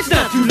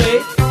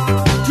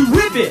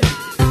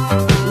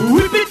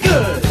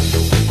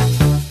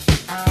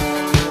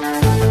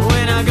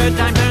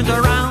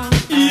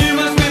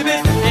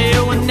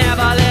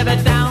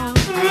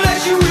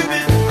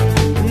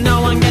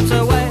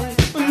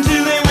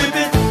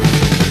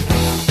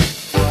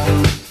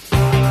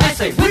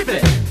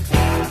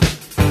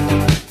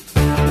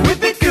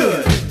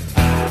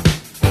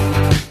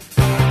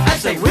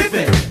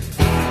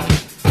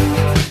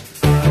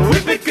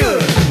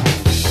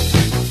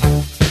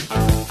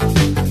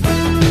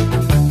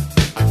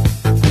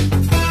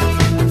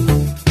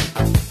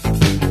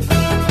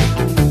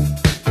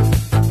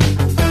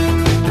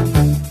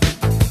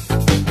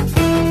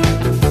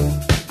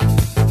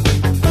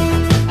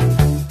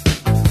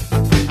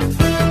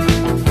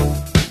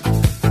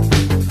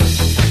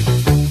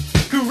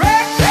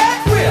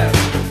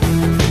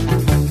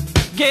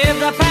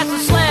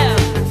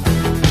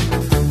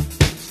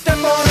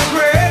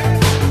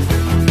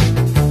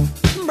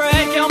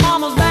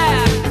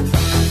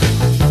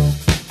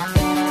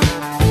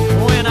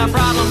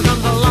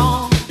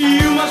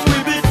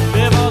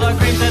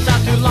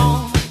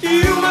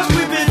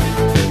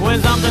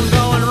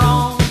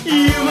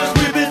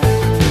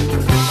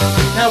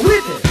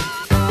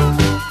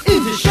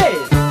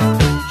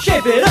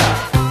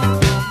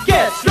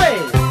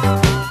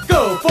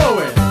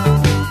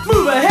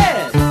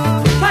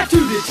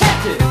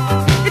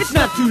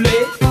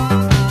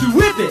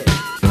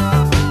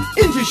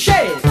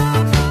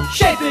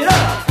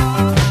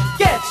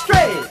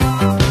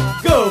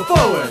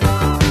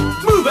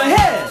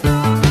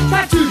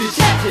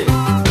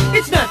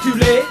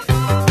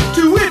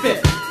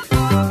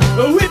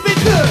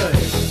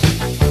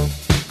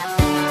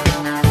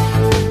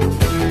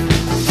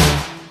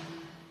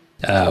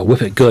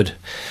 Whip It Good.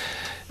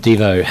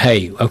 Devo,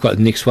 hey, I've got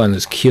the next one.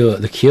 It's Cure.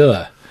 The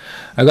Cure.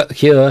 I got The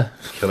Cure.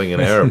 Killing an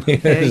Arab.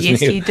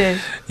 Yes, you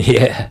did.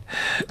 Yeah.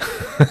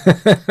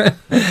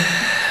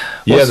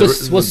 Yeah,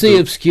 What's the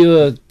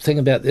obscure thing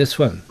about this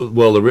one?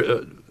 Well,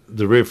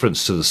 the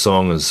reference to the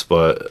song is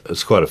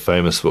it's quite a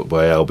famous book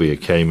by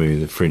Albert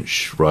Camus, the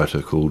French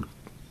writer, called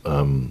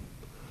The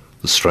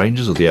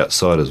Strangers or The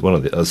Outsiders. One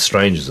of the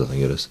Strangers, I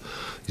think it is.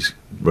 He's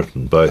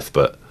written both,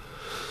 but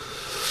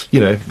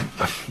you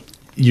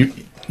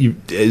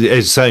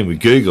as saying, we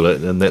Google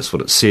it and that's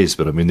what it says.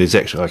 But I mean, there's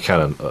actually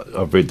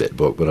I've read that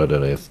book, but I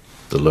don't know if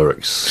the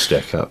lyrics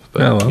stack up.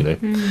 But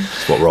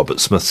it's what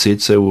Robert Smith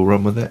said, so we'll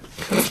run with that.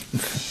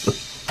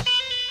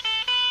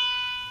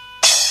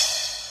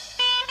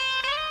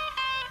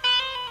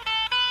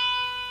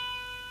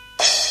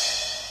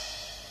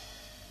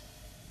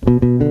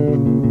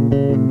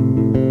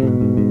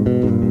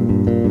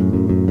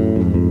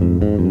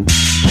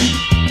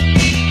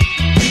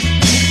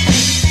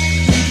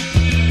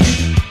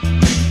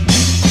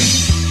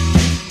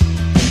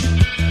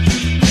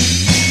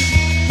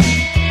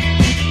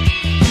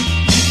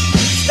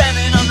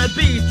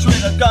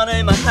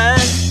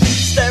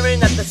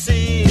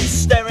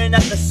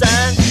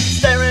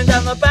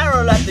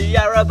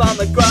 On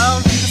the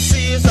ground, the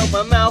sea is on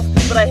my mouth,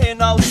 but I hear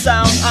no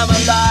sound. I'm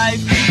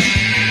alive,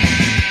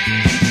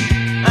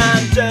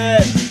 I'm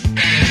dead,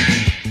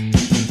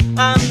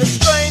 I'm the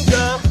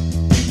stranger,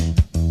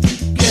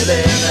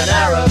 killing an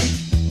Arab.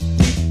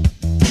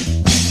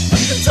 I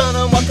can turn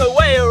and walk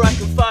away, or I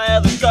can fire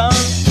the gun.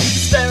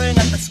 Staring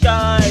at the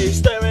sky,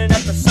 staring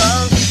at the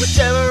sun.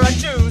 Whichever I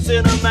choose,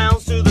 it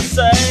amounts to the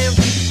same.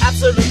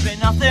 Absolutely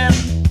nothing.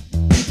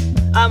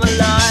 I'm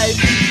alive.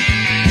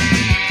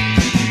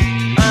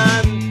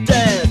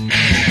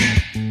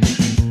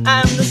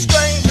 I'm the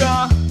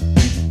stranger,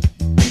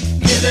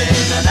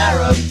 killing an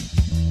Arab.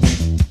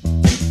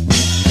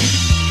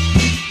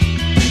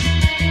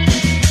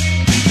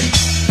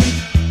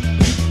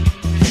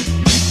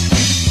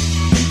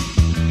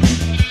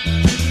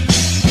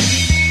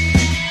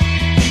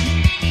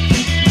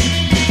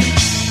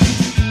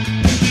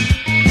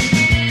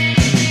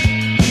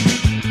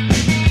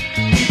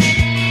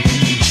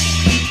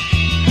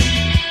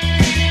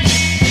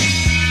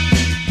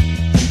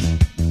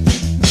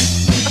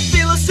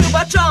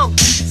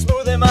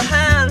 Smooth in my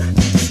hand,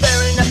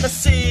 staring at the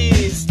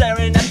sea,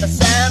 staring at the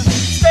sand,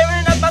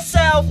 staring at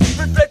myself,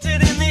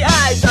 reflected in the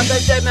eyes of the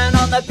dead man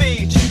on the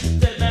beach.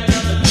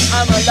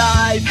 I'm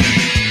alive,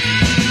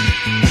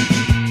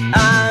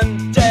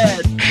 I'm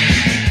dead,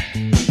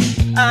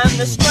 I'm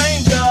the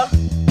stranger,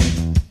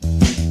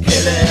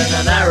 killing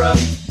an Arab.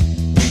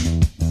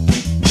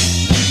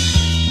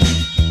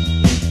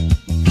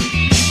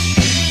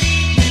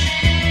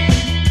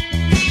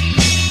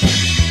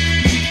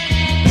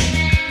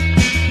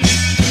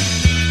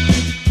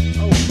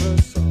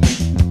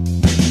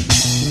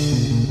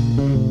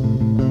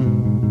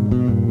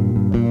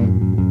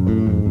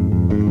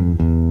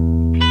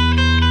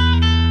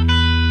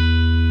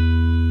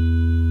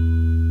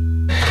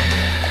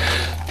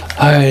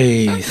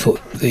 I thought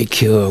The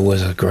Cure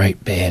was a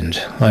great band.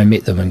 I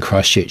met them in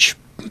Christchurch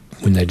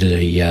when they did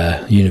a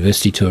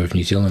university tour of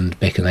New Zealand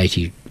back in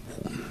 80,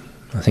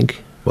 I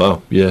think.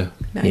 Wow, yeah.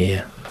 Nice.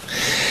 Yeah.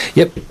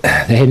 Yep,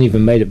 they hadn't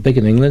even made it big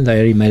in England. They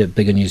only made it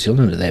big in New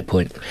Zealand at that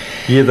point.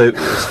 Yeah,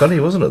 it's funny,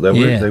 wasn't it?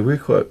 They were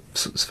quite...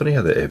 It's funny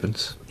how that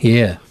happens.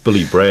 Yeah.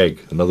 Billy Bragg,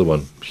 another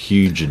one,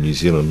 huge in New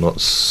Zealand, not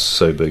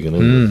so big in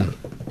England.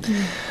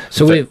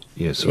 So I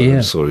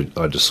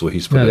just saw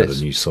he's put out a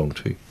new song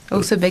too.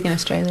 Also big in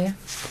Australia.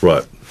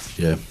 Right,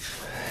 yeah.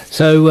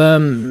 So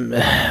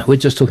we're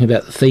just talking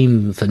about the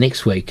theme for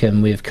next week,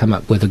 and we've come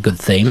up with a good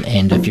theme.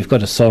 And if you've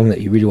got a song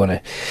that you really want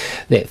to,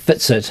 that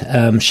fits it,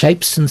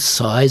 shapes and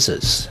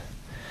sizes.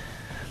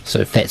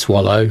 So Fats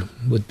Wallow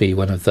would be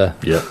one of the...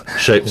 Yeah,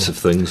 Shapes of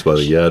Things by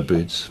the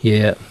Yardbirds.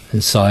 Yeah,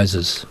 and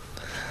sizes.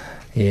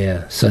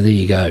 Yeah, so there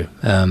you go.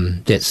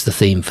 That's the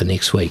theme for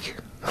next week.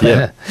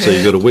 Yeah, so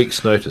you've got a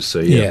week's notice, so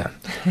yeah.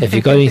 If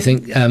you've got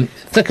anything,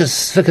 flick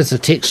us a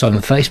text on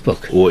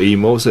Facebook. Or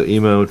email, what's that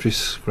email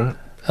address, Grant?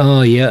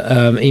 Oh,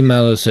 yeah,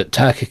 email us at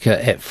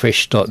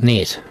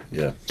takaka@fresh.net.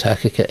 Yeah.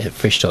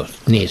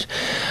 Takaka@fresh.net.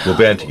 We're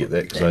bound to get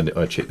that because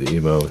I check the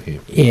email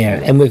here.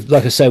 Yeah, and we're all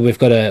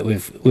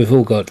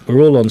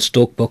on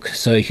Stalkbook,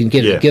 so you can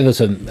give us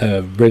a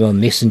ring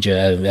on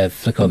Messenger,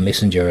 flick on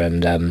Messenger,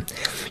 and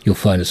you'll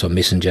find us on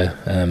Messenger.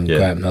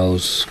 Grant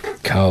Knowles,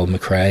 Carl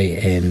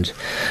McRae, and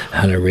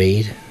Hannah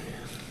Reid.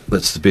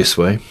 That's the best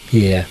way.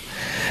 Yeah,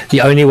 the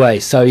only way.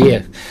 So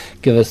yeah,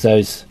 give us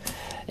those,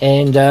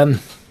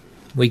 and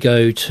we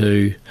go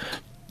to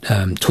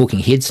Talking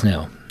Heads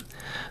now.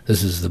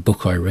 This is the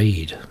book I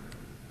read.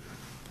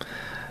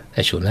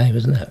 That's your name,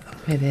 isn't it?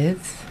 It is.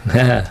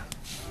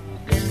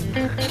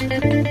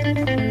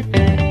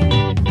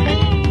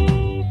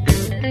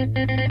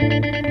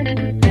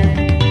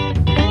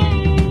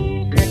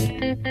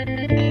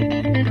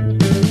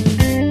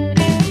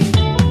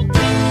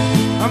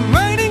 I'm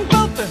writing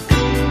about the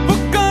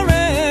book I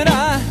read.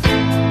 I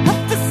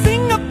have to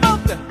sing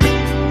about the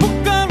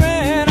book I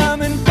read. I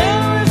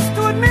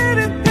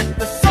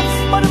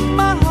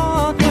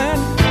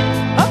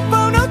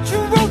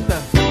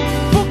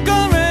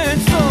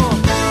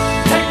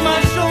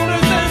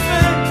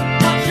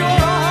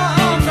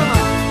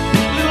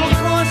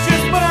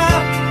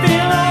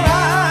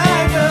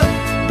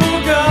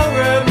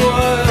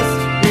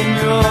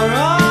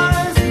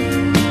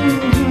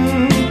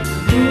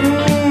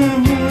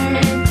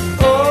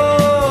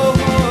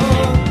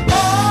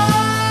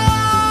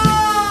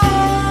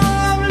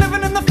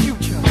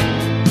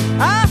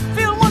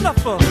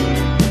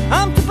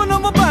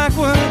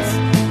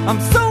I'm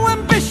so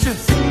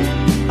ambitious.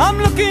 I'm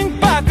looking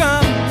back.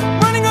 I'm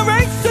running a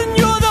race, and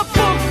you're the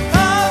book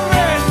I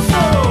read.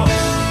 So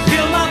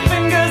feel my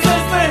fingers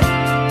as they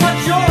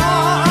touch your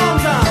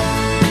arms. I'm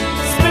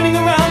spinning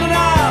around and I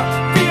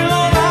feel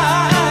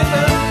alright.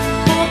 The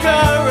book I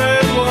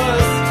read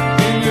was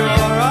in your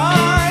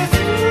eyes.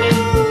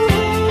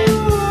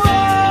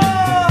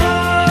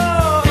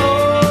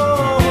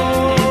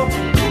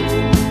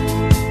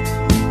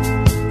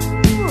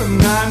 Ooh,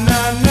 na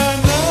na na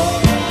na.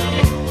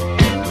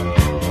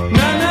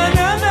 Na na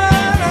na na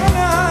na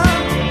na.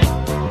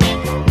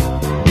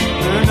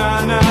 Na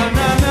na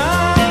na na.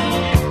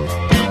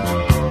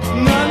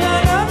 Na na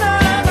na na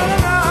na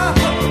na.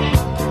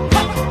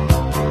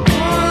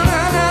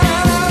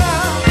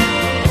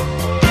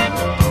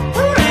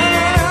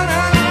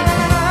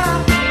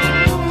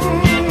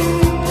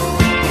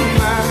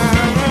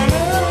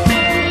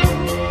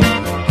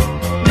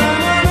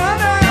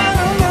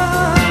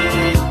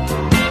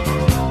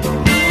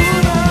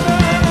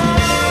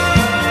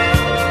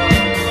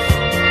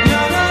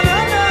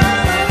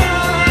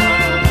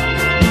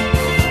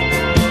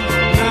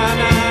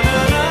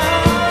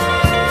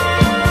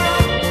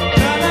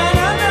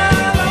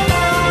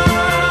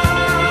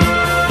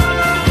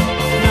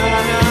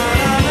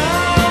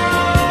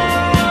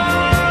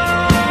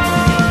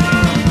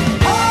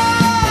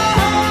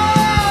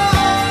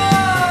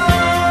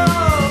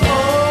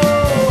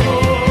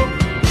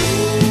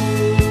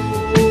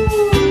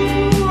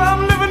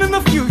 I'm living in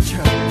the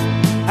future.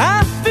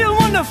 I feel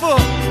wonderful.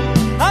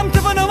 I'm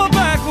tipping over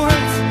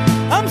backwards.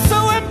 I'm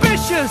so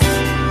ambitious.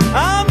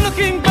 I'm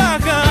looking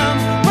back.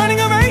 I'm running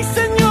a race,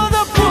 and you're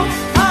the book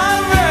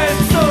I read.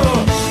 So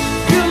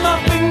feel my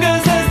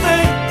fingers as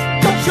they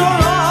touch your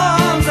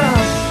arms.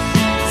 I'm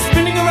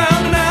spinning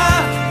around and I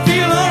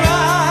feel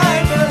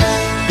alright. The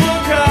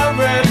book I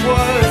read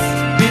was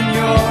in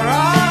your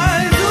eyes.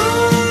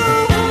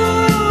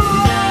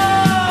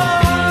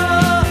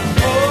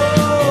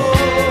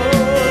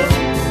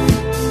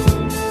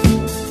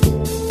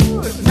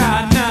 Na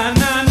na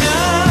na na.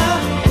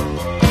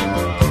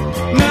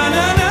 Na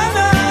na na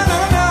na na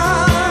na.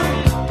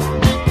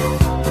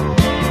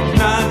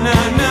 Na na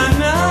na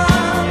na.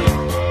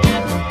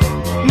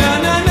 Na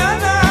na na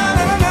na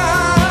na na.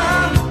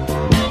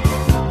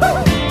 Woo!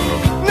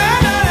 Na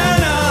na na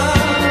na.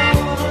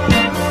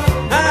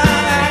 Na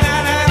na na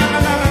na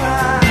na na.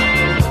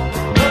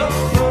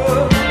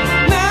 Oh,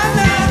 na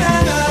na na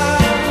na.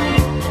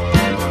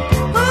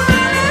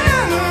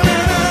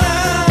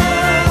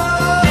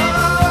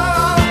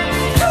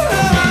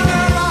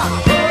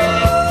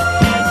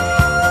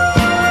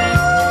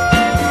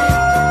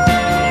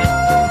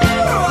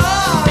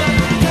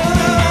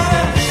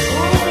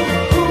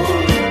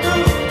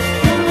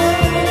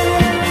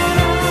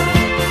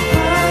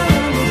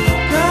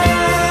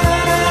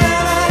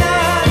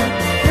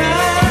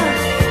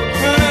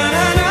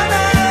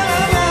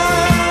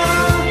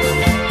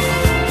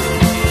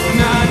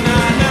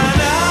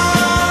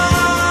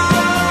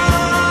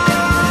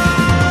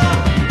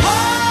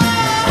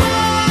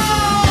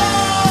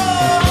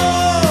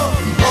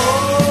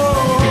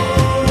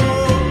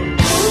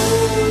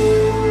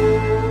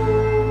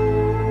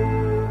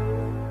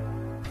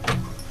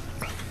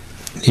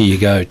 Here you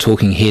go,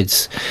 Talking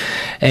Heads.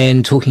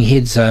 And Talking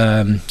Heads,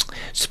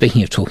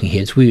 speaking of Talking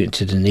Heads, we went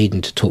to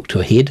Dunedin to talk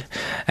to a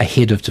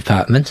head of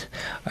department.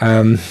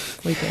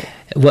 We did.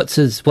 What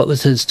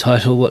was his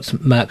title? What's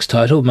Mark's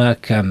title?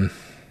 Mark,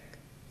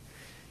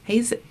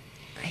 He's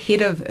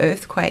head of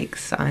earthquake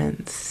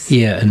science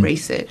and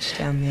research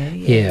down there.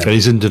 yeah. And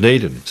he's in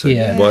Dunedin, so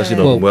Yeah. why is he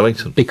not Well, in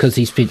Wellington? Because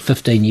he spent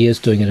 15 years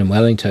doing it in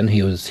Wellington.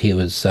 He was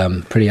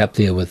pretty up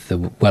there with the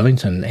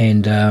Wellington,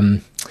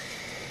 and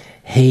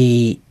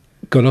he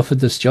got offered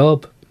this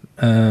job,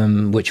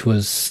 which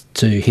was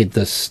to head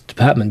this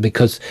department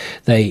because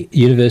the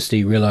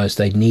university realised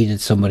they needed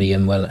somebody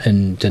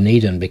in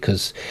Dunedin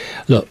because,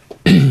 look,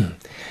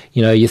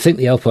 you know, you think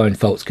the Alpine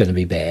fault's going to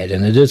be bad,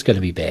 and it is going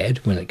to be bad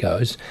when it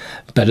goes,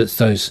 but it's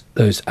those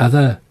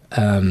other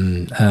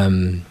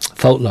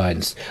fault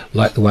lines,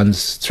 like the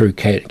ones through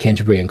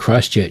Canterbury and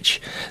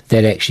Christchurch,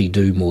 that actually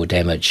do more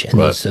damage. And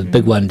there's a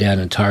big one down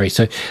in Taieri.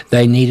 So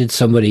they needed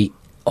somebody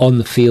on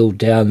the field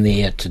down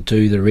there to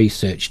do the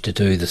research, to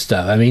do the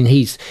stuff. I mean,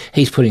 he's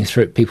putting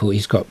through people.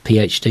 He's got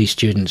PhD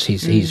students.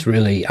 He's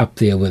really up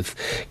there with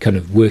kind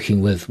of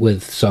working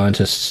with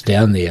scientists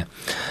down there.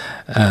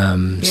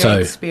 So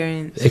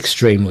experienced.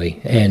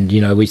 Extremely. And you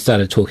know, we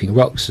started talking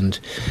rocks, and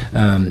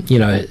you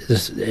know,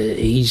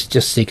 he's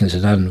just second to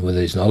none with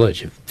his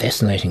knowledge. A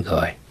fascinating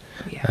guy.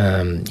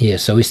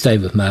 So we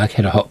stayed with Mark,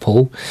 had a hot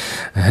pool,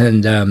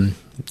 and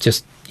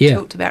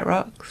talked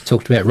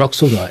about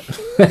rocks all night.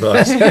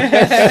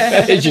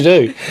 As you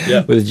do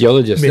with a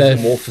geologist.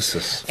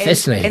 Metamorphosis.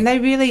 Fascinating. And they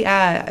really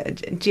are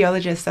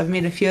geologists. I've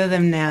met a few of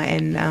them now,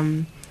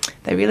 and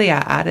they really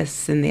are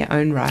artists in their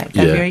own right.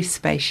 They're very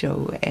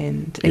spatial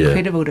and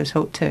incredible to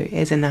talk to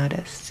as an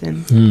artist.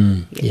 And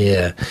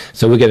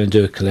So we're going to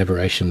do a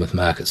collaboration with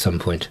Mark at some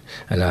point,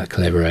 an art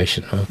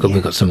collaboration.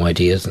 We've got some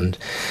ideas, and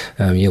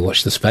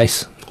watch the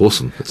space.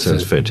 Awesome. That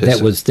sounds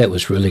fantastic. That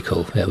was really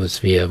cool. That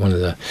was one of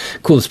the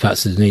coolest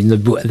parts of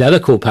Dunedin. The other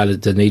cool part of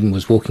Dunedin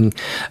was walking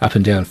up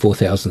and down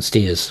 4,000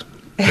 stairs,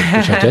 which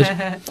I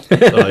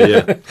did. Oh,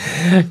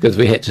 yeah. Because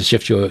we had to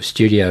shift your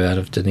studio out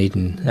of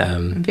Dunedin.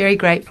 I'm very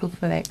grateful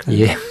for that. Clint.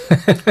 Yeah.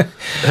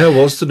 How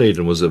was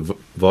Dunedin? Was it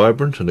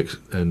vibrant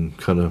and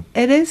kind of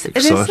It is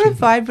exciting? a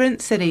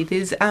vibrant city.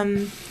 There's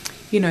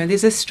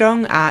there's a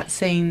strong art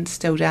scene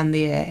still down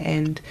there,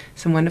 and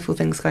some wonderful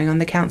things going on.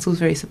 The council's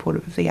very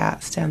supportive of the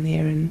arts down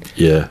there, and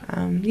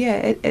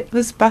it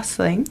was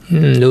bustling.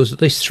 There was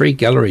at least 3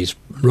 galleries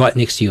right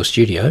next to your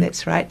studio.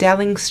 That's right.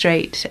 Dowling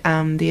Street,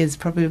 there's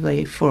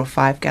probably 4 or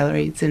 5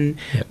 galleries, and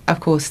of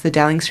course the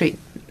Dowling Street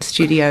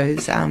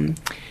studios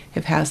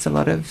have housed a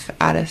lot of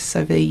artists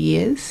over the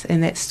years,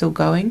 and that's still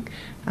going,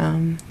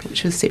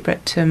 which was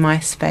separate to my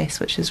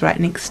space, which is right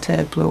next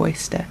to Blue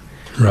Oyster.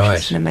 Right.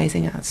 It's an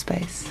amazing art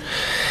space.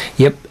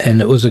 Yep,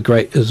 and it was a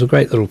great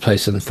little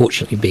place.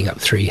 Unfortunately, being up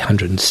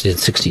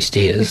 360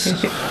 stairs,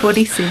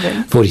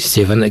 47.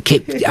 47. It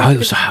kept.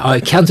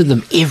 I counted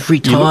them every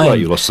time. You look like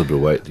you lost a bit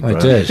of weight. I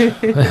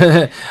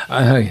did.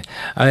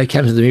 I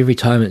counted them every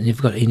time, and it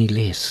never got any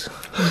less.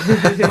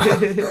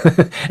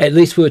 At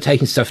least we were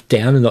taking stuff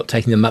down and not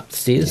taking them up the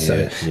stairs,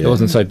 so it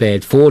wasn't so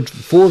bad. Four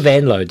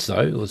van loads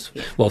though. It was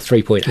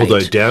 3.8.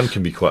 Although down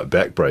can be quite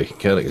backbreaking,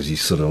 can't it? Because you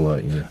sort of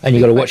like and you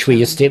got to watch where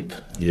you step.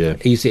 Yeah.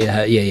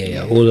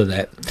 All of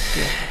that.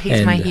 Yeah,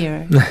 he's my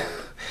hero.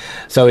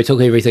 So we took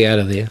everything out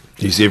of there.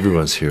 He's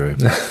everyone's hero.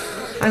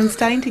 I'm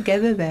starting to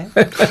gather that.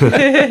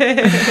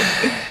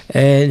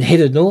 And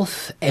headed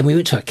north, and we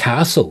went to a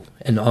castle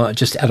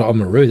just out of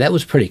Oamaru. That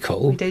was pretty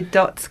cool. We did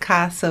Dot's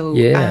Castle,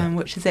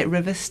 which is at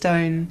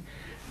Riverstone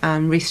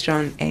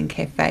restaurant and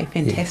cafe.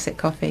 Fantastic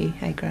coffee,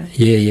 hey Grant?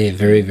 Yeah,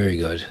 very, very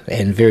good.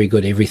 And very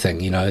good everything.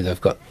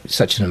 They've got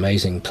such an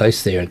amazing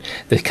place there. And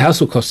the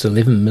castle cost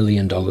 $11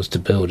 million to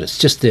build. It's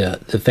just the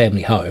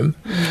family home.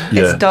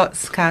 It's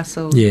Dot's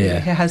Castle. Yeah.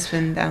 Her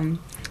husband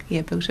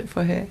built it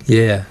for her.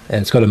 Yeah,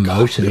 and it's got a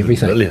moat and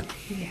everything. Million.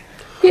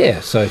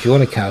 Yeah, so if you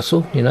want a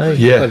castle, you've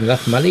got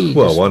enough money.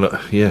 Well, why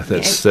not? Yeah,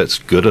 that's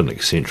good and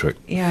eccentric.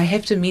 Yeah, I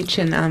have to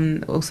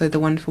mention also the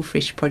wonderful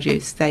fresh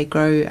produce they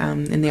grow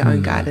in their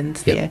own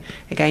gardens there.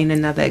 Again,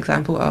 another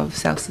example of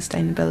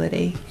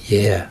self-sustainability.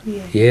 Yeah,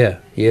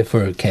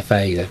 for a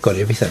cafe, they've got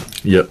everything.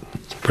 Yep.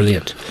 It's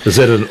brilliant. Is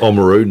that in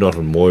Oamaru, not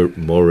in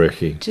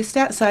Moeraki? Just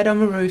outside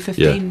Oamaru,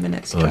 15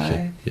 minutes drive.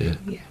 Okay.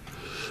 Yeah.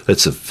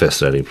 That's a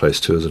fascinating place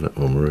too, isn't it,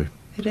 Oamaru?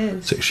 It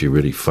is. It's actually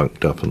really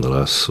funked up in the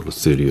last sort of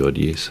 30-odd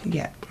years.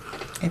 Yeah,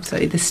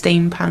 absolutely. The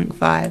steampunk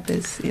vibe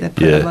they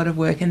put a lot of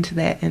work into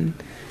that, and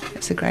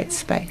it's a great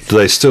space. Do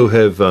they still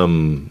have the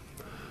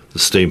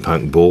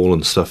steampunk ball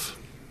and stuff?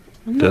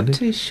 I'm not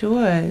too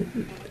sure.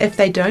 If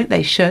they don't,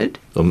 they should.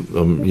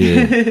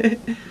 Yeah.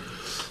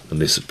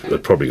 Unless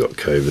it probably got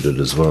COVIDed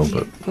as well.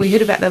 But we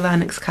heard about the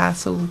Larnax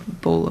Castle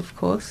ball, of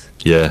course.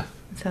 Yeah.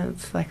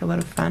 Sounds like a lot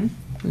of fun.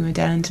 We were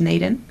down in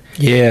Dunedin.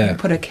 Yeah. We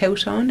put a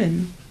kilt on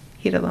and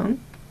head along.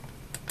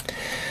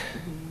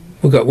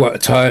 We've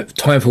got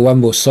time for one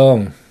more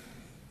song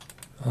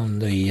on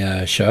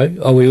the show.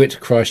 Oh, we went to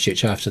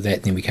Christchurch after that,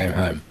 and then we came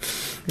home.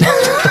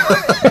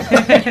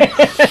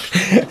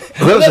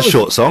 Well, that was a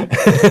short song.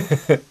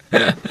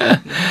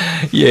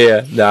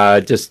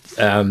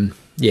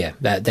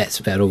 That's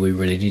about all we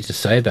really need to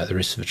say about the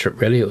rest of the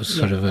trip, really. It was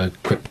sort of a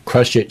quick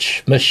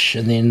Christchurch mish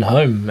and then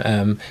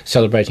home,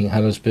 celebrating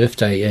Hannah's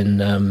birthday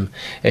in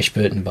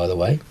Ashburton, by the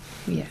way.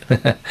 Yeah.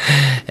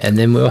 And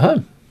then we were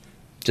home,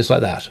 just like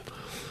that.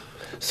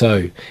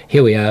 So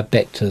here we are,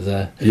 back to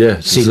the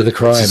scene of the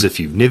crime. It's as if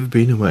you've never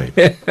been away.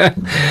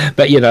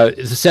 But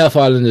the South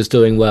Island is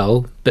doing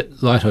well,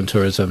 bit light on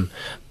tourism,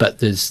 but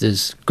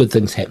there's good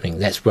things happening.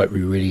 That's what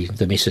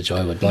the message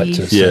I would like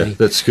to say. Yeah,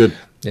 that's good.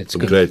 It's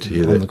I'm good glad to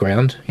hear on that. the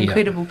ground.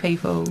 Incredible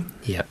people.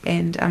 Yeah.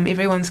 And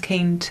everyone's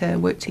keen to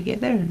work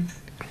together. And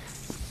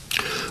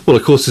well,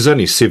 of course, there's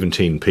only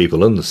 17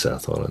 people in the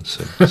South Island,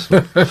 so we've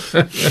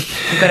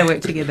got to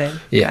work together,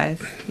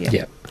 guys.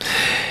 Yeah.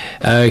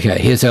 Okay,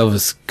 here's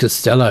Elvis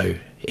Costello.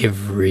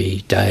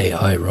 Every day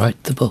I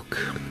write the book.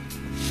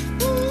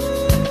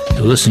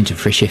 You're listening to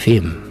Fresh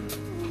FM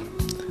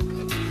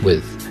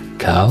with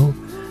Carl,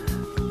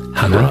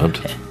 Hannah,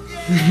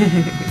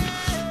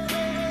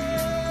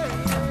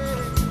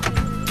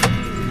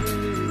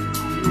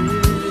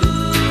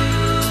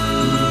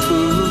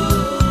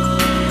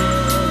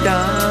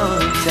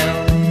 Don't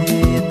tell me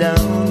you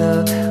don't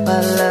know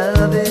what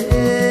love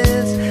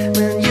is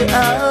when you're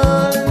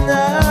old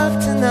enough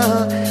to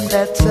know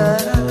better.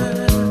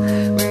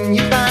 When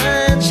you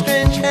find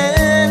strange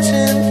hands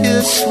in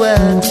your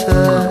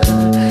sweater,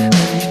 when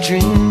your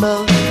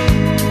dreamboat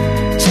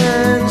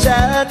turns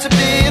out to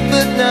be a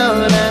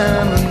footnote.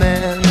 I'm a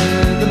man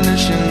with a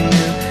mission,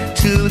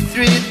 2 or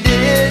 3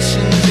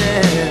 editions,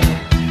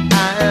 and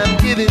I'm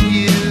giving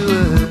you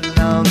a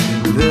long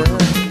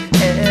look.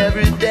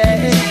 Every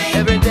day,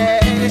 every day,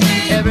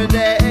 every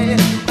day,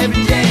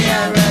 every day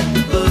I write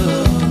the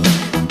book.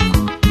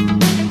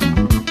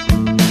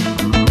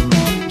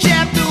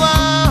 Chapter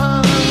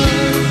 1,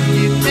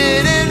 you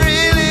didn't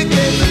really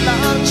get the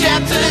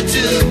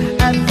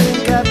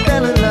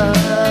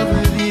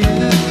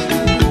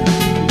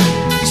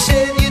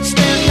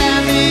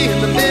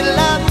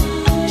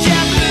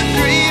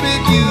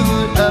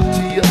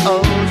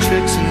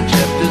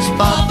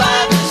 4,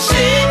 5, 6.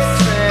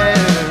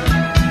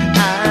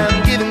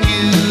 I'm giving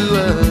you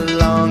a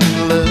long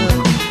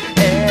love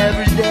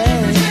every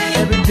day,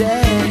 every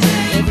day,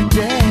 every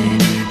day,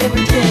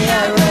 every day I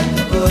write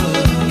the book.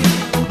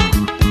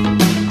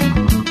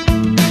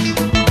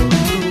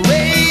 The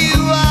way you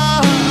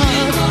are,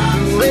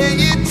 the way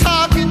you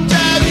talk and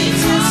drive, you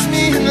kiss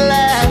me and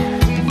laugh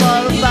and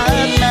fall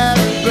apart my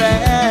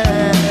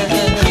regret.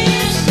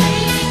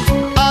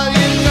 All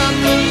your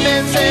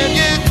compliments and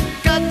you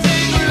got to.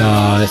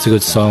 Oh, that's a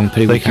good song.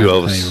 People Thank you,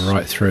 can't Elvis. play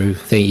right through.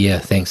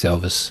 Thanks,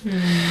 Elvis.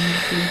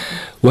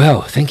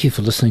 Well, thank you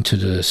for listening to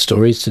the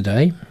stories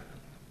today.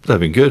 They've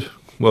been good.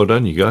 Well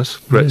done, you guys.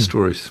 Great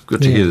stories.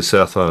 Good to Yeah. hear the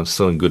South Island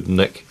still in good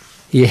nick.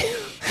 Yeah,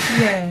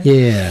 Yeah.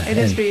 yeah. It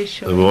is And we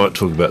reassuring. might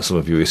talk about some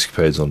of your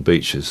escapades on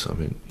beaches. I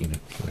mean, you know.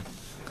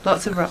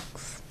 Lots of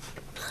rocks.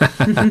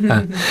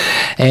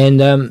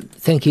 And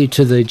thank you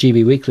to the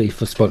GB Weekly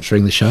for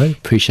sponsoring the show.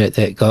 Appreciate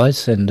that,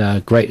 guys.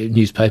 And great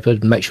newspaper.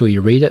 Make sure you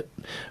read it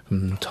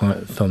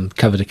from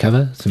cover to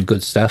cover. Some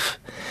good stuff.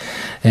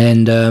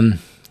 And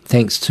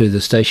thanks to the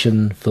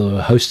station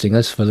for hosting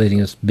us, for letting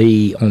us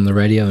be on the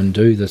radio and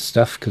do this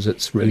stuff, because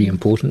it's really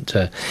important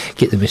to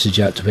get the message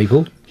out to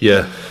people.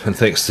 Yeah, and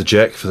thanks to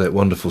Jack for that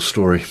wonderful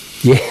story.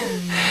 Yeah.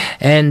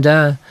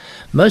 And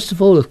most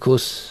of all, of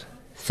course,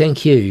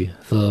 thank you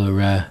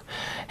for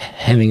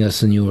having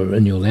us in your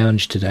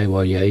lounge today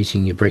while you're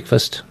eating your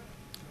breakfast.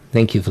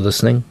 Thank you for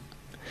listening.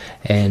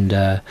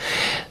 And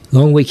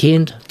long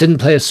weekend. Didn't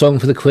play a song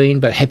for the Queen,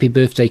 but happy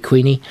birthday,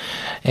 Queenie.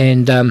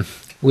 And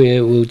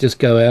we'll just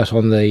go out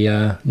on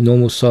the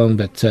normal song,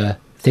 but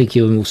thank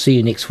you, and we'll see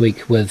you next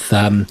week with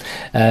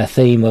a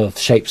theme of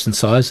shapes and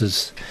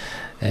sizes.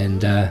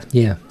 And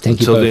yeah, thank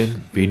Until you both.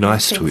 then, be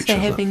nice to Thanks each for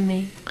other. having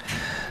me.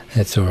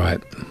 That's all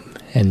right.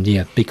 And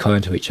yeah, be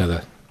kind to each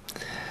other.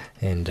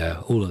 And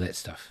all of that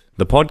stuff.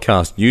 The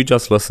podcast you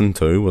just listened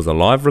to was a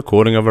live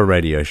recording of a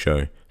radio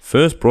show,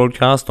 first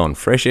broadcast on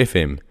Fresh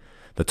FM,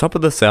 the top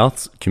of the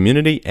South's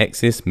community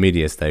access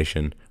media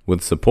station,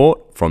 with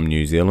support from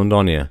New Zealand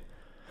On Air.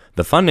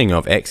 The funding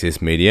of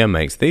Access Media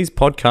makes these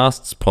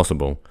podcasts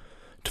possible.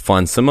 To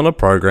find similar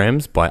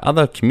programs by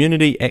other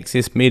community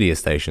access media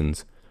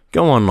stations,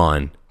 go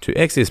online to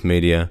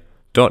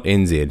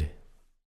accessmedia.nz.